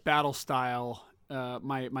battle style,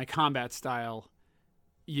 my combat style,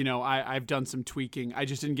 I've done some tweaking. I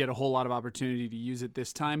just didn't get a whole lot of opportunity to use it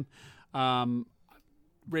this time.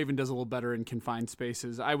 Raven does a little better in confined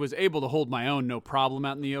spaces. I was able to hold my own, no problem,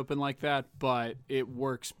 out in the open like that, but it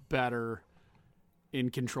works better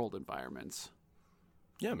in controlled environments.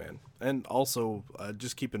 Yeah, man. And also,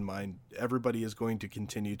 just keep in mind, everybody is going to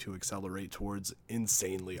continue to accelerate towards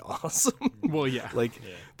insanely awesome. Well, yeah.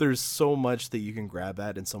 There's so much that you can grab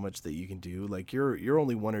at and so much that you can do. Like, you're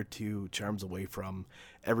only 1 or 2 charms away from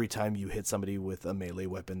every time you hit somebody with a melee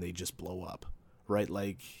weapon, they just blow up, right?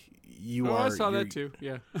 Like, I saw that too.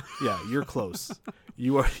 Yeah. Yeah, you're close.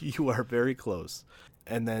 You are very close.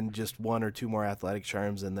 And then just 1 or 2 more athletic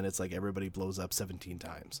charms, and then it's like everybody blows up 17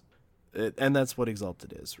 times. And that's what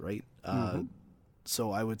Exalted is, right?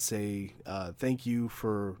 So I would say thank you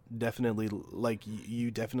for definitely, you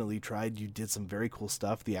definitely tried. You did some very cool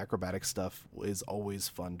stuff. The acrobatic stuff is always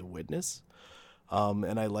fun to witness.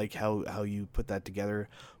 And I like how you put that together.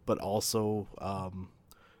 But also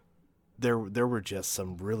there were just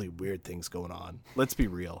some really weird things going on. Let's be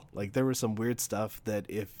real. Like, there was some weird stuff that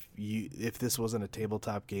if this wasn't a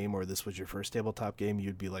tabletop game or this was your first tabletop game,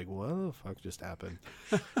 you'd be like, what the fuck just happened?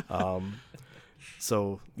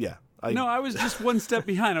 So yeah. No, I was just one step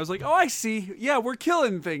behind. I was like, oh, I see. Yeah, we're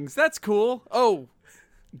killing things. That's cool. Oh,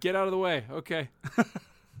 get out of the way. Okay.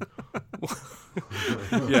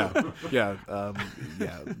 Yeah.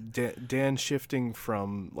 Dan shifting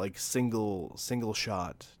from like single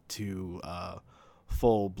shot to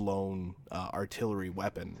full blown artillery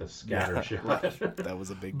weapon. The scatter shot. That was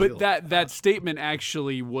a big But deal. that statement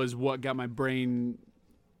actually was what got my brain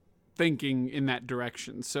thinking in that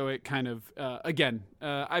direction. So it kind of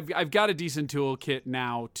I've got a decent toolkit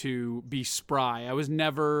now to be spry.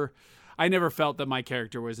 I never felt that my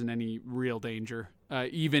character was in any real danger,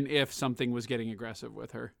 even if something was getting aggressive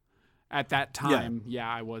with her. At that time,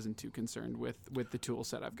 I wasn't too concerned with the tool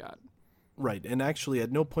set I've got. Right, and actually at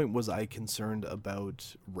no point was I concerned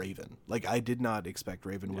about Raven. Like, I did not expect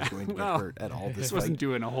Raven was going to get hurt at all this fight. Wasn't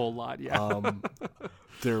doing a whole lot,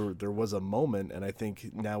 There was a moment, and I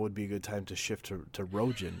think now would be a good time to shift to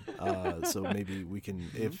Rojan. So maybe we can,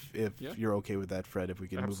 if you're okay with that, Fred, if we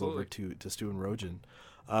can move over to Stu and Rojan.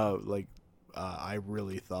 I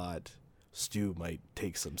really thought Stu might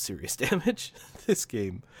take some serious damage this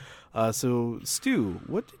game. So Stu,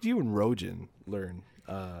 what did you and Rojan learn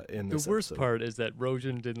in this The worst episode? part is that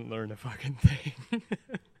Rojan didn't learn a fucking thing.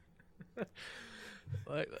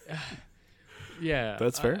 Yeah.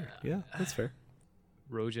 That's fair. Yeah, that's fair.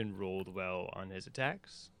 Rojan rolled well on his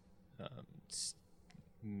attacks,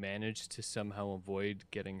 managed to somehow avoid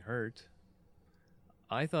getting hurt.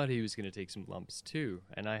 I thought he was going to take some lumps too,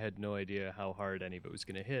 and I had no idea how hard any of it was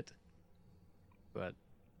going to hit. But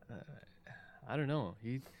I don't know.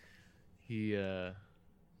 He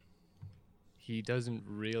doesn't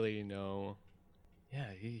really know.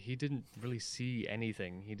 Yeah, he didn't really see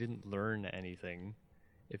anything. He didn't learn anything.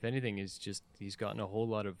 If anything, he's gotten a whole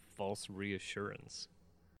lot of false reassurance.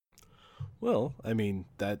 Well, I mean,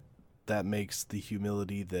 that makes the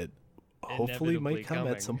humility that hopefully might come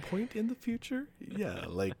coming at some point in the future. Yeah,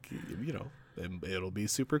 like, it'll be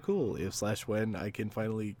super cool if / when I can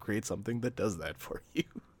finally create something that does that for you.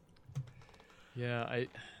 Yeah,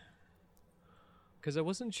 because I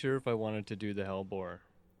wasn't sure if I wanted to do the Hellbore.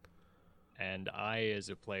 And I, as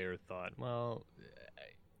a player, thought, well,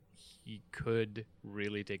 he could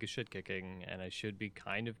really take a shit kicking, and I should be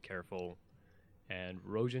kind of careful. And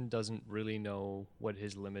Rojan doesn't really know what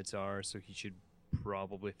his limits are, so he should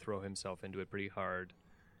probably throw himself into it pretty hard.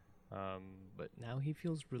 But now he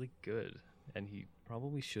feels really good, and he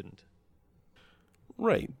probably shouldn't.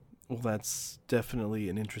 Right. Well, that's definitely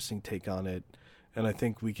an interesting take on it. And I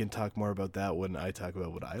think we can talk more about that when I talk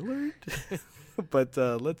about what I learned. But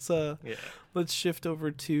let's shift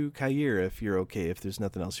over to Kair, if you're okay, if there's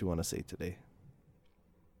nothing else you want to say today.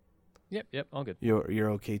 Yep, all good.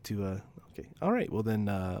 You're okay to okay. All right. Well then,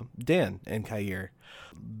 Dan and Kair,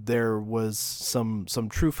 there was some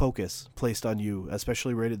true focus placed on you,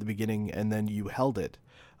 especially right at the beginning, and then you held it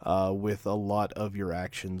with a lot of your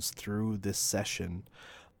actions through this session.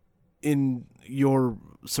 In your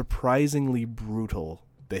surprisingly brutal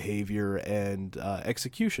behavior and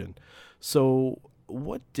execution. So,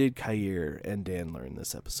 what did Kair and Dan learn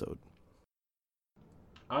this episode?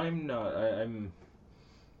 I'm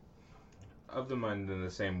of the mind in the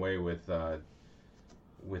same way with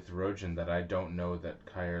Rojan that I don't know that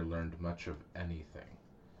Kair learned much of anything.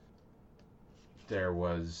 There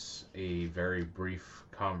was a very brief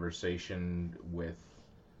conversation with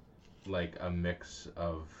like a mix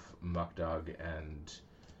of Muckdog and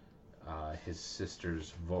his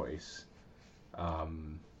sister's voice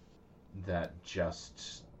that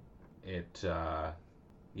just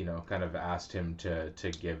kind of asked him to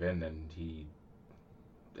give in, and he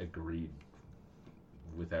agreed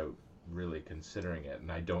without really considering it.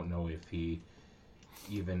 And I don't know if he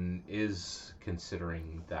even is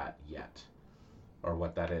considering that yet, or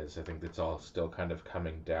what that is. I think that's all still kind of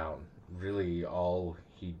coming down. Really, all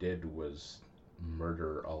he did was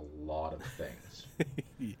murder a lot of things.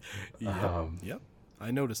 Yep. I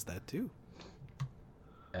noticed that too.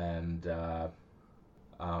 And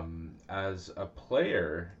as a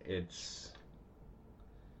player, it's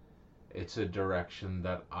a direction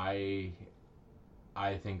that I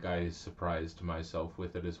think I surprised myself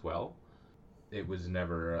with it as well. It was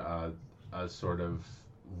never a sort of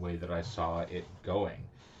way that I saw it going,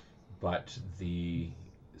 but the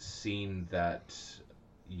scene that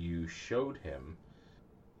you showed him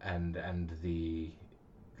and the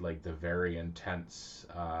very intense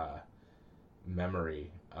memory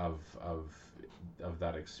of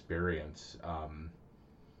that experience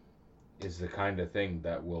is the kind of thing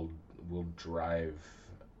that will drive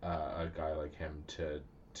a guy like him to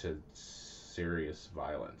serious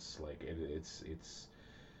violence. Like it's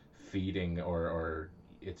feeding or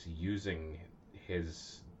it's using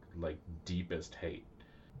his like deepest hate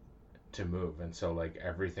to move. And so like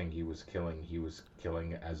everything he was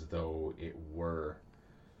killing as though it were,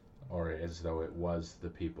 or as though it was, the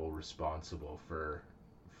people responsible for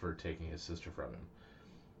taking his sister from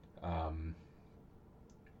him.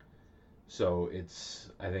 So it's,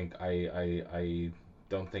 I think I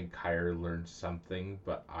don't think Kyre learned something,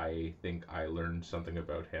 but I think I learned something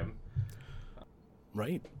about him.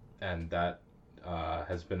 Right. And that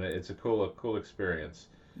has been it's a cool experience.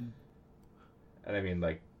 And I mean,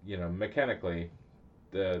 like, you know, mechanically,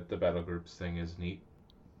 the battle groups thing is neat.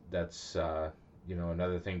 That's you know,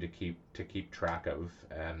 another thing to keep track of.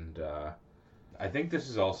 And I think this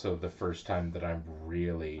is also the first time that I'm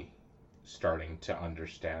really starting to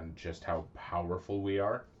understand just how powerful we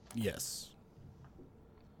are. Yes.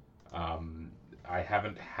 I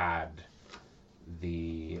haven't had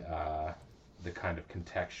the kind of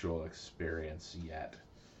contextual experience yet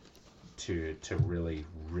to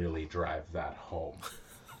really drive that home.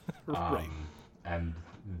 Right. And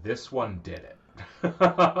this one did it.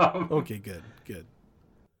 Okay, good.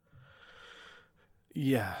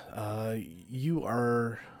 Yeah, you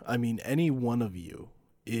are, I mean, any one of you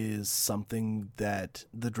is something that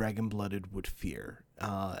the Dragon-Blooded would fear.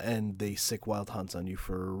 And they sick wild hunts on you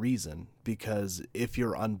for a reason, because if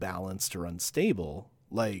you're unbalanced or unstable,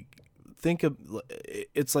 like, think of,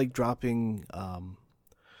 it's like dropping,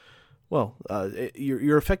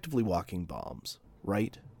 you're effectively walking bombs,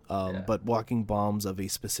 right? But walking bombs of a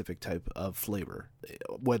specific type of flavor,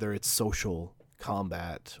 whether it's social,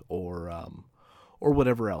 combat, or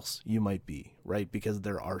whatever else you might be, right? Because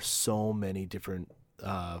there are so many different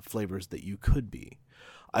flavors that you could be.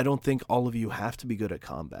 I don't think all of you have to be good at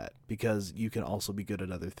combat, because you can also be good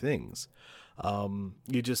at other things.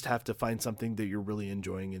 You just have to find something that you're really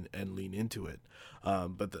enjoying and lean into it.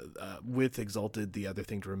 But with Exalted, the other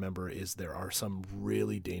thing to remember is there are some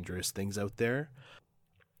really dangerous things out there.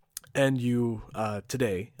 And you,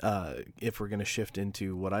 today, if we're going to shift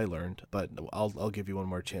into what I learned, but I'll give you one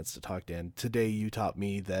more chance to talk, Dan. Today you taught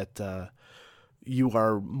me that you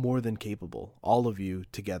are more than capable. All of you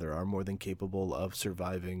together are more than capable of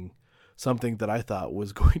surviving something that I thought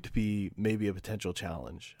was going to be maybe a potential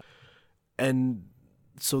challenge. And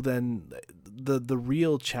so then the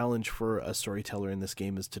real challenge for a storyteller in this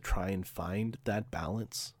game is to try and find that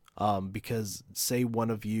balance. Because say one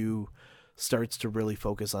of you starts to really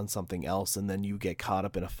focus on something else, and then you get caught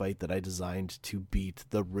up in a fight that I designed to beat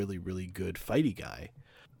the really, really good fighty guy.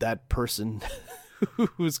 That person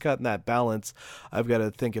who's caught in that balance, I've got to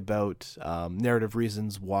think about narrative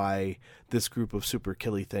reasons why this group of super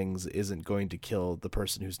killy things isn't going to kill the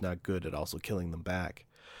person who's not good at also killing them back.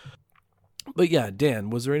 But yeah, Dan,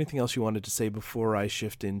 was there anything else you wanted to say before I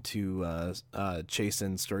shift into chase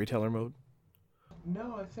and storyteller mode?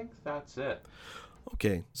 No, I think that's it.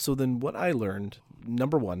 Okay, so then what I learned,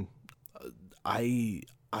 number one, I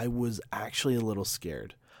was actually a little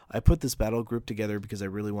scared. I put this battle group together because I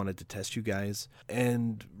really wanted to test you guys.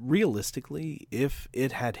 And realistically, if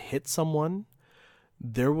it had hit someone,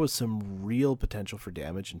 there was some real potential for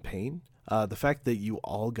damage and pain. The fact that you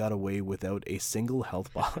all got away without a single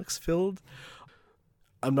health box filled,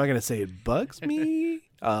 I'm not going to say it bugs me.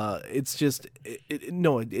 It's just,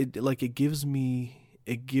 it gives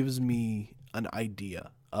me an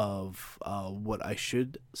idea of what I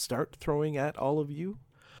should start throwing at all of you,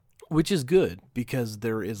 which is good because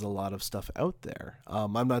there is a lot of stuff out there.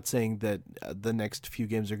 I'm not saying that the next few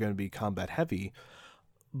games are going to be combat heavy,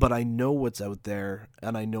 but I know what's out there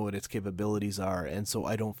and I know what its capabilities are, and so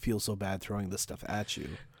I don't feel so bad throwing this stuff at you.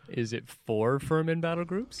 Is it 4 Furman battle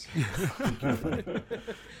groups?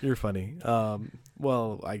 You're funny.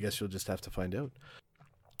 Well, I guess you'll just have to find out.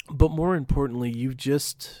 But more importantly, you've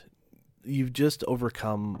just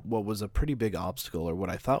overcome what was a pretty big obstacle, or what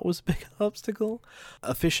I thought was a big obstacle,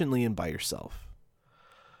 efficiently and by yourself.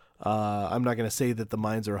 I'm not going to say that the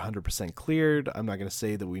mines are 100% cleared. I'm not going to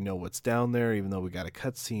say that we know what's down there, even though we got a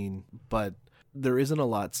cutscene. But there isn't a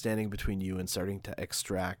lot standing between you and starting to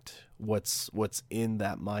extract what's in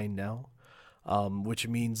that mine now, which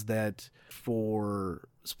means that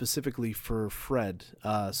specifically for Fred,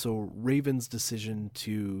 so Raven's decision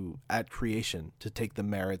at creation to take the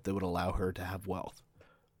merit that would allow her to have wealth,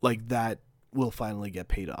 like that will finally get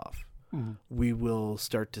paid off. Mm-hmm. We will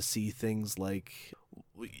start to see things like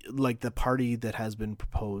the party that has been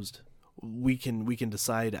proposed. We can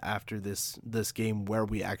decide after this game where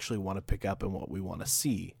we actually want to pick up and what we want to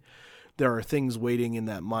see. there are things waiting in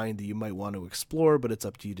that mind that you might want to explore, but it's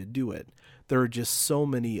up to you to do it. There are just so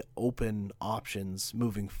many open options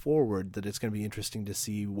moving forward that it's going to be interesting to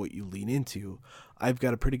see what you lean into. I've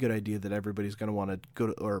got a pretty good idea that everybody's going to want to go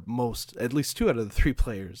to, or most, at least 2 out of the 3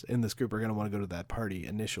 players in this group are going to want to go to that party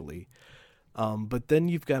initially. But then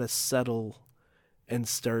you've got to settle and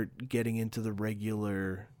start getting into the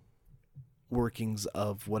regular workings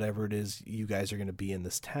of whatever it is you guys are going to be in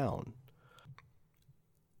this town.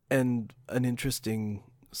 And an interesting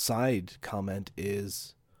side comment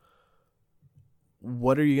is,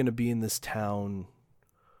 what are you going to be in this town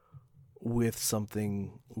with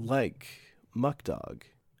something like Muck Dog?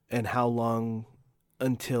 And how long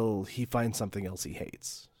until he finds something else he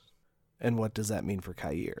hates? And what does that mean for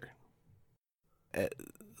Kair?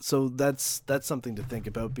 So that's something to think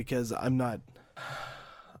about, because I'm not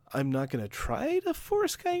going to try to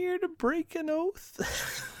force Kair to break an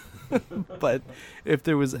oath. But if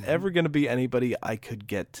there was ever going to be anybody I could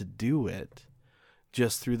get to do it,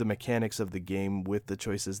 just through the mechanics of the game with the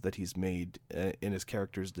choices that he's made in his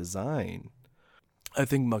character's design, I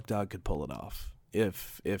think Muck Dog could pull it off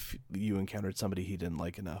if you encountered somebody he didn't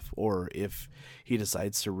like enough, or if he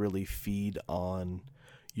decides to really feed on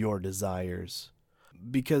your desires.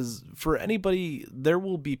 Because for anybody, there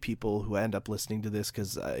will be people who end up listening to this,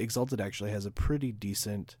 because Exalted actually has a pretty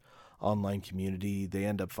decent online community. They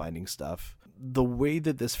end up finding stuff. The way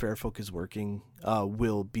that this Fairfolk is working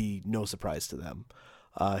will be no surprise to them.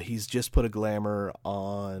 He's just put a glamour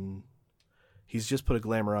on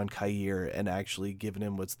Kair and actually given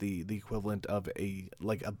him what's the equivalent of a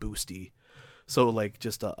boosty. So like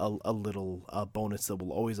just a little bonus that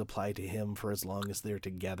will always apply to him for as long as they're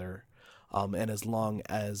together. And as long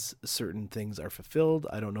as certain things are fulfilled.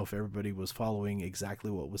 I don't know if everybody was following exactly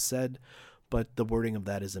what was said, but the wording of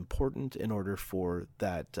that is important in order for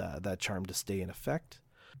that charm to stay in effect.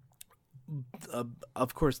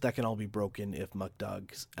 Of course, that can all be broken if Muck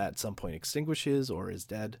Dog at some point extinguishes or is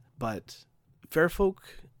dead. But Fairfolk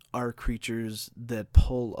are creatures that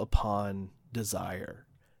pull upon desire,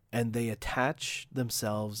 and they attach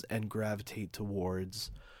themselves and gravitate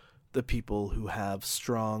towards the people who have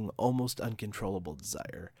strong, almost uncontrollable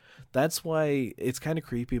desire. That's why it's kind of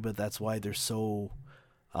creepy, but that's why they're so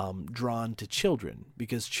drawn to children,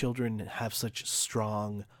 because children have such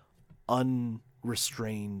strong,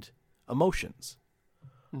 unrestrained emotions.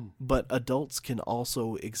 But adults can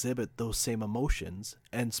also exhibit those same emotions,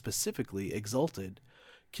 and specifically Exalted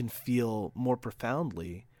can feel more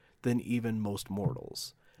profoundly than even most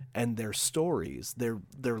mortals. And their stories,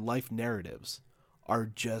 their life narratives are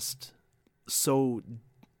just so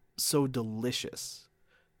delicious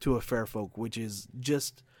to a Fairfolk, which is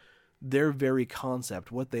just their very concept.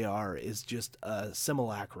 What they are is just a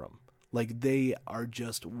simulacrum. Like, they are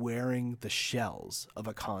just wearing the shells of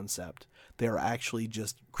a concept. They are actually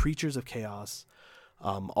just creatures of chaos.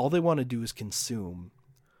 All they want to do is consume,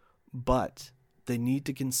 but they need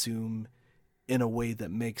to consume in a way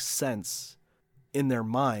that makes sense in their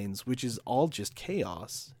minds, which is all just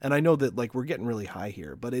chaos. And I know that like we're getting really high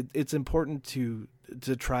here, but it's important to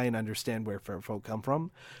try and understand where Fairfolk come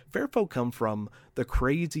from. Fairfolk come from the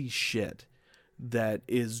crazy shit that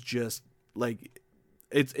is just like,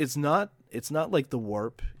 it's not like the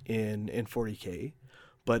warp in 40K,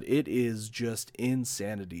 but it is just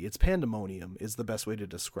insanity. It's pandemonium is the best way to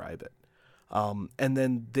describe it. And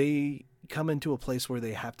then they come into a place where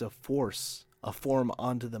they have to force a form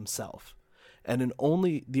onto themselves. And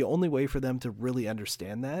the only way for them to really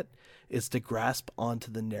understand that is to grasp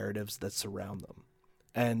onto the narratives that surround them.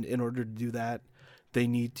 And in order to do that, they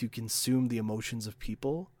need to consume the emotions of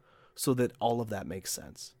people so that all of that makes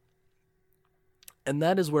sense. And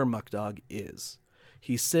that is where Muck Dog is.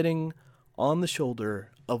 He's sitting on the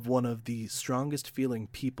shoulder of one of the strongest feeling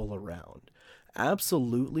people around.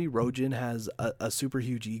 Absolutely, Rojin has a super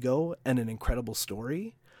huge ego and an incredible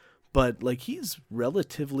story, but like he's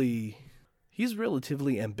relatively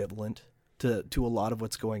ambivalent to a lot of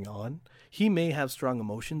what's going on. He may have strong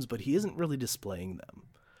emotions, but he isn't really displaying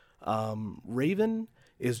them. Raven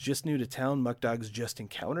is just new to town. Muck Dog's just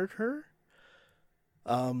encountered her.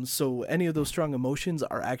 So any of those strong emotions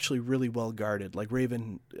are actually really well guarded. Like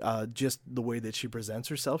Raven, just the way that she presents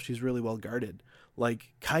herself, she's really well guarded.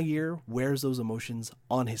 Like Kair wears those emotions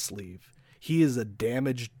on his sleeve. He is a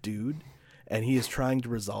damaged dude, and he is trying to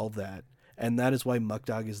resolve that. And that is why Muck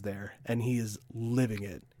Dog is there, and he is living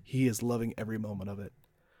it. He is loving every moment of it.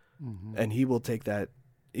 Mm-hmm. And he will take that.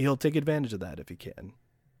 He'll take advantage of that if he can.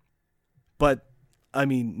 But, I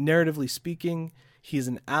mean, narratively speaking, he's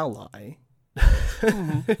an ally.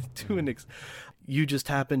 You just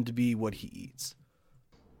happen to be what he eats.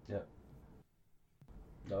 Yeah.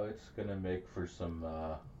 No, it's gonna make for some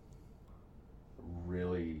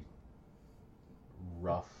really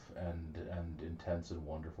rough and intense and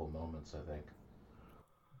wonderful moments, I think.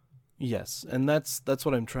 Yes, and that's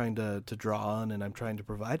what I'm trying to draw on, and I'm trying to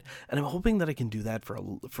provide, and I'm hoping that I can do that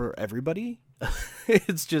for everybody.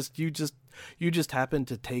 It's just you just happen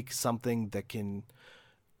to take something that can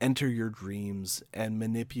enter your dreams and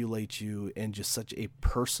manipulate you in just such a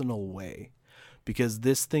personal way, because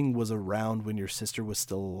this thing was around when your sister was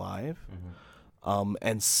still alive,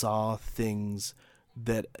 and saw things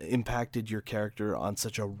that impacted your character on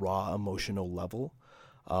such a raw emotional level.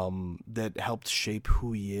 That helped shape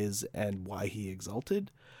who he is and why he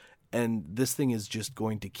exalted. And this thing is just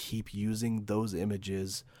going to keep using those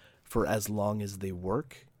images for as long as they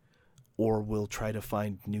work, or will try to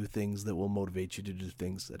find new things that will motivate you to do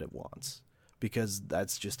things that it wants. Because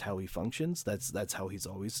that's just how he functions. That's how he's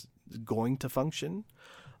always going to function.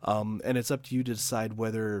 And it's up to you to decide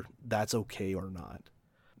whether that's okay or not.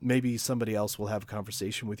 Maybe somebody else will have a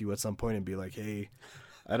conversation with you at some point and be like, hey,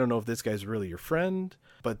 I don't know if this guy's really your friend,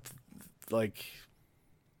 but like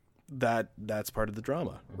that's part of the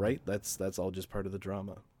drama, right? That's all just part of the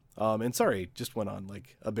drama. And sorry, just went on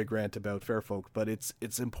like a big rant about Fairfolk, but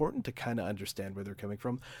it's important to kind of understand where they're coming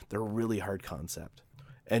from. They're a really hard concept.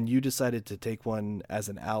 And you decided to take one as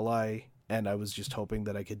an ally, and I was just hoping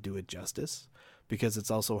that I could do it justice, because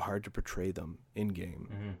it's also hard to portray them in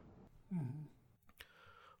game.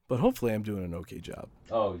 But hopefully I'm doing an okay job.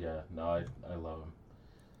 Oh yeah, no, I love him.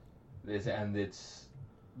 This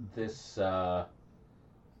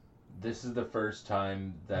is the first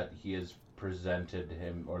time that he has presented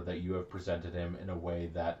him, or that you have presented him in a way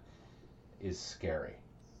that is scary.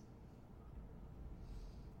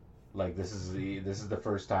 Like this is the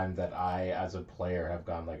first time that I, as a player, have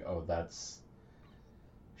gone like, oh, that's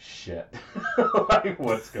shit. Like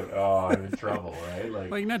what's going? Oh, I'm in trouble, right?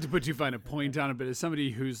 Like not to put too fine a point on it, but as somebody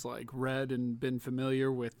who's like read and been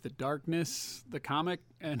familiar with The Darkness, the comic,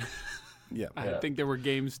 and I think there were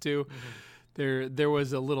games too. There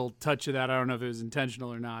was a little touch of that. I don't know if it was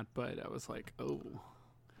intentional or not, but I was like, oh,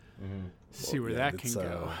 see where that can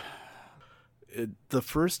go. The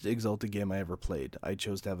first Exalted game I ever played, I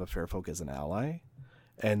chose to have a Fairfolk as an ally,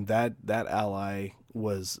 and that ally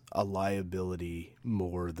was a liability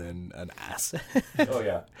more than an asset. Oh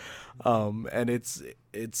yeah. And it's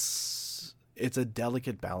a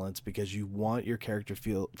delicate balance, because you want your character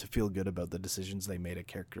to feel good about the decisions they made at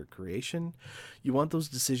character creation. You want those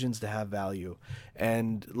decisions to have value,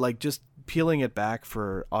 and like just peeling it back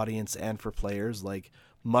for audience and for players, like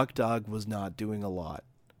Muck Dog was not doing a lot.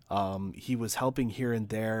 He was helping here and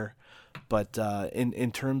there, but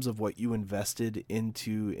in terms of what you invested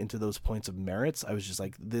into those points of merits, I was just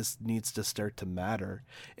like, this needs to start to matter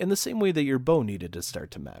in the same way that your bow needed to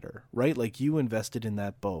start to matter, right? Like you invested in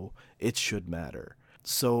that bow, it should matter.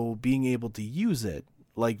 So being able to use it,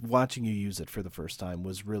 like watching you use it for the first time,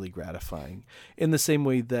 was really gratifying. In the same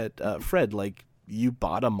way that Fred, like you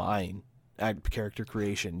bought a mine at character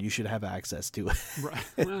creation, you should have access to it.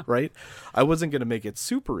 Right. Right? I wasn't going to make it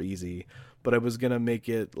super easy, but I was going to make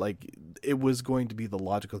it like it was going to be the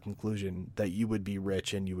logical conclusion that you would be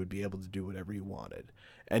rich and you would be able to do whatever you wanted,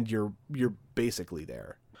 and you're basically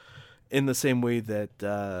there. In the same way that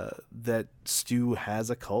that Stu has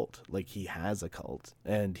a cult, like he has a cult,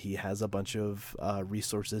 and he has a bunch of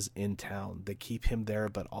resources in town that keep him there,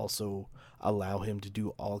 but also allow him to do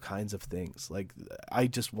all kinds of things. Like I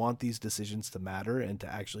just want these decisions to matter and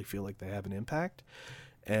to actually feel like they have an impact.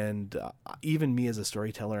 And even me as a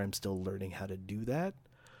storyteller, I'm still learning how to do that.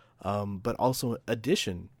 But also,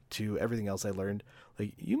 addition to everything else I learned,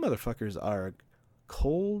 like you motherfuckers are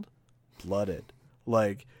cold-blooded.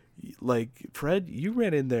 Like Fred, you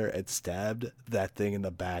ran in there and stabbed that thing in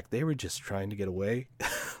the back. They were just trying to get away.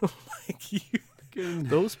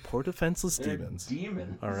 Those poor defenseless demons.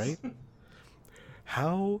 Demons. All right.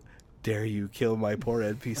 How dare you kill my poor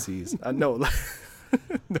NPCs? No,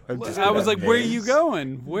 I was like, where are you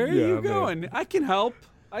going? Where are you going? Man. I can help,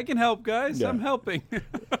 guys. Yeah. I'm helping.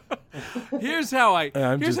 Here's how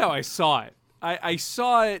I saw it. I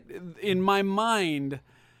saw it in my mind.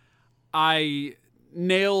 I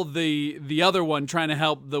nailed the other one trying to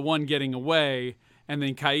help the one getting away, and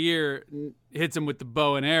then Kair hits him with the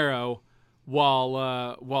bow and arrow, while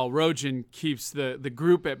Rojan keeps the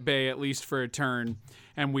group at bay, at least for a turn,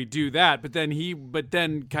 and we do that. But then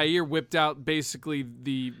Kair whipped out basically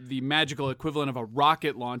the magical equivalent of a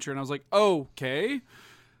rocket launcher, and I was like, okay,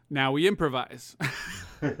 now we improvise.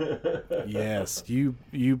 Yes, you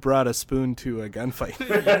brought a spoon to a gunfight.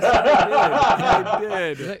 Yes,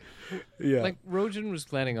 I did. Yeah. Like Rojan was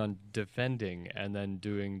planning on defending and then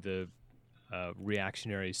doing the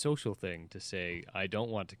reactionary social thing to say, I don't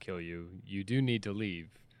want to kill you. You do need to leave.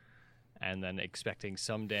 And then expecting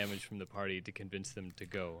some damage from the party to convince them to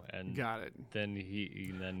go. And Got it. then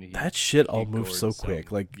he That shit all he moved so gored quick.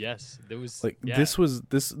 some- Like yes, there was like yeah. this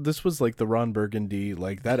was like the Ron Burgundy,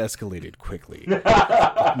 like that escalated quickly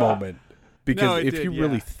moment. Because No, it if did, you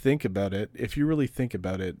really yeah. think about it,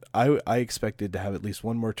 I expected to have at least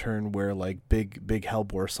one more turn where like big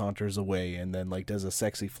Hellbore saunters away and then like does a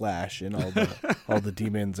sexy flash and all the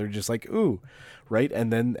demons are just like ooh, right?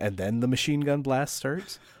 And then the machine gun blast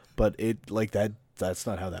starts. But it like that's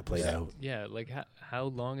not how that played out. Yeah, like how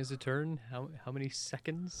long is a turn? How many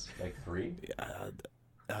seconds? Like 3?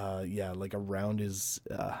 Yeah, like a round is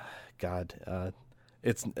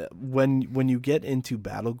it's when you get into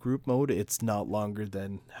battle group mode, it's not longer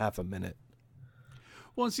than half a minute.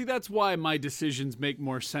 Well, and see, that's why my decisions make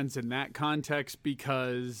more sense in that context,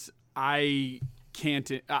 because I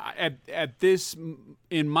can't at this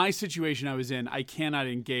in my situation I was in, I cannot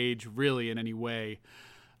engage really in any way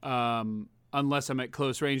unless I'm at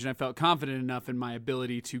close range, and I felt confident enough in my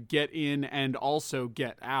ability to get in and also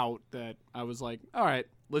get out that I was like, all right,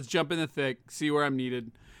 let's jump in the thick, see where I'm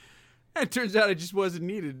needed. And it turns out I just wasn't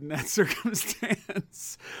needed in that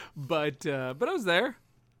circumstance, but I was there,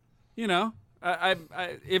 you know. I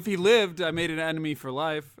if he lived, I made an enemy for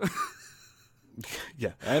life.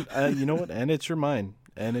 Yeah, and you know what? And it's your mind,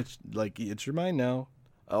 and it's your mind now,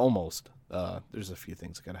 almost. There's a few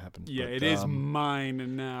things that gotta happen. Yeah, but, it is mine,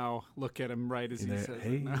 and now look at him right as he there, says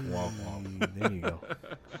hey, it. Now. there you go.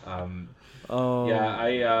 Oh.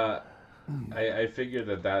 Yeah, I figure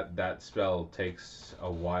that spell takes a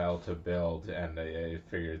while to build, and I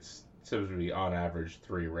figure it's supposed to be on average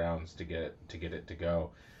 3 rounds to get it to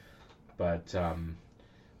go. But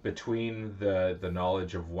between the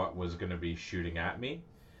knowledge of what was going to be shooting at me,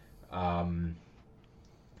 and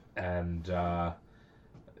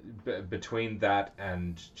between that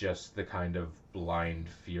and just the kind of blind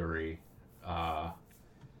fury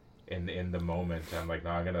in the moment, I'm like, no,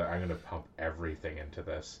 I'm gonna pump everything into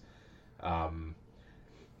this. I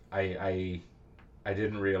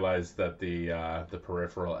didn't realize that the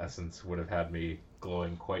peripheral essence would have had me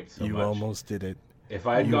glowing quite so You much. almost did it. If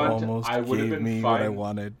I had You gone, almost I would have gave been me fine. what I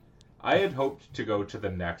wanted. I had hoped to go to the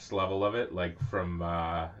next level of it, like from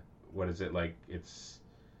what is it like? It's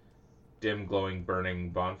dim, glowing,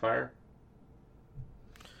 burning bonfire.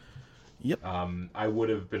 Yep. I would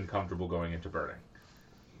have been comfortable going into burning.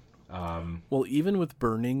 Well, even with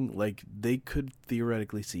burning, like they could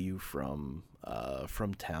theoretically see you from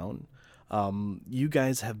town. You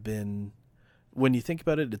guys have been, when you think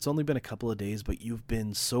about it, it's only been a couple of days, but you've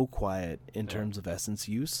been so quiet in terms of essence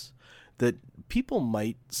use that people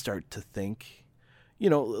might start to think, you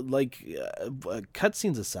know, like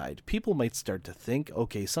cutscenes aside, people might start to think,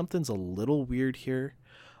 okay, something's a little weird here.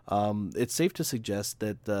 It's safe to suggest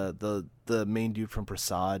that the main dude from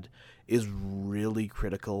Prasad is really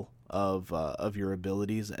critical of your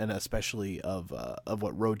abilities, and especially of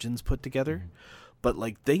what Rojan's put together. Mm-hmm. But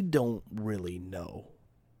like they don't really know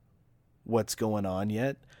what's going on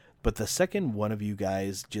yet. But the second one of you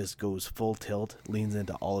guys just goes full tilt, leans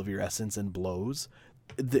into all of your essence and blows,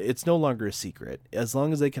 it's no longer a secret. As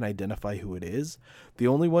long as they can identify who it is, the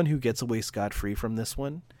only one who gets away scot-free from this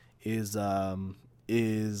one is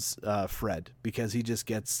Fred, because he just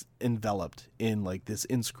gets enveloped in like this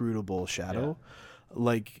inscrutable shadow. Yeah.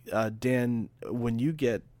 Like Dan, when you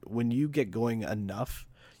get going enough,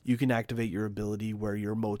 you can activate your ability where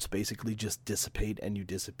your motes basically just dissipate and you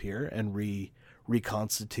disappear and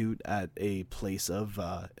reconstitute at a place of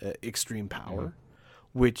extreme power,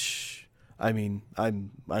 which I mean,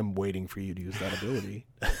 I'm waiting for you to use that ability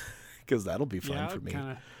because that'll be fun for me.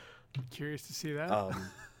 Kind of curious to see that.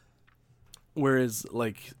 Whereas,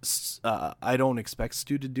 like, I don't expect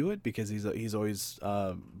Stu to do it because he's always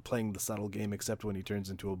playing the subtle game, except when he turns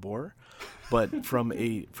into a boar. But from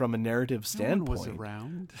a narrative standpoint,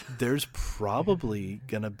 there's probably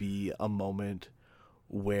gonna be a moment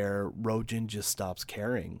where Rojan just stops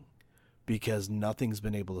caring because nothing's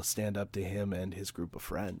been able to stand up to him and his group of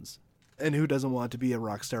friends. And who doesn't want to be a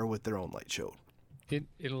rock star with their own light show?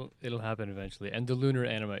 It'll happen eventually. And the lunar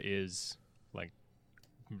anima is like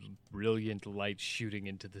brilliant light shooting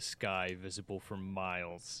into the sky, visible for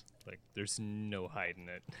miles. Like there's no hiding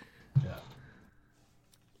it.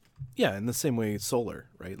 Yeah, in the same way solar,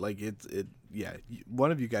 right? Like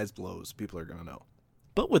one of you guys blows, people are gonna know.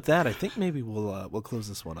 But with that, I think maybe we'll close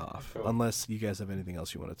this one off, unless you guys have anything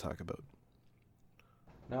else you want to talk about.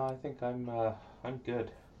 No, I think I'm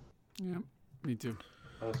good. Yeah, me too.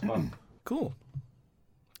 That was fun. Cool.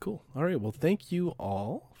 All right. Well, thank you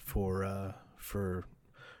all for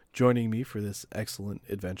joining me for this excellent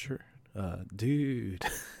adventure. Dude.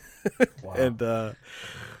 Wow. And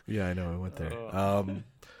yeah, I know I went there.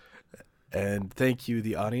 And thank you,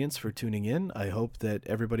 the audience, for tuning in. I hope that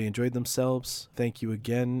everybody enjoyed themselves. Thank you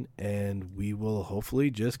again, and we will hopefully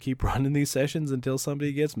just keep running these sessions until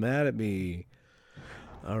somebody gets mad at me.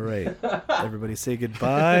 All right. Everybody say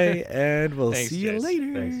goodbye, and we'll Thanks, see you Jace.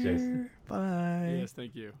 later. Thanks, Jace. Bye. Yes,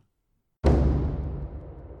 thank you.